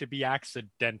implied to be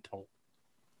accidental.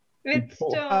 It's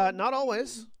still Not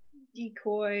always.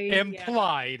 decoy.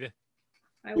 Implied.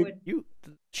 Yeah, I would. You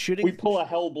shooting. We pull a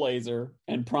Hellblazer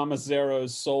and promise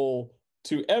Zero's soul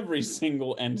to every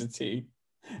single entity,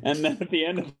 and then at the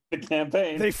end of the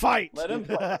campaign, They fight. Let him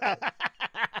fight.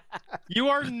 You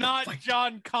are not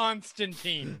John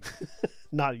Constantine.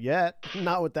 Not yet.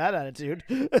 Not with that attitude.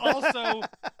 Also,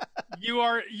 you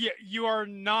are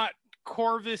not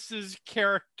Corvus's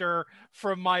character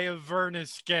from my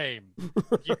Avernus game.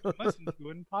 You can listen to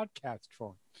in podcast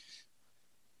form.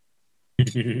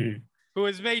 Who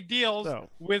has made deals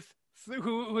with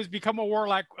who has become a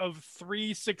warlock of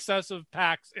 3 successive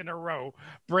packs in a row,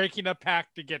 breaking a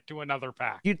pack to get to another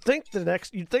pack. You'd think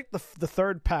the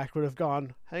third pack would have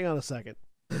gone, hang on a second.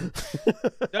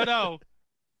 No,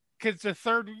 because the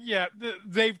third,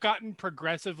 they've gotten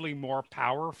progressively more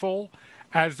powerful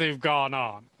as they've gone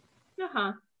on.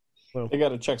 Uh-huh. They got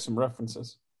to check some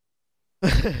references.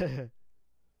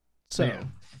 So,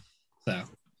 So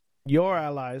your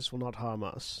allies will not harm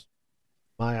us.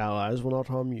 My allies will not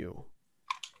harm you.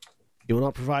 You will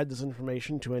not provide this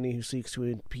information to any who seeks to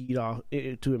impede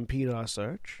our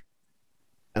search,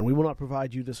 and we will not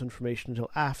provide you this information until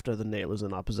after the nail is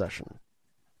in our possession.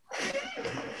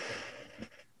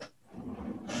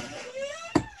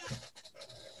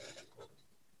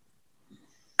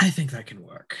 I think that can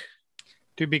work.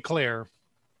 To be clear,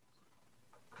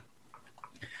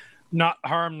 not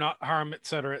harm,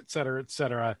 etc., etc.,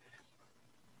 etc.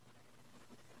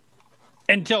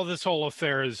 Until this whole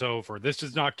affair is over. This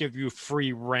does not give you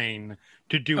free reign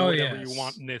to do whatever you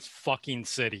want in this fucking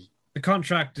city. The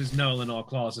contract is null and all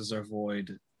clauses are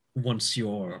void once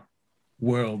your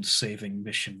world-saving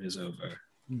mission is over.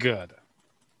 Good.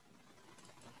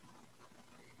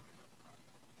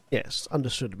 Yes,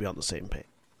 understood to be on the same page.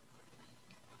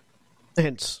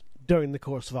 Hence, during the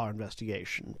course of our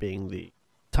investigation being the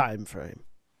time frame.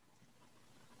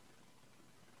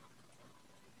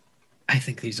 I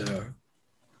think these are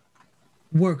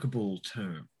workable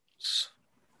terms.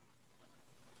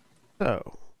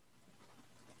 So,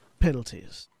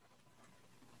 penalties.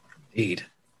 Indeed.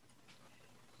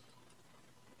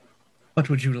 What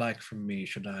would you like from me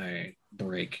should I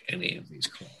break any of these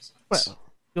clauses? Well,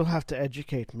 you'll have to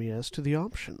educate me as to the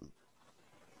option.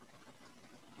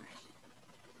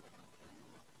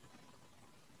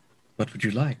 What would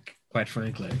you like? Quite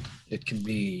frankly, it can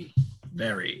be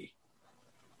very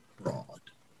broad.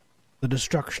 The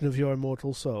destruction of your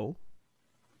immortal soul?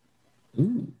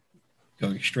 Ooh,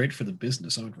 going straight for the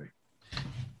business, aren't we?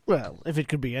 Well, if it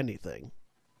could be anything.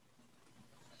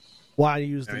 Why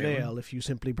use the Very well. nail if you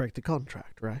simply break the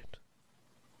contract, right?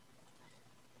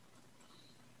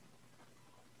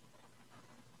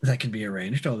 That can be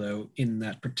arranged, although in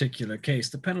that particular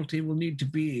case, the penalty will need to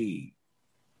be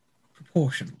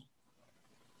proportional.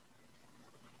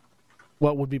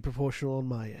 What would be proportional on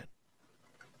my end?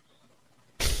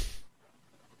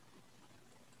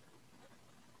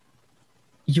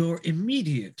 Your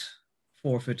immediate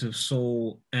forfeit of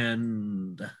soul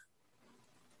and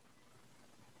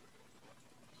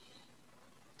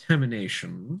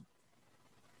termination,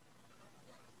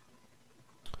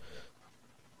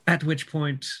 at which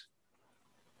point,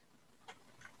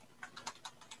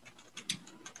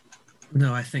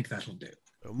 no, I think that'll do.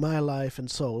 My life and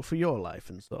soul for your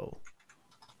life and soul.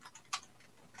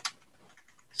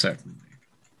 Certainly.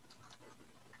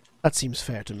 That seems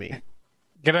fair to me.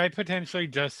 Could I potentially,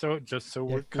 just so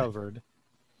we're covered,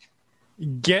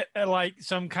 get like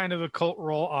some kind of occult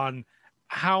roll on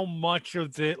how much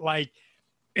of the, like,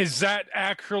 is that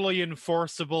actually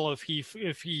enforceable if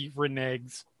he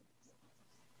reneges?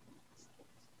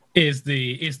 Is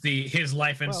his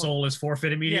life and soul is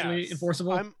forfeit immediately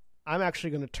enforceable? I'm actually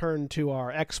going to turn to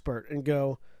our expert and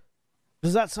go,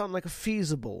 does that sound like a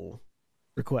feasible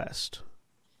request?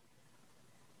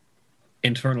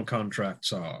 Internal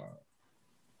contracts are,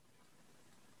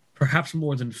 perhaps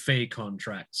more than Fey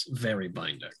contracts, very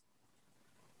binding.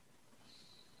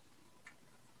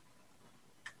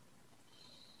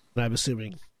 And I'm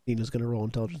assuming Nina's going to roll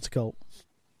intelligence occult.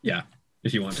 Yeah,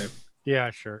 if you want to. Yeah,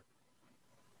 sure.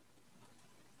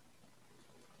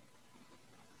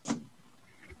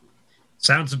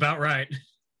 Sounds about right.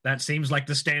 That seems like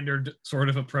the standard sort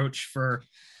of approach for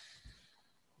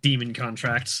demon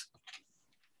contracts.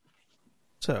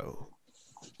 So,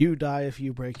 you die if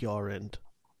you break your end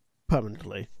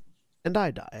permanently, and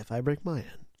I die if I break my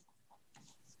end.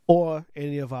 Or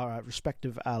any of our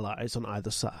respective allies on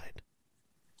either side.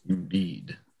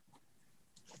 Indeed.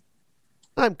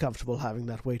 I'm comfortable having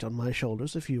that weight on my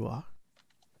shoulders if you are.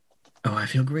 Oh, I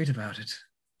feel great about it.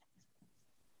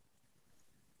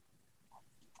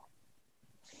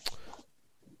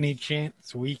 Any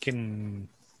chance we can,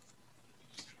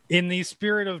 in the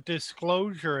spirit of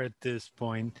disclosure at this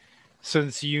point,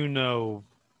 since you know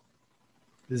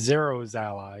Zero's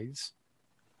allies,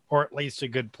 or at least a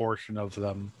good portion of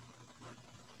them,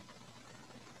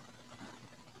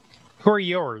 who are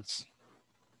yours?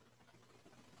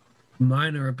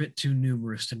 Mine are a bit too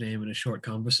numerous to name in a short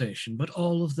conversation, but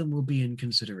all of them will be in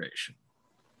consideration.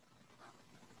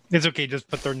 It's okay, just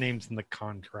put their names in the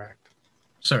contract.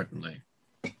 Certainly.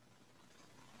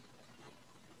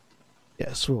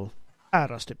 Yes, we'll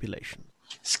add our stipulation.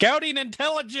 Scouting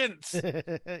intelligence!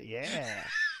 Yeah.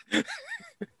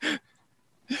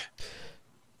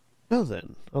 Well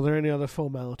then, are there any other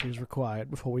formalities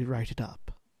required before we write it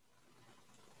up?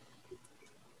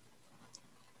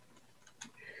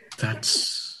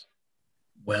 That's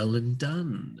well and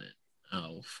done.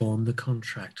 I'll form the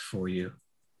contract for you.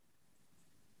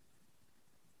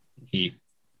 He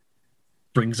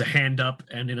brings a hand up,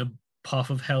 and in a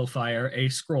puff of hellfire, a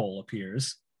scroll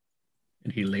appears,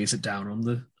 and he lays it down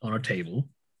on a table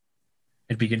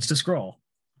and begins to scroll.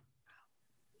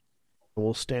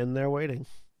 We'll stand there waiting.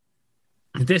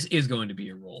 This is going to be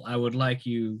a roll. I would like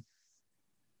you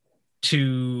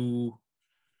to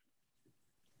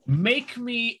make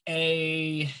me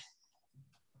a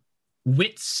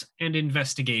wits and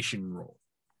investigation roll.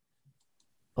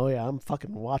 Oh yeah, I'm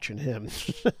fucking watching him.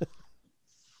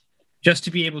 Just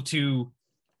to be able to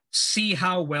see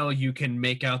how well you can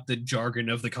make out the jargon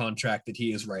of the contract that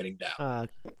he is writing down.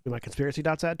 Do my conspiracy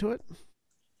dots add to it?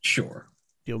 Sure.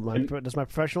 Does my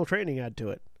professional training add to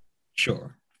it?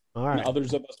 Sure. All right. And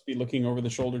others of us be looking over the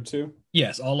shoulder too?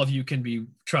 Yes, all of you can be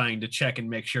trying to check and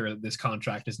make sure that this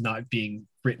contract is not being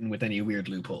written with any weird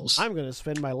loopholes. I'm going to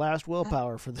spend my last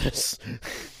willpower for this.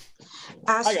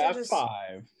 I got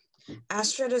 5.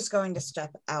 Astrid is going to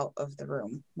step out of the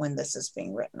room when this is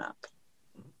being written up.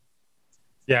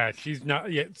 Yeah, she's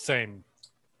not yet same.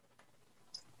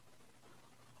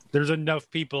 There's enough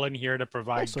people in here to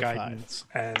provide Also guidance,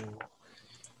 and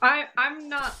I'm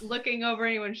not looking over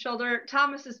anyone's shoulder.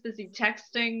 Thomas is busy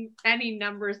texting any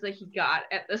numbers that he got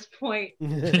at this point.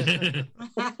 Because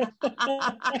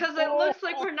it looks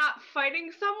like we're not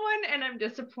fighting someone, and I'm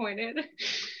disappointed.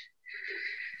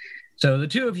 So the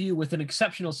two of you, with an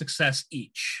exceptional success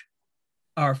each,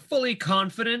 are fully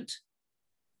confident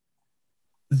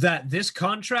that this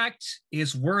contract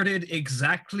is worded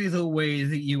exactly the way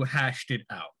that you hashed it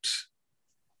out,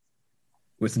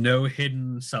 with no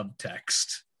hidden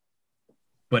subtext,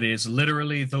 but is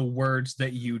literally the words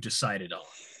that you decided on.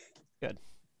 Good.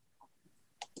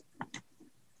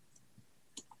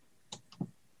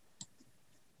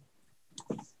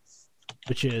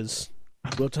 Which is,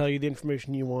 we'll tell you the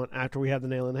information you want after we have the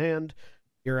nail in hand.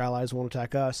 Your allies won't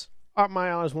attack us. My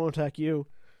allies won't attack you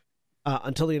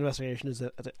until the investigation is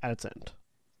at its end.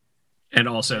 And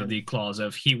also the clause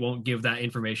of he won't give that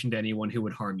information to anyone who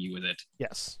would harm you with it.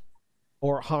 Yes.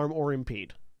 Or harm or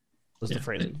impede was the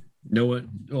phrasing. No one,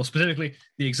 well, specifically,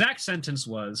 the exact sentence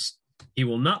was, he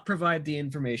will not provide the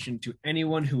information to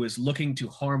anyone who is looking to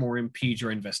harm or impede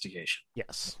your investigation.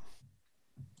 Yes.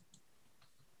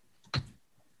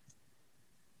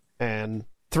 And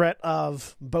threat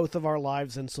of both of our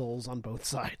lives and souls on both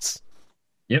sides.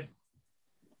 Yep.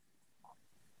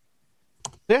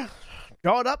 Yeah.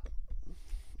 Draw it up.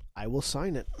 I will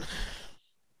sign it.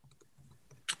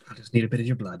 I just need a bit of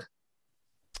your blood.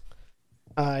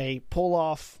 I pull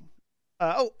off...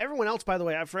 everyone else, by the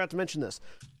way, I forgot to mention this.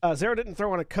 Zero didn't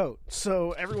throw on a coat,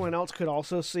 so everyone else could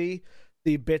also see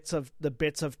the bits of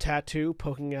tattoo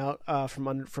poking out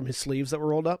from his sleeves that were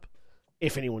rolled up,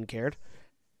 if anyone cared.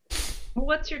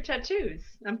 What's your tattoos?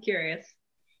 I'm curious.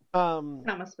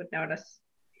 Thomas would notice.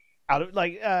 Out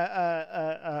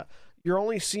of you're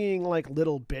only seeing like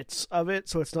little bits of it,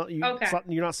 so it's not you. Okay.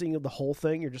 You're not seeing the whole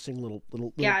thing. You're just seeing little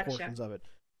Gotcha. portions of it.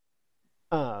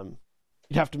 You'd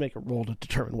have to make a roll to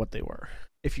determine what they were,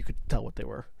 if you could tell what they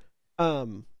were.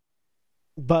 So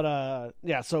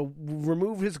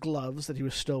remove his gloves that he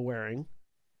was still wearing.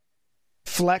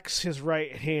 Flex his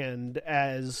right hand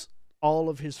as all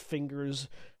of his fingers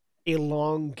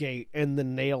elongate and the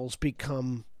nails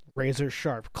become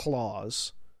razor-sharp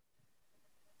claws.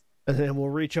 And then we'll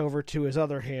reach over to his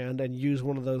other hand and use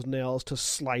one of those nails to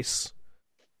slice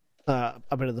a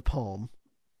bit of the palm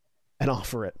and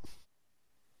offer it.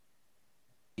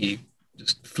 He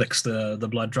just flicks the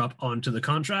blood drop onto the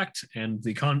contract, and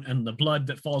the blood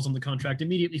that falls on the contract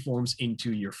immediately forms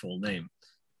into your full name.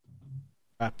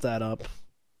 Wrap that up.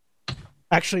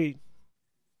 Actually,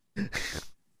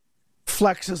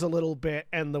 flexes a little bit,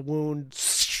 and the wound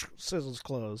sizzles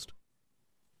closed.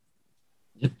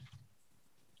 Yep.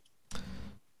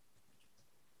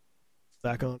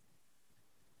 Back on.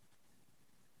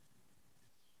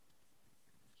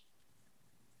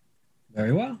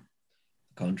 Very well.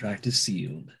 The contract is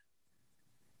sealed.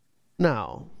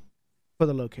 Now, for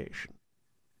the location.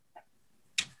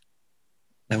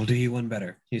 I will do you one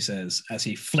better, he says, as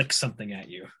he flicks something at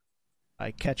you.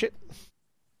 I catch it.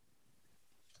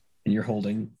 And you're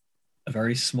holding a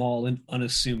very small and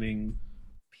unassuming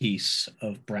piece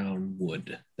of brown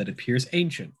wood that appears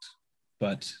ancient,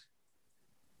 but...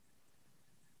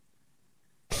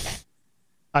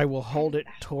 I will hold it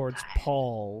towards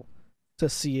Paul to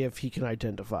see if he can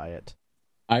identify it.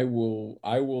 I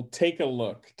will take a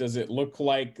look. Does it look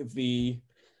like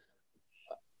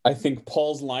I think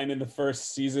Paul's line in the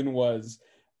first season was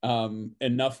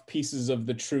enough pieces of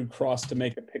the true cross to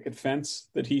make a picket fence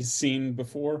that he's seen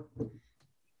before?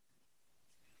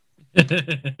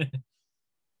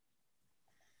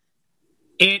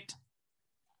 It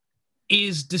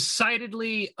is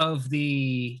decidedly of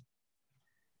the...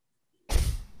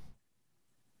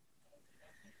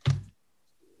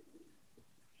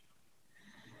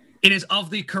 It is of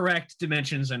the correct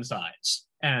dimensions and size,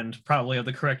 and probably of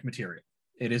the correct material.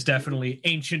 It is definitely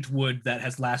ancient wood that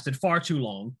has lasted far too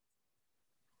long.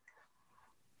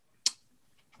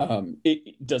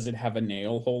 Does it have a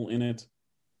nail hole in it?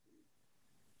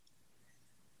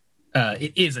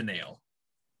 It is a nail.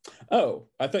 Oh,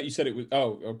 I thought you said it was...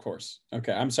 Oh, of course.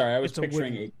 Okay, I'm sorry. I was It's a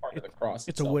picturing wooden- a part of the cross.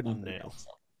 It's a itself, wooden not the nail.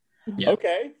 itself. Yeah.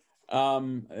 Okay.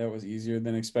 That was easier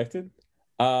than expected.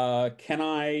 Can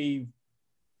I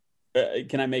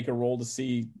make a roll to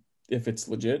see if it's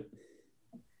legit?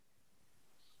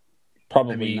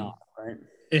 Probably not, right?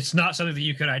 It's not something that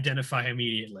you could identify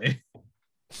immediately.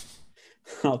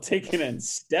 I'll take it and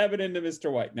stab it into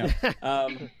Mr. White. No.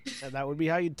 And that would be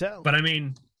how you'd tell. But I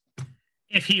mean,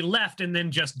 if he left and then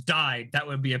just died, that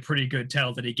would be a pretty good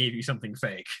tell that he gave you something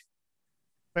fake.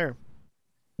 Fair.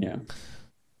 Yeah.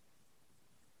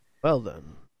 Well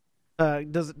then.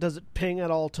 Does it ping at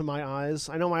all to my eyes?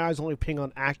 I know my eyes only ping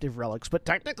on active relics, but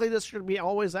technically this should be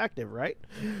always active, right?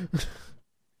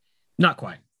 Not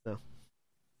quite. No.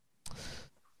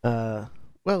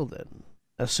 Well then.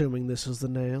 Assuming this is the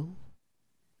nail,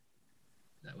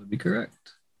 That would be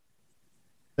correct.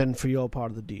 then for your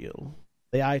part of the deal,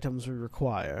 the items we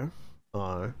require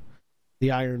are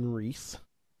the iron wreath,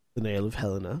 the nail of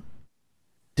Helena,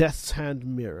 Death's hand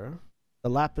mirror, the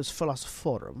lapis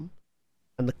philosophorum,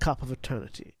 and the cup of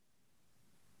eternity.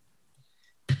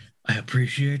 I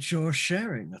appreciate your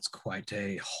sharing. That's quite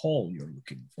a haul you're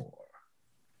looking for.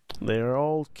 They are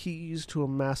all keys to a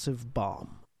massive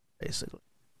bomb, basically.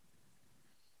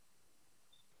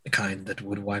 The kind that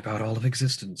would wipe out all of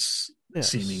existence, Yes.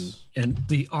 seeming, and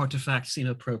the artifacts seem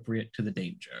appropriate to the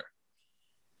danger.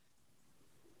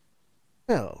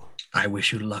 Well, I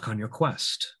wish you luck on your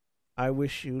quest. I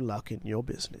wish you luck in your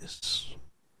business.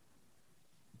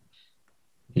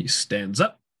 He stands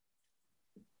up.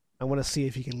 I want to see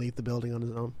if he can leave the building on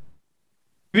his own.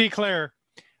 To be clear,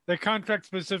 the contract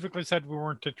specifically said we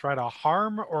weren't to try to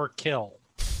harm or kill.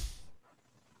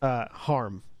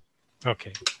 Harm.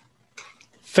 Okay.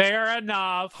 Fair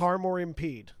enough. Harm or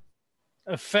impede.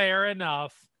 Fair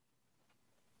enough.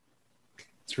 I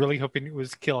was really hoping it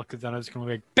was kill, because then I was going to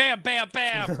be like, bam, bam,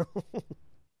 bam.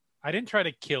 I didn't try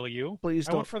to kill you. Please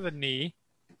I don't. went for the knee.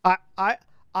 I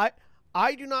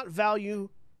do not value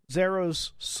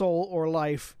Zero's soul or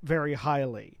life very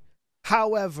highly.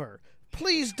 However,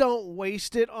 please don't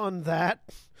waste it on that.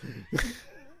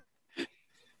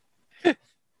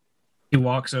 He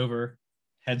walks over,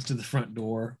 heads to the front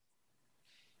door,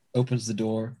 opens the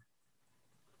door.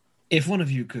 If one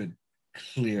of you could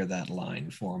clear that line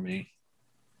for me,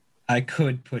 I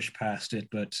could push past it,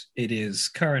 but it is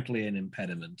currently an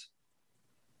impediment.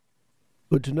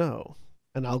 Good to know.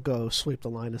 And I'll go sweep the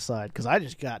line aside, because I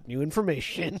just got new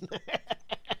information.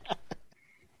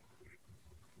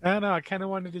 I don't know. I kind of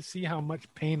wanted to see how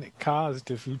much pain it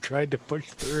caused if you tried to push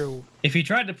through. If he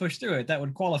tried to push through it, that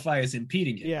would qualify as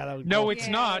impeding it. Yeah, that would No, qualify. it's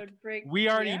Yeah, not. it would break- We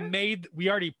already yeah? we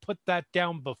already put that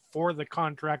down before the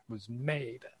contract was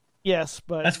made. Yes,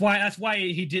 but That's why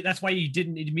he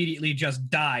didn't immediately just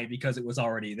die, because it was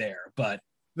already there. But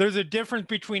There's a difference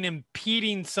between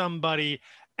impeding somebody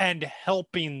and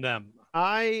helping them.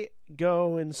 I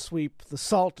go and sweep the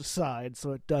salt aside,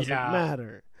 so it doesn't Yeah.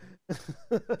 matter.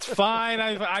 It's fine.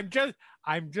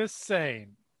 I'm just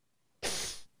saying.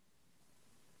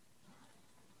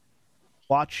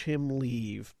 Watch him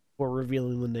leave before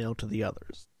revealing the nail to the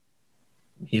others.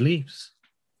 he leaves.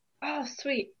 Oh,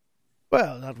 sweet.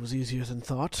 Well, that was easier than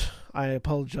thought. I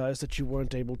apologize that you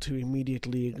weren't able to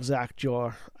immediately exact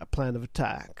your plan of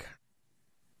attack.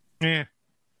 Yeah.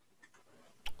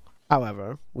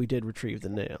 However, we did retrieve the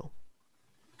nail.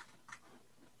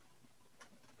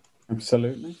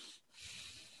 Absolutely.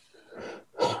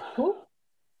 Cool.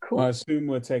 Cool. I assume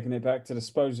we're taking it back to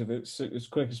dispose of it as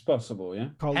quick as possible, yeah?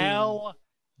 Hell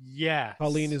yes.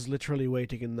 Colleen is literally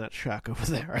waiting in that shack over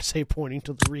there, I say, pointing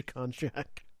to the recon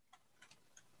shack.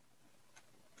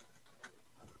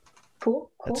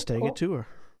 Cool. Let's take it to her.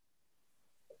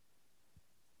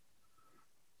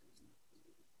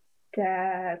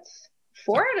 That's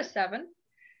 4 out of 7.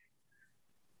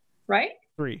 Right?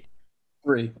 3.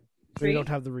 3. We don't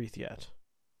have the wreath yet.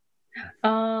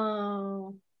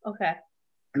 Oh, okay.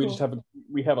 We Cool. just have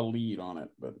a lead on it,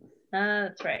 but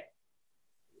That's right.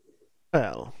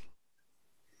 Well,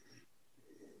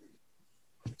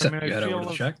 So I mean, you I head feel over to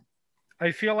the if- check.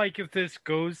 I feel like if this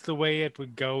goes the way it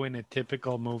would go in a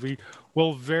typical movie,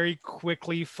 we'll very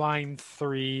quickly find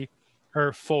 3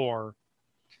 or 4.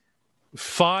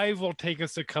 5 will take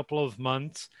us a couple of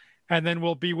months, and then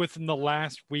we'll be within the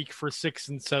last week for 6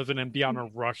 and 7 and be on a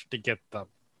rush to get them.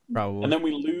 probably. and then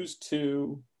we lose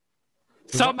 2.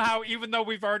 Somehow, even though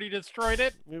we've already destroyed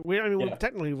it, Yeah.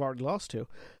 Technically, we've already lost 2.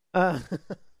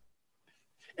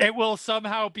 it will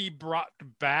somehow be brought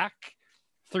back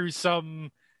through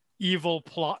some evil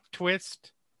plot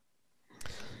twist.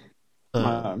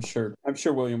 I'm sure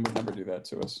William would never do that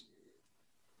to us.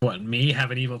 What, me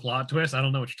have an evil plot twist? I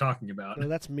don't know what you're talking about. No,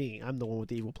 that's me. I'm the one with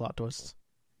the evil plot twists.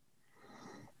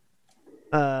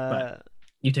 But-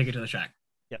 You take it to the shack.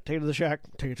 Yeah, take it to the shack.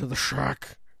 Take it to the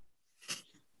shack.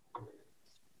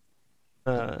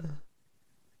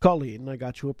 Colleen, I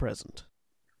got you a present.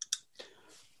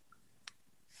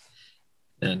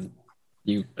 And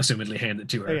you assumedly hand it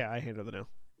to Oh, her. yeah, I hand her the nail.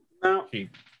 Now, She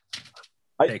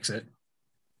I- takes it.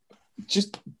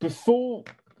 just before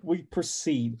we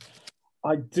proceed,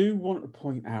 I do want to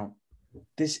point out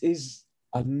this is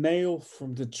a nail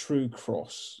from the True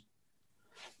Cross.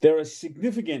 There are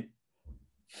significant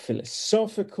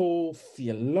philosophical,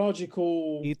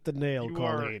 theological Eat the nail, You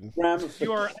are- Colleen. ramifications.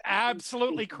 You are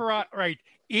absolutely correct. Right.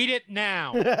 Eat it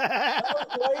now.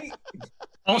 Wait,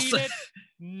 Also, Eat it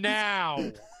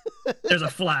now. there's a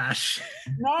flash.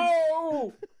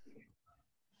 no!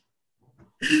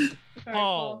 Sorry,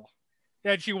 Paul.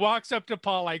 And she walks up to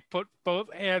Paul, like put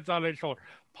both hands on his shoulder.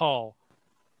 Paul,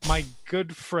 my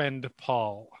good friend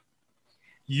Paul,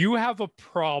 you have a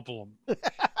problem.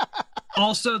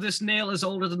 Also, this nail is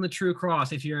older than the True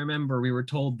Cross. If you remember, we were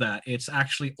told that it's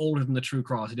actually older than the True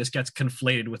Cross. It just gets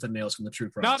conflated with the nails from the True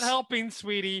Cross. Not helping,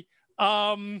 sweetie.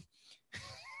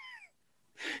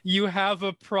 You have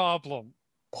a problem.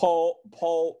 Paul,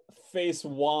 face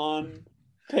wan,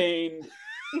 pain.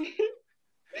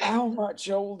 How much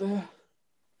older?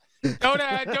 Don't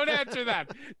answer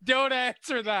that. Don't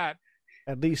answer that.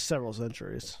 At least several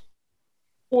centuries.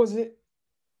 Was it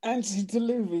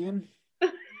antediluvian?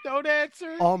 Don't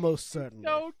answer. Almost certainly.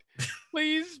 Don't.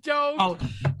 Please don't. Oh,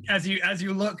 as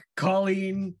you look,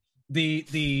 Colleen,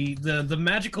 the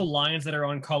magical lines that are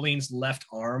on Colleen's left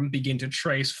arm begin to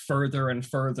trace further and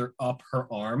further up her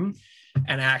arm,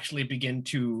 and actually begin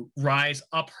to rise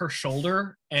up her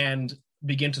shoulder and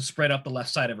begin to spread up the left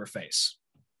side of her face.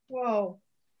 Whoa.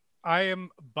 I am,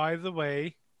 by the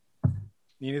way,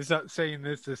 Nina's not saying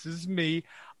this. This is me.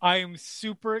 I am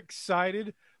super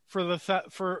excited for the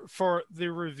for the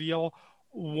reveal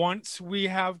once we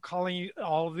have Colleen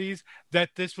all of these that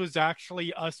this was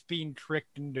actually us being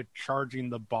tricked into charging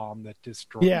the bomb that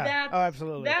destroyed. Yeah, That's- oh,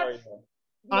 absolutely. That's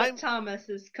what I'm- Thomas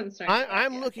is concerned I'm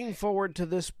about, yes. looking forward to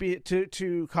this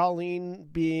to Colleen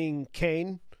being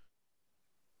Kane,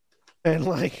 and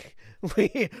like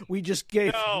we just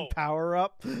gave No. him power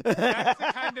up. That's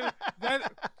the kind of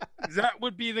that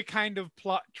would be the kind of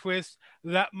plot twist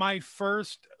that my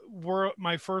first world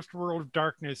of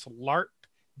darkness LARP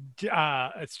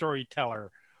a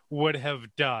storyteller would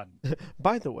have done.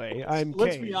 By the way, I'm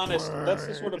Let's Kane. be honest, that's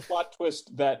the sort of plot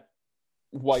twist that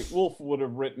White Wolf would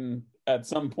have written at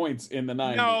some points in the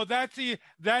 90s. No,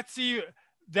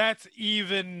 that's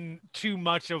even too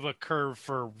much of a curve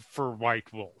for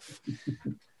White Wolf.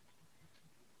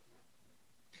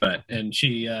 And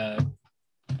she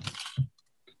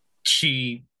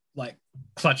like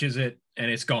clutches it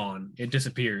and it's gone. It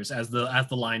disappears as the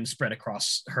lines spread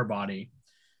across her body.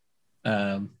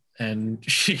 And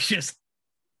she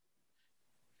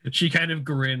kind of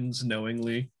grins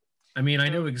knowingly. I mean, I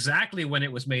know exactly when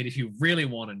it was made if you really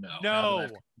want to know.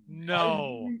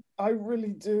 No. I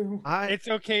really do. It's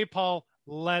okay, Paul.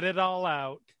 Let it all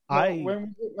out. When was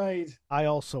it made? I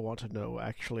also want to know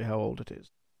actually how old it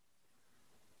is.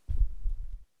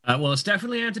 Well, it's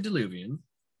definitely antediluvian.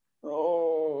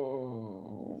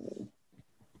 Oh.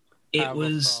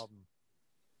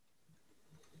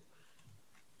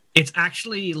 It's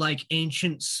actually like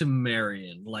ancient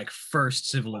Sumerian, like first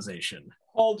civilization.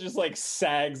 Paul just like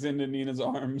sags into Nina's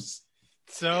arms.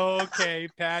 It's okay,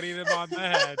 patting him on the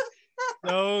head.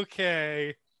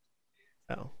 Okay.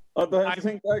 Oh. I don't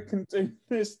think I can do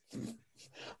this.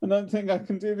 I don't think I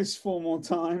can do this 4 more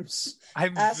times.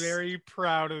 I'm very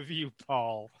proud of you,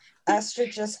 Paul.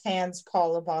 Astrid just hands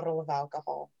Paul a bottle of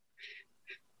alcohol.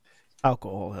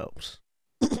 Alcohol helps.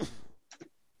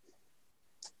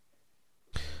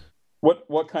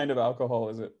 What kind of alcohol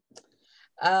is it?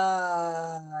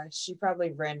 She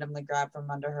probably randomly grabbed from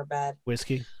under her bed.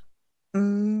 Whiskey?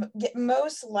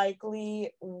 Most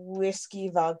likely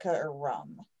whiskey, vodka, or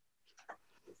rum.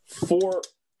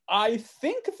 I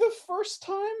think the first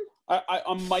time,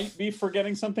 I might be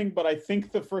forgetting something, but I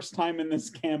think the first time in this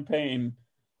campaign,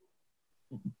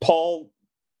 Paul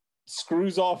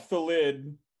screws off the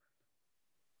lid,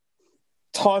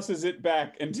 tosses it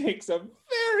back, and takes a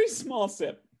very small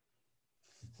sip.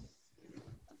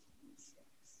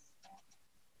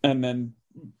 And then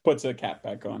puts a cap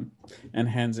back on and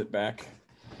hands it back.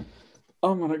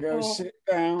 I'm gonna go sit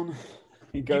down.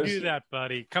 He goes. You do that,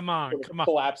 buddy. Come on.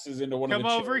 Collapses into one of the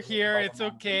chairs. Come over here. It's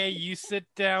okay. You sit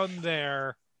down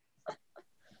there.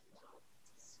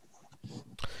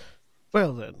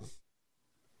 Well then,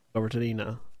 over to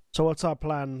Nina. So what's our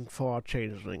plan for our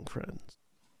changeling friends?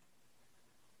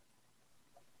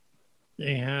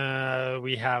 Yeah,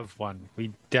 we have one.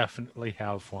 We definitely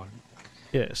have one.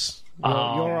 Yes.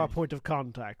 You're our point of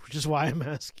contact, which is why I'm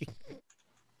asking.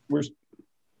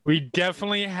 We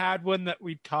definitely had one that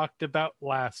we talked about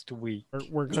last week.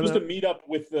 We're supposed to meet up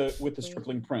with the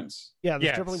Stripling Prince. Yeah,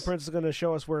 the Stripling Prince is going to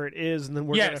show us where it is, and then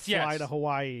we're going to fly to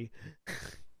Hawaii.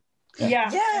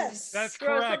 Yeah. Yes. That's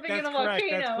correct.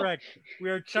 That's correct. We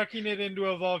are chucking it into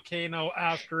a volcano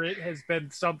after it has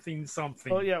been something.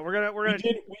 Oh yeah, we're gonna.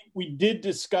 We did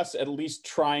discuss at least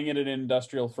trying it in an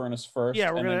industrial furnace first.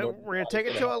 Yeah, we're gonna take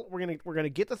it to we're gonna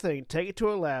get the thing, take it to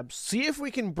a lab, see if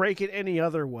we can break it any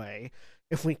other way.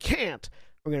 If we can't,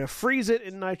 we're gonna freeze it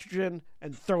in nitrogen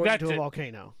and throw it into a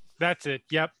volcano. That's it.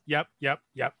 Yep. You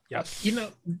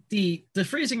know, the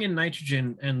freezing in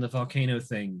nitrogen and the volcano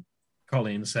thing,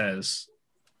 Colleen says,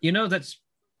 that's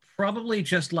probably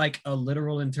just like a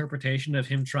literal interpretation of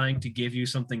him trying to give you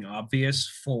something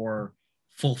obvious for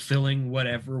fulfilling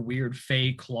whatever weird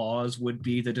fey clause would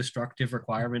be the destructive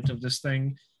requirement of this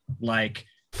thing. Like,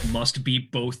 must be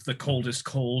both the coldest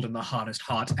cold and the hottest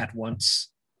hot at once.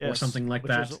 Yes, or something like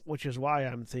that. Which is why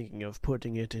I'm thinking of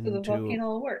putting it into... the volcano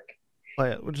will work.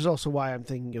 Which is also why I'm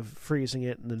thinking of freezing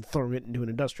it and then throwing it into an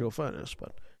industrial furnace,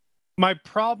 but... My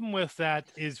problem with that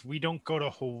is we don't go to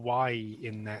Hawaii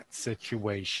in that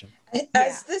situation.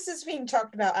 As this is being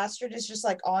talked about, Astrid is just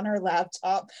like on her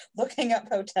laptop looking up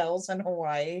hotels in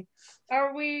Hawaii.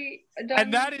 Are we done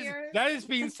and that here? that is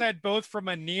being said both from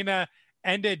a Nina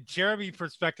and a Jeremy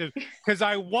perspective, because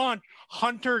I want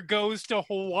Hunter Goes to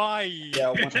Hawaii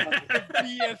to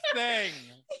be a thing.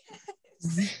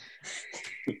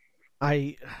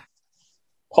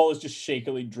 Paul is just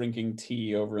shakily drinking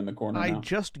tea over in the corner now. I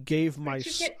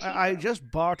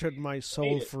just bartered my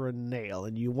soul for a nail,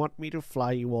 and you want me to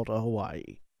fly you all to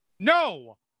Hawaii?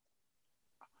 No!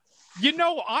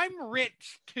 I'm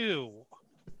rich, too.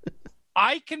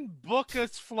 I can book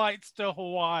us flights to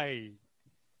Hawaii.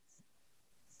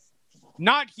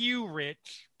 Not you,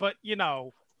 Rich, but,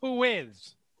 who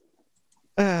is?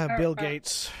 Bill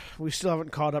Gates. We still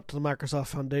haven't caught up to the Microsoft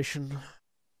Foundation.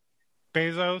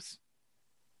 Bezos?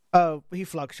 Oh, he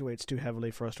fluctuates too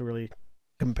heavily for us to really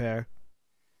compare.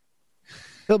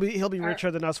 He'll be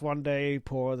richer than us one day,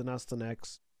 poorer than us the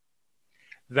next.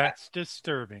 That's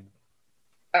disturbing.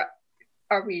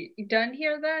 Are we done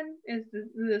here then? Is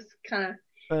this kind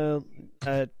of...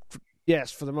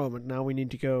 yes, for the moment. Now we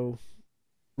need to go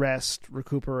rest,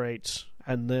 recuperate,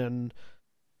 and then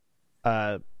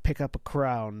pick up a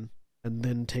crown, and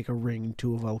then take a ring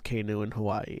to a volcano in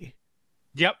Hawaii.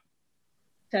 Yep.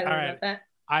 Excited All right. about that.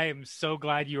 I am so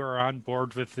glad you are on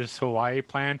board with this Hawaii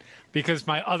plan, because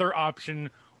my other option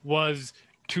was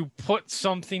to put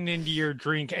something into your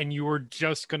drink and you were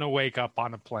just going to wake up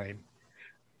on a plane.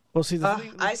 Well, see, the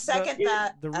thing, I second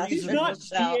that. the He's reason- not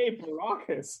Astrid will shout. P.A.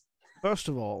 Baracus. First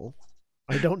of all,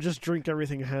 I don't just drink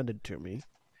everything handed to me.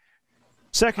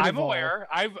 Second I'm of all, aware.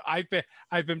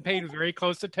 I've been paying very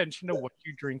close attention to what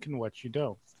you drink and what you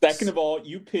don't. Second of all,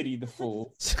 you pity the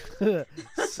fool.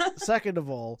 second of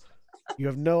all, you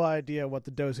have no idea what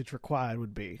the dosage required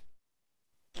would be.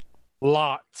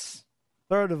 Lots.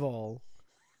 Third of all,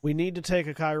 we need to take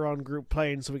a Chiron group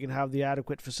plane so we can have the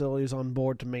adequate facilities on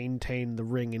board to maintain the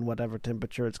ring in whatever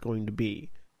temperature it's going to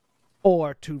be.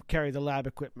 Or to carry the lab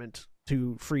equipment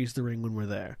to freeze the ring when we're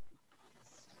there.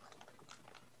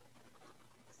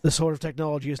 This sort of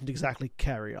technology isn't exactly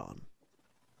carry-on.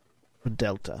 For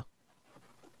Delta.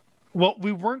 Well,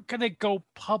 we weren't going to go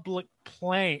public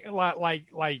plane. Like,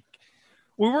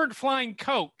 we weren't flying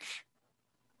coach.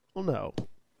 Well, no.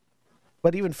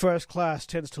 But even first class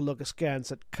tends to look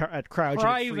askance at cryogenic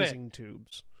Private. freezing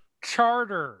tubes.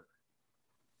 Charter.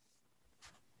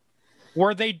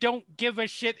 Where they don't give a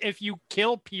shit if you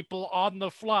kill people on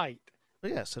the flight.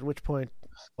 Yes, at which point,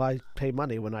 why pay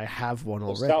money when I have one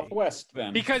already? Southwest,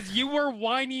 then. Because you were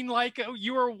whining like a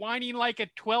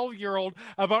 12-year-old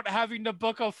about having to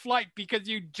book a flight because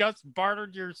you just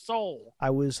bartered your soul. I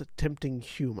was attempting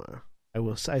humor.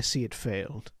 I see it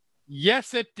failed.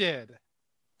 Yes, it did.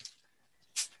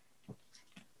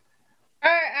 All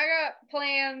right, I got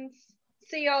plans.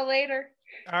 See y'all later.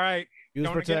 All right. Use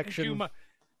Don't protection.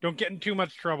 Don't get in too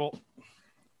much trouble.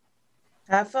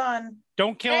 Have fun.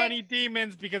 Don't kill Hey. any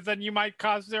demons, because then you might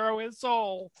cost Zero his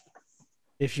soul.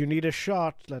 If you need a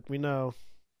shot, let me know.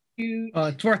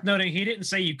 It's worth noting he didn't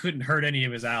say you couldn't hurt any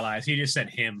of his allies. He just said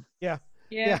him. Yeah.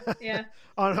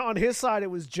 On his side,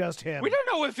 it was just him. We don't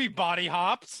know if he body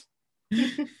hops.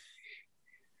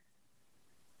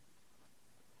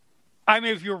 I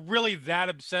mean, if you're really that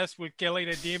obsessed with killing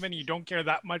a demon, you don't care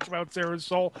that much about Sarah's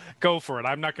soul, go for it.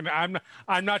 I'm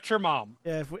not your mom.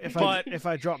 Yeah, if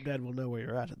I drop dead, we'll know where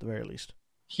you're at the very least.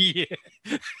 Yeah.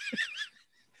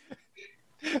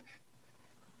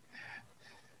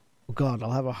 Oh God,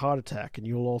 I'll have a heart attack, and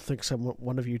you'll all think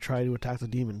one of you tried to attack the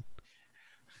demon.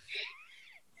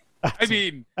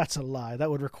 That's a lie. That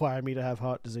would require me to have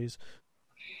heart disease.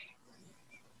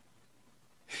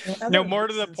 No, more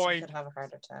to the Since you point. could have a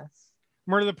heart attack.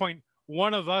 More to the point,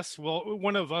 one of us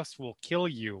will kill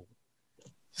you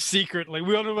secretly.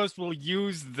 One of us will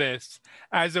use this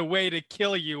as a way to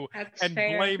kill you That's and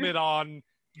fair. blame it on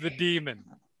the demon.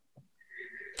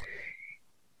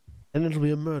 And it'll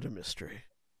be a murder mystery.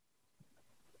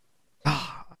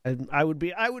 And I would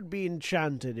be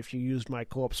enchanted if you used my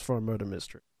corpse for a murder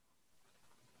mystery.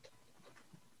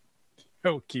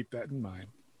 Oh, keep that in mind.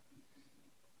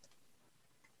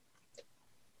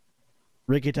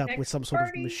 Rig it up Next with some sort of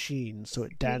party. machine so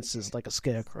it dances like a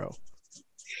scarecrow.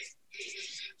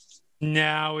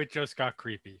 Now it just got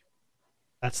creepy.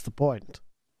 That's the point.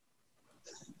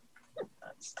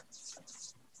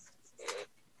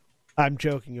 I'm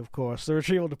joking, of course. The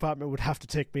retrieval department would have to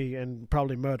take me and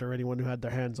probably murder anyone who had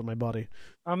their hands on my body.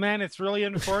 Oh man, it's really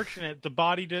unfortunate. The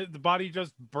body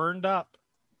just burned up.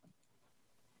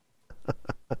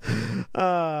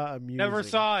 Amusing. Never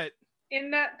saw it.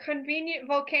 In that convenient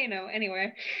volcano,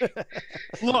 anyway.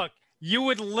 Look, you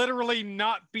would literally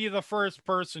not be the first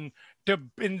person to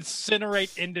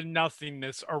incinerate into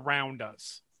nothingness around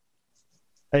us.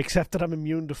 Except that I'm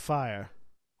immune to fire.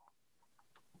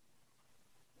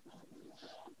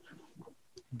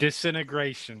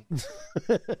 Disintegration.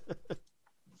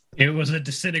 It was a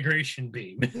disintegration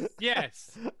beam.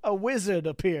 Yes. A wizard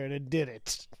appeared and did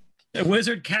it. A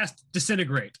wizard cast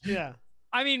disintegrate. Yeah.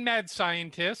 I mean, mad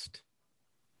scientist.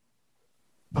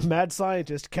 A mad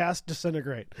scientist cast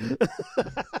disintegrate.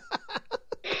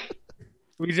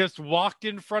 We just walked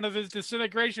in front of his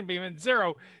disintegration beam, and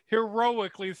Zero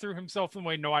heroically threw himself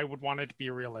away. No, I would want it to be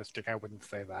realistic. I wouldn't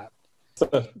say that.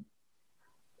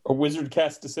 A wizard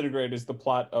cast disintegrate is the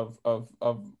plot of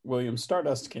William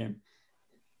Stardust game.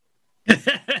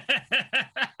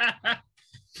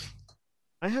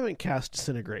 I haven't cast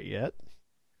disintegrate yet.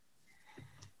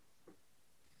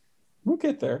 We'll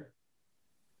get there.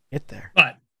 Get there.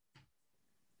 But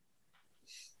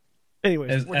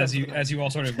Anyways, as you all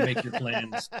sort of make your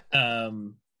plans,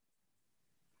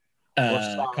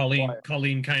 stop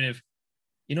Colleen kind of,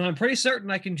 I'm pretty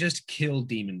certain I can just kill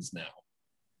demons now,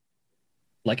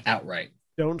 like outright.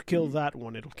 Don't kill that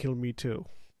one. It'll kill me too.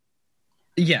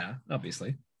 Yeah,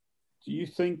 obviously. Do you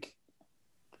think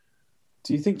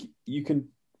you can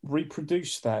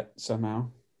reproduce that somehow?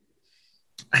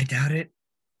 I doubt it.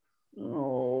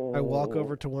 Oh. I walk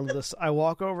over to one of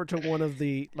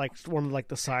the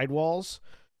side walls,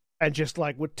 and just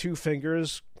like with two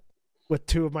fingers, with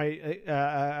two of my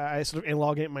I sort of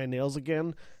elongate my nails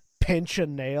again, pinch a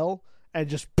nail and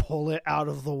just pull it out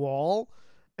of the wall,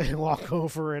 and walk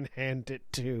over and hand it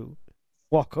to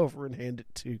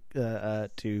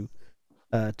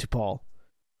Paul.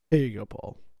 Here you go,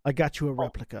 Paul. I got you a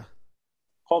replica.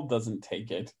 Paul doesn't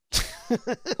take it.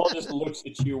 Paul just looks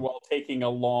at you while taking a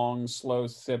long, slow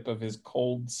sip of his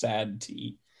cold, sad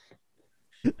tea.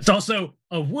 It's also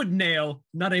a wood nail,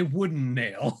 not a wooden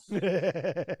nail.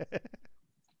 Very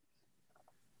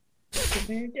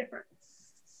different.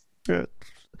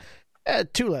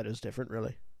 2 letters different,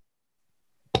 really.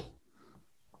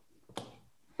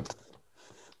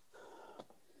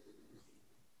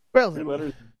 Well, 3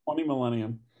 letters, 20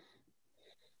 millennium.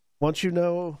 Once you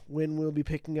know when we'll be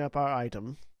picking up our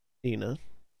item, Nina,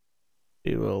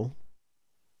 we will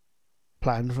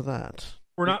plan for that.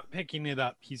 We're not picking it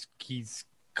up. He's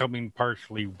coming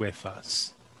partially with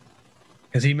us.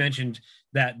 Because he mentioned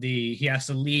that he has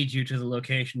to lead you to the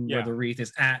location where the wreath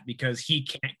is at, because he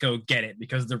can't go get it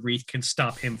because the wreath can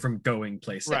stop him from going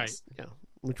places. Right. Yeah,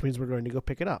 which means we're going to go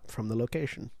pick it up from the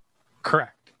location.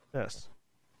 Correct. Yes.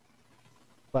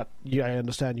 But I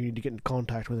understand you need to get in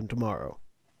contact with him tomorrow.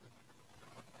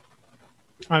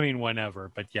 I mean, whenever,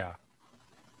 but yeah.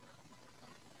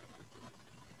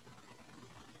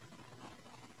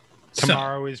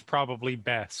 Tomorrow is probably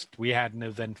best. We had an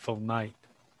eventful night.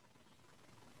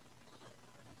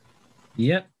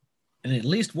 Yep. And at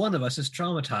least one of us is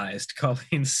traumatized,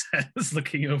 Colleen says,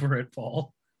 looking over at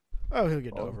Paul. Oh, he'll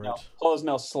get over it. Paul is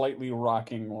now slightly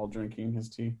rocking while drinking his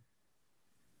tea.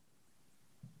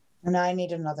 And I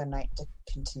need another night to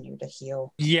continue to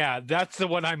heal. Yeah, that's the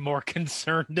one I'm more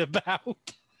concerned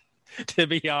about. To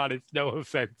be honest, no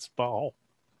offense, Paul.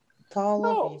 Paul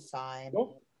will be fine.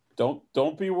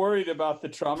 Don't be worried about the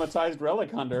traumatized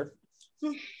relic hunter.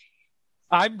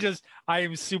 I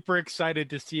am super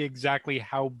excited to see exactly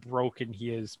how broken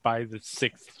he is by the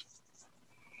 6th.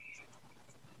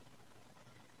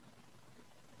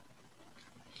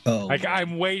 Oh, like,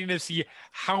 I'm waiting to see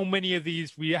how many of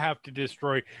these we have to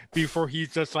destroy before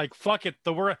he's just like, fuck it.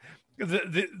 The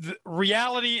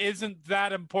reality isn't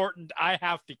that important. I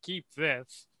have to keep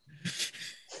this.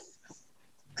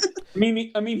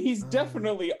 I mean, he's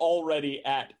definitely already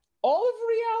at all of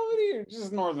reality, or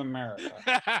just North America.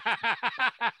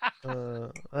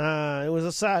 It was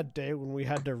a sad day when we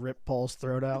had to rip Paul's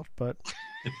throat out, but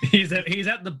he's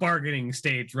at the bargaining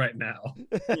stage right now.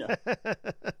 Yeah.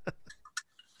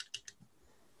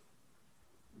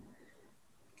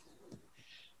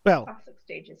 Well, Toxic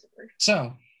stages of grief.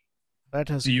 So,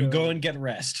 let us you go and get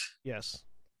rest. Yes.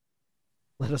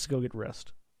 Let us go get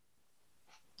rest.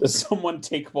 Does someone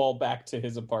take Paul back to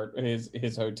his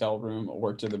his hotel room,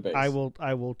 or to the base? I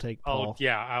will take Paul. Oh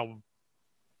yeah,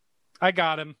 I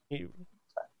got him.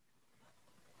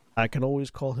 I can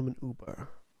always call him an Uber.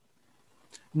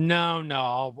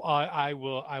 No,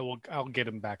 I'll get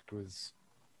him back to his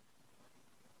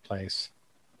place.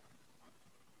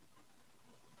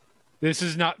 This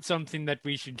is not something that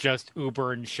we should just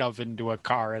Uber and shove into a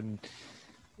car and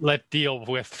let deal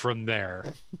with from there.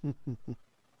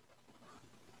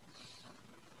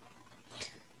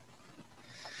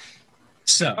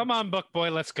 So, come on, book boy,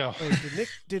 let's go. Wait,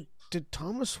 did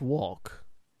Thomas walk?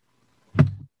 I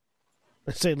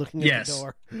say, looking at the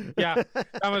door. Yeah,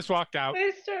 Thomas walked out.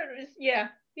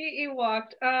 He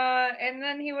walked. And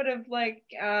then he would have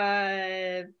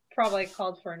probably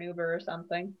called for an Uber or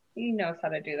something. He knows how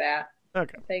to do that.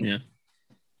 Okay. I think. Yeah.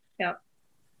 Yeah.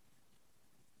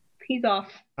 He's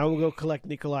off. I will go collect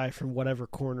Nikolai from whatever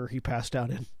corner he passed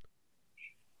out in.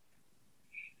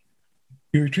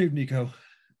 You retrieved Nico.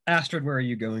 Astrid, where are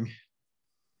you going?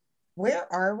 Where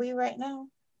are we right now?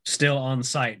 Still on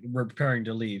site. We're preparing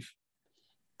to leave.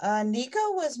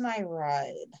 Nico was my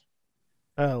ride.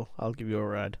 Oh, I'll give you a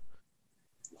ride.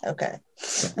 Okay.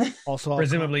 Also,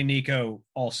 presumably Nico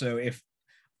also, if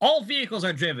all vehicles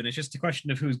are driven, it's just a question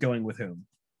of who's going with whom.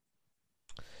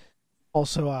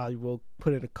 Also, I will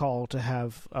put in a call to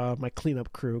have my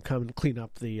cleanup crew come and clean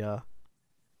up the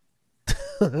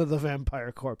the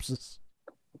vampire corpses.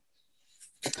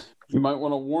 You might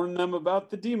want to warn them about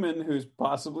the demon who's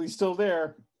possibly still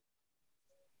there.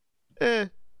 Eh.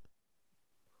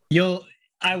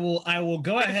 I will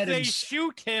go ahead and... If they and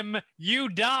shoot him, you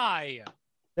die.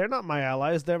 They're not my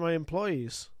allies, they're my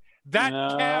employees. That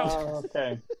counts.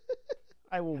 Okay.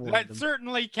 I will warn That them.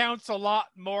 certainly counts a lot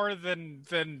more than.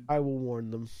 I will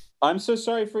warn them. I'm so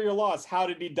sorry for your loss. How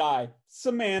did he die?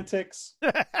 Semantics.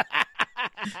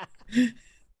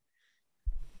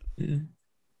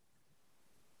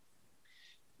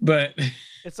 But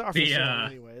It's our The,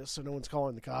 facility anyways, so no one's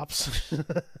calling the cops.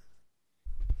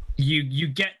 you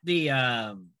get the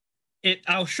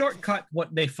I'll shortcut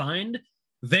what they find.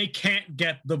 They can't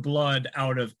get the blood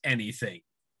out of anything.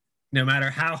 No matter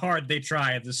how hard they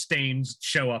try, the stains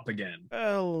show up again.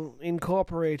 Well,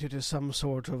 incorporate it as some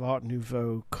sort of Art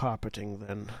Nouveau carpeting,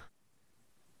 then.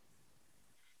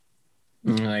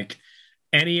 Like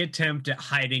any attempt at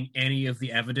hiding any of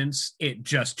the evidence, it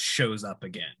just shows up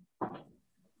again.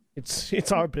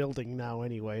 It's our building now,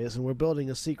 anyways, and we're building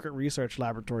a secret research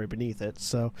laboratory beneath it.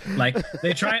 So, Like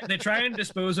they try and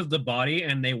dispose of the body,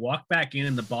 and they walk back in,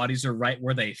 and the bodies are right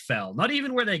where they fell. Not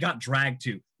even where they got dragged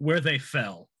to, where they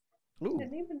fell. ooh,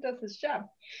 It even does his job.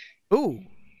 ooh.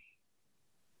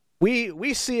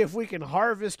 We see if we can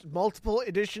harvest multiple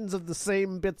editions of the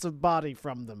same bits of body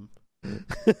from them.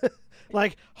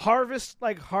 Like harvest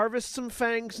some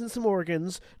fangs and some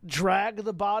organs, drag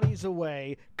the bodies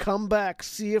away, come back,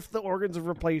 see if the organs have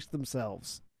replaced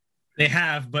themselves. They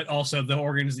have, but also the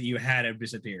organs that you had have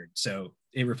disappeared, so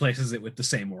it replaces it with the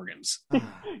same organs.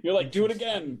 You're like, do it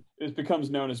again. It becomes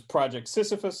known as Project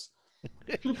Sisyphus.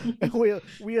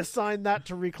 we assign that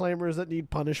to reclaimers that need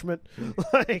punishment.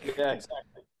 Like, Yeah,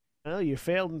 exactly. well, you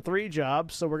failed in 3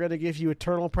 jobs, so we're going to give you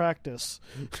eternal practice.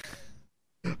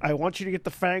 I want you to get the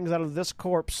fangs out of this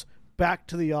corpse back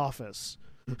to the office.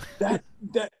 That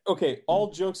okay,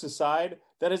 all jokes aside,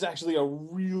 that is actually a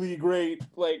really great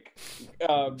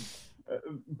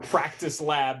practice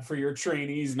lab for your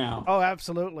trainees now. Oh,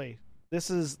 absolutely. This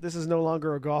is no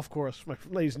longer a golf course,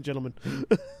 ladies and gentlemen.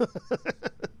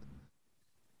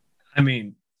 I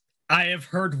mean, I have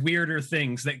heard weirder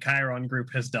things that Chiron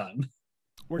Group has done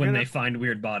they find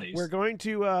weird bodies. We're going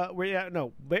to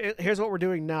here's what we're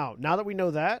doing now. Now that we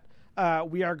know that,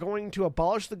 we are going to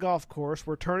abolish the golf course.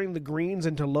 We're turning the greens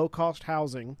into low-cost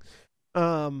housing.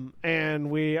 And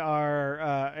we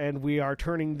are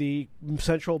turning the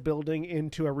central building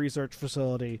into a research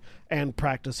facility and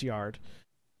practice yard.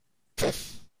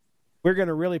 We're going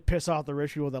to really piss off the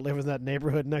rich people that live in that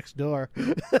neighborhood next door.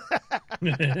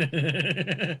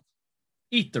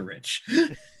 Eat the rich.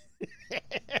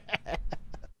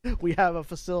 We have a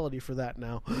facility for that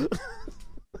now.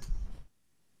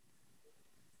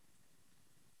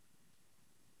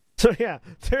 So yeah,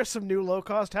 there's some new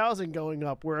low-cost housing going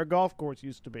up where a golf course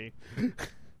used to be.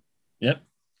 Yep.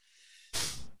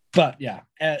 But yeah,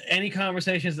 any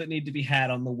conversations that need to be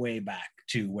had on the way back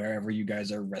to wherever you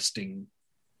guys are resting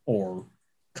or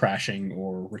crashing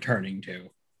or returning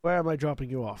to. Where am I dropping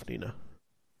you off, Nina?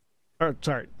 Or,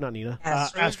 sorry, not Nina.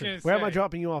 Astrid. Astrid. Where am I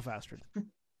dropping you off, Astrid?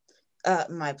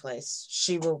 My place.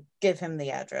 She will give him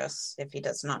the address if he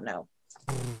does not know.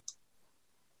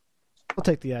 I'll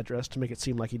take the address to make it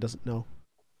seem like he doesn't know.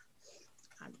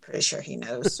 I'm pretty sure he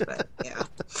knows, but yeah.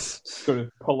 Sort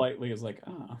of politely is like,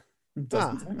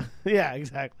 doesn't say. Yeah,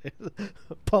 exactly.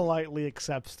 Politely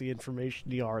accepts the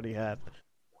information he already had.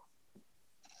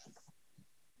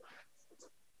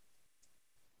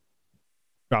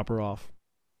 Drop her off.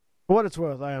 For what it's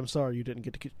worth, I am sorry you didn't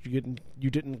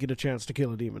get a chance to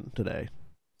kill a demon today.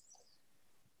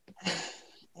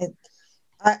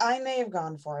 I may have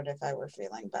gone for it if I were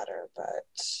feeling better, but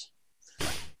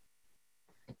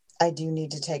I do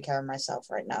need to take care of myself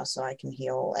right now so I can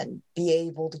heal and be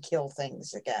able to kill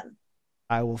things again.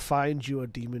 I will find you a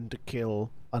demon to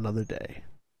kill another day.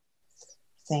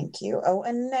 Thank you. Oh,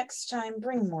 and next time,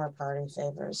 bring more party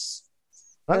favors.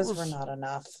 Those were not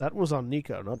enough. That was on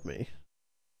Nico, not me.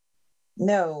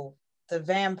 No, the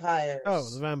vampires. Oh,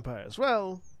 the vampires.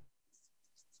 Well,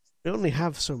 we only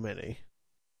have so many.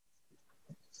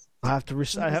 I have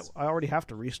to. I already have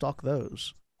to restock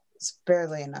those. It's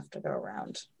barely enough to go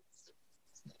around.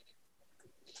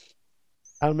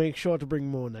 I'll make sure to bring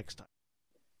more next time.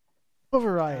 For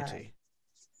variety.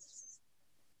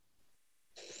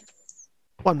 Right.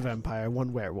 One vampire,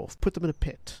 one werewolf. Put them in a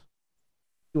pit.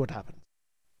 See what happens.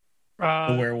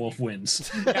 The werewolf wins.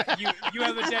 Yeah, you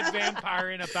have a dead vampire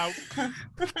in about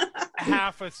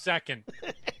half a second.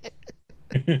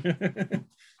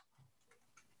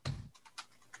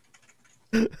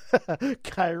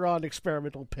 Chiron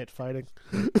experimental pit fighting.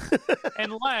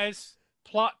 Unless,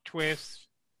 plot twist,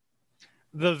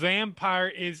 the vampire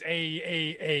is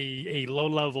a low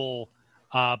level,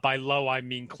 by low I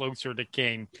mean closer to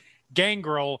king,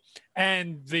 gangrel,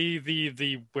 and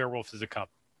the werewolf is a cub.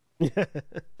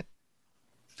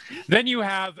 Then you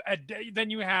have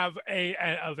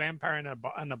a vampire and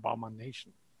an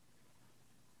abomination.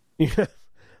 Yeah.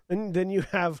 And then you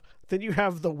have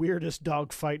the weirdest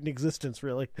dog fight in existence,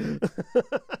 really.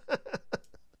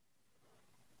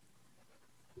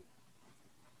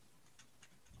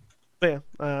 Yeah,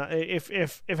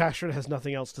 if Astrid has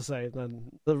nothing else to say,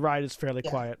 then the ride is fairly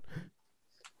quiet.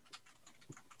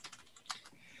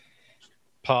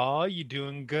 Paul, you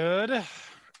doing good?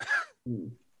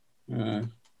 You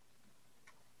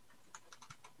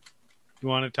You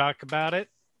want to talk about it?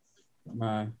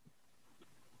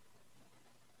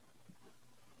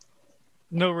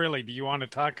 No, really. Do you want to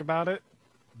talk about it?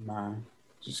 Nah,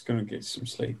 just gonna get some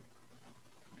sleep.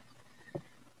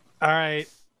 All right.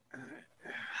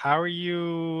 How are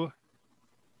you?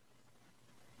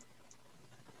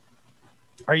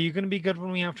 Are you going to be good when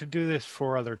we have to do this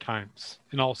 4 other times?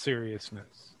 In all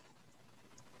seriousness.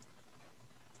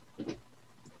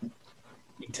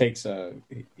 He takes a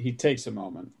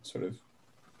moment, sort of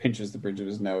pinches the bridge of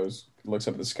his nose, looks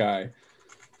up at the sky.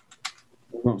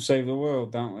 We won't save the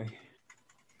world, don't we?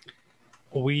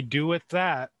 We do at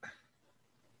that.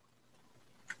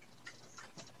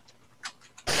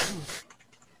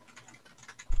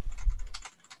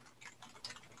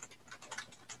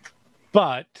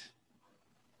 But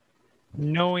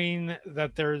knowing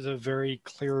that there's a very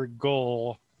clear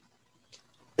goal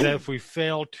that if we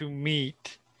fail to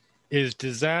meet is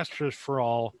disastrous for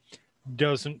all,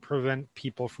 doesn't prevent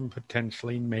people from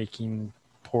potentially making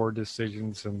poor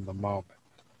decisions in the moment.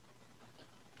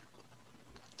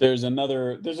 There's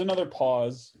another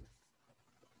pause.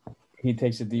 He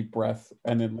takes a deep breath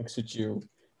and then looks at you.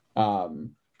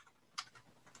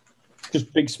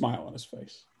 Just big smile on his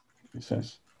face. He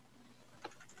says,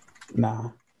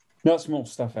 "Nah, lots more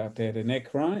stuff out there to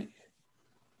nick, right?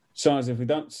 Besides, if we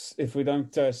don't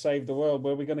save the world,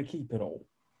 where are we going to keep it all?"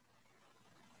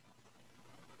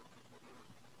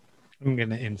 I'm going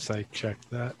to insight check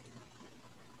that.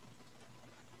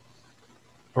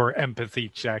 Or empathy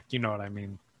check, you know what I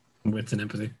mean. With an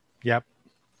empathy. Yep.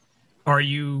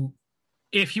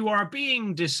 If you are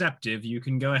being deceptive, you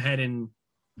can go ahead and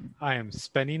I am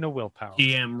spending a willpower.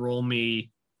 GM roll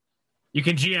me. You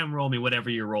can GM roll me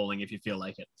whatever you're rolling if you feel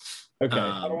like it. Okay.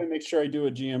 How do I make sure I do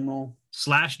a GM roll?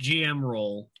 /GM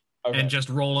roll, Okay. and just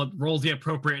roll the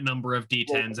appropriate number of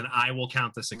D10s, and I will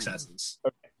count the successes.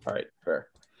 Okay. All right. Fair.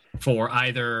 For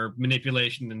either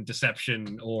manipulation and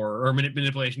deception, or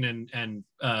manipulation and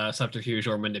subterfuge,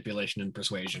 or manipulation and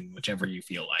persuasion, whichever you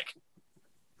feel like.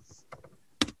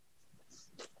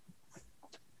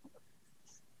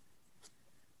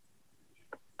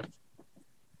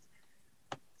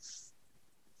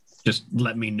 Just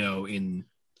let me know in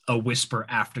a whisper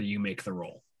after you make the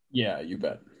roll. Yeah, you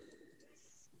bet.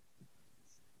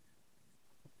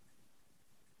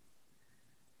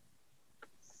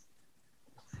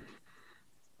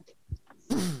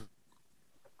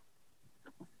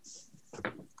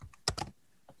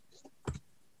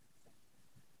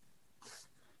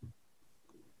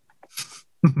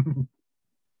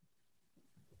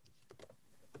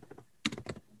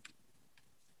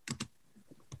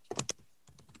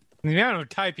 The amount of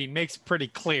typing makes pretty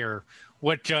clear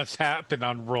what just happened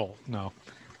on roll. No,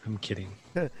 I'm kidding.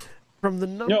 From the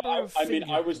number of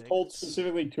I was told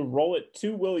specifically to roll it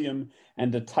to William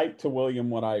and to type to William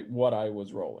what I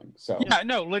was rolling. So yeah,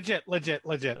 no, legit.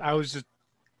 I was just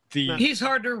He's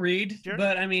hard to read, Sure.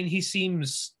 but I mean, he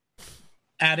seems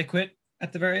adequate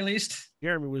at the very least.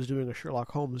 Jeremy was doing a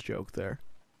Sherlock Holmes joke there.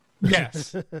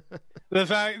 yes. The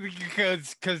fact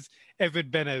because if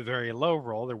it'd been a very low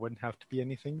roll, there wouldn't have to be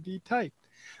anything to be typed.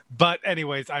 But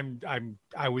anyways,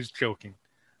 I was joking.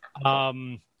 All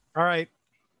right.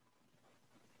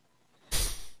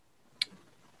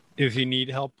 If you need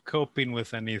help coping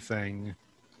with anything,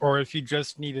 or if you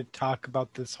just need to talk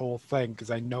about this whole thing,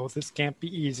 because I know this can't be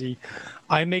easy,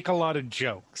 I make a lot of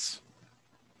jokes.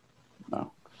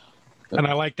 No. And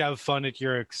I like to have fun at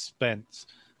your expense.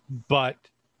 But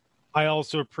I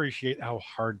also appreciate how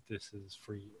hard this is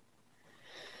for you.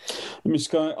 Miss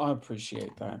Guy, I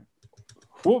appreciate that.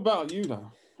 What about you,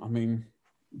 though? I mean,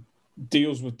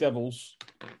 deals with devils.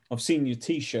 I've seen your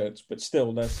T-shirts, but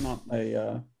still, that's not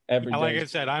a everyday. Like I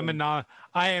said, I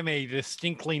am a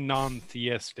distinctly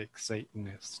non-theistic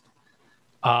Satanist.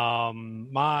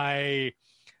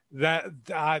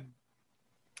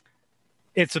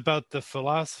 It's about the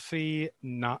philosophy,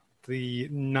 not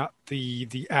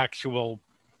the actual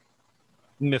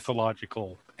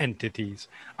mythological entities.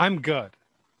 I'm good.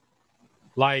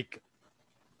 Like,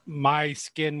 my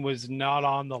skin was not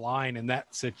on the line in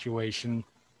that situation.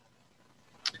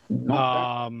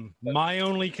 My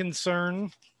only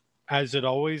concern, as it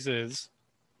always is,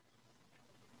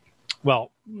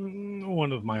 well,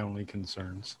 one of my only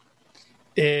concerns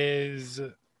is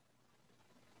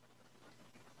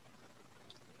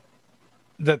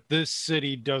that this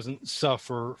city doesn't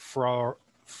suffer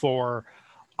for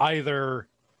either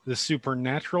the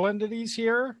supernatural entities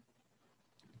here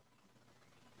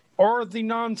or the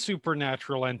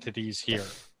non-supernatural entities here.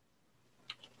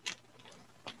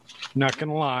 Not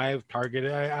gonna lie, I've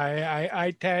targeted.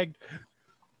 I tagged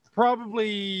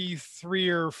probably 3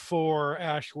 or 4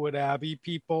 Ashwood Abbey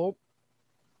people.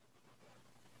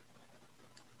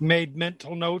 Made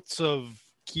mental notes of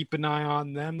keep an eye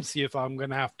on them, see if I'm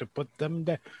gonna have to put them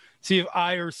down. See if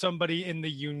I or somebody in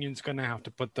the union's gonna have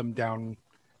to put them down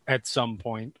at some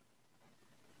point.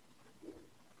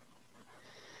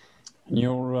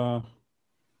 You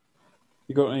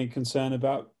got any concern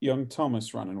about young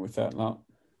Thomas running with that lot?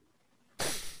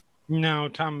 No,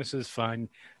 Thomas is fine.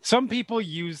 Some people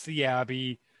use the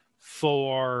Abbey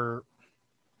for...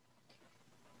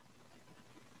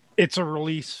 It's a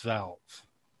release valve.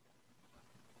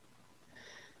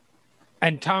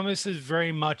 And Thomas is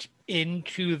very much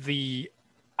into the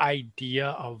idea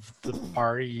of the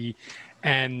party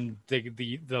and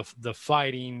the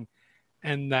fighting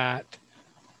and that.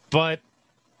 But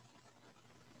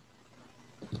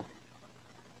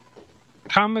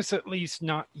Thomas, at least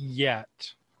not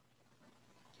yet,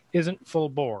 isn't full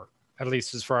bore, at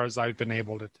least as far as I've been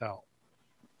able to tell.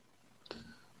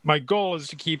 My goal is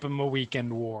to keep him a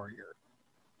weekend warrior.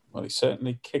 Well, he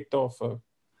certainly kicked off a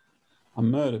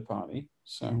murder party,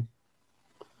 so...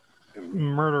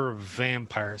 Murder of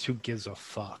vampires, who gives a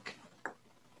fuck?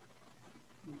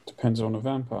 Depends on a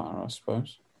vampire, I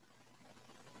suppose.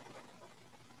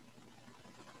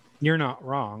 You're not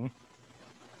wrong.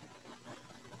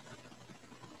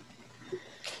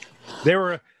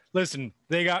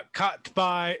 They got cut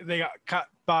by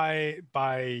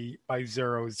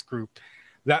Zero's group.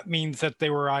 That means that they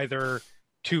were either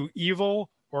too evil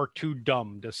or too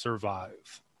dumb to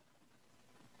survive.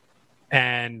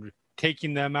 And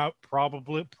taking them out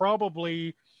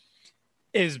probably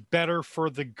is better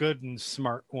for the good and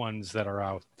smart ones that are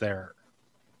out there.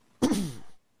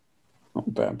 Not a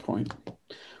bad point.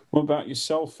 What about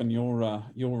yourself and your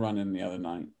run-in the other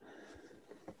night?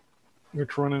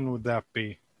 Which run-in would that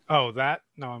be? Oh, that?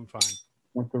 No, I'm fine.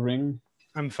 With the ring?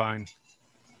 I'm fine.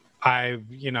 As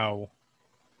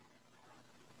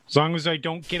long as I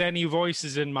don't get any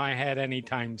voices in my head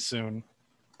anytime soon.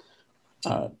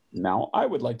 Now, I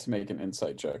would like to make an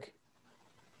insight check.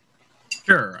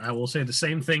 Sure, I will say the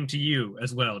same thing to you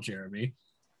as well, Jeremy.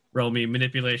 Roll me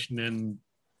manipulation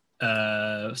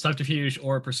and subterfuge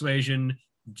or persuasion.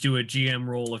 Do a GM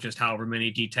roll of just however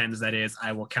many D10s that is.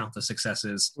 I will count the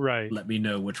successes. Right. Let me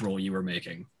know which roll you were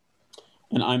making.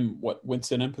 And I'm,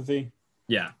 wits and empathy?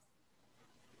 Yeah.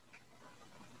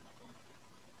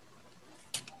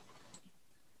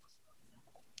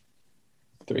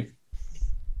 Three.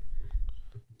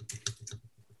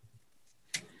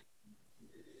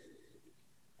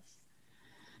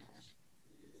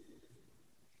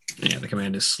 Yeah, the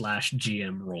command is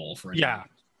 /GM roll for Yeah.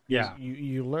 Yeah.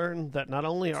 You learn that not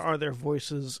only are there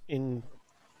voices in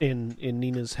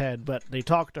Nina's head, but they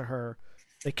talk to her,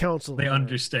 they counsel her. They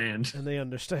understand. And they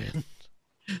understand.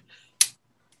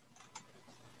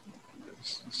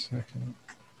 Just a second.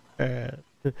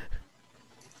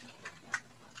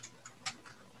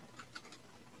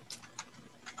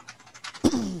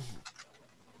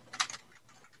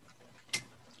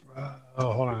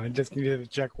 Hold on. I just needed to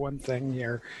check one thing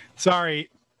here. Sorry.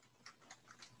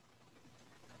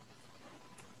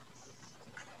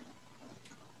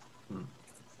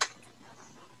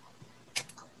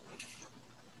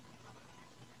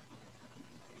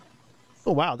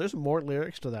 Oh, wow. There's more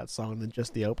lyrics to that song than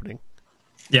just the opening.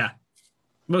 Yeah.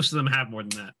 Most of them have more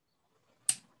than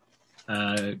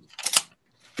that.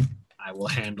 I will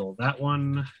handle that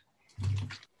one.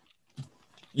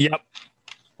 Yep.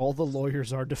 All the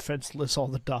lawyers are defenseless, all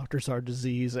the doctors are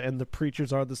disease, and the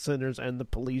preachers are the sinners, and the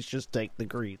police just take the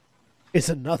green. It's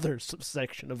another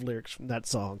subsection of lyrics from that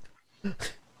song.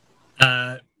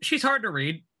 She's hard to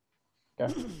read.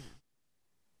 Okay.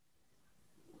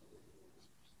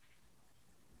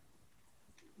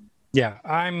 Yeah,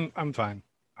 I'm fine.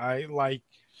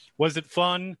 Was it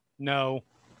fun? No.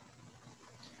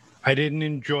 I didn't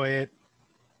enjoy it.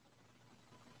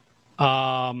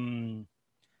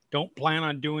 Don't plan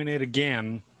on doing it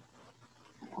again.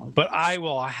 But I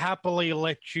will happily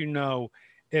let you know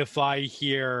if I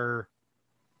hear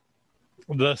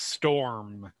the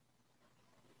storm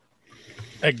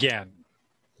again.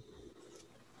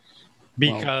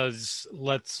 Because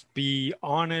let's be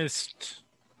honest,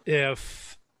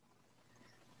 if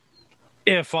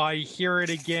I hear it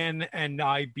again and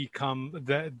I become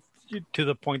to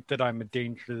the point that I'm a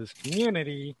danger to this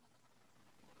community,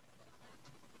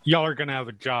 y'all are going to have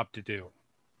a job to do.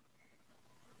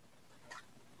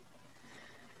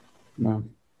 Well,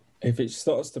 if it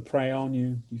starts to prey on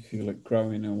you, you feel it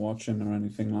growing or watching or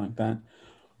anything like that,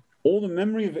 all the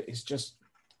memory of it is just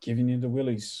giving you the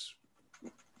willies.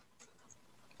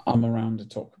 I'm around to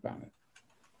talk about it.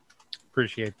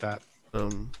 Appreciate that.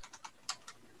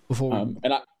 Before we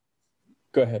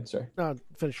Go ahead, sir.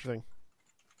 finish your thing.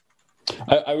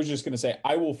 I was just going to say,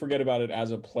 I will forget about it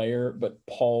as a player, but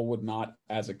Paul would not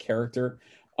as a character.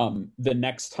 The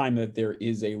next time that there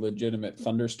is a legitimate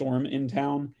thunderstorm in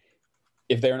town,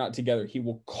 if they're not together, he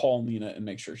will call Nina and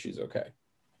make sure she's okay.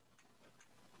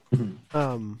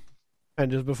 And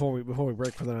just before we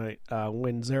break for the night,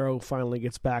 when Zero finally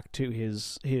gets back to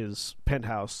his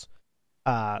penthouse,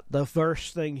 the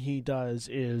first thing he does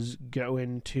is go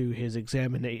into his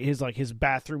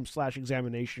bathroom /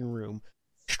 examination room,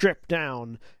 strip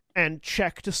down, and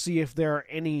check to see if there are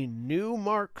any new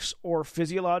marks or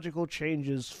physiological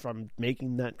changes from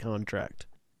making that contract.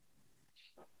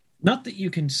 Not that you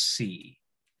can see,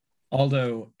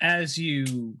 although as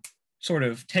you sort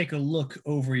of take a look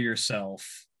over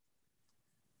yourself,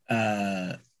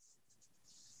 and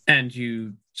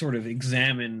you sort of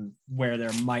examine where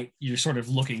you're sort of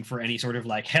looking for any sort of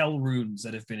like hell runes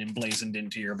that have been emblazoned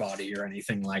into your body or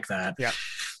anything like that. Yeah.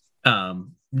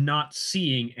 Not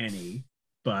seeing any,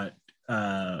 but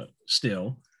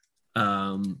still,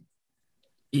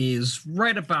 is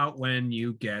right about when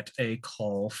you get a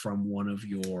call from one of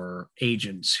your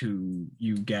agents who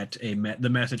you get the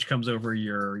message comes over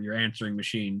your answering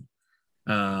machine.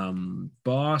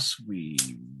 Boss, we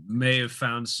may have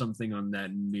found something on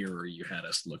that mirror you had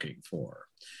us looking for.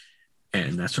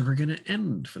 And that's where we're going to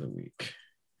end for the week.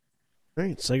 All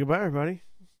right, say goodbye, everybody.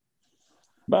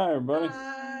 Bye, everybody.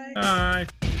 Bye. Bye.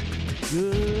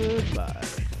 Goodbye.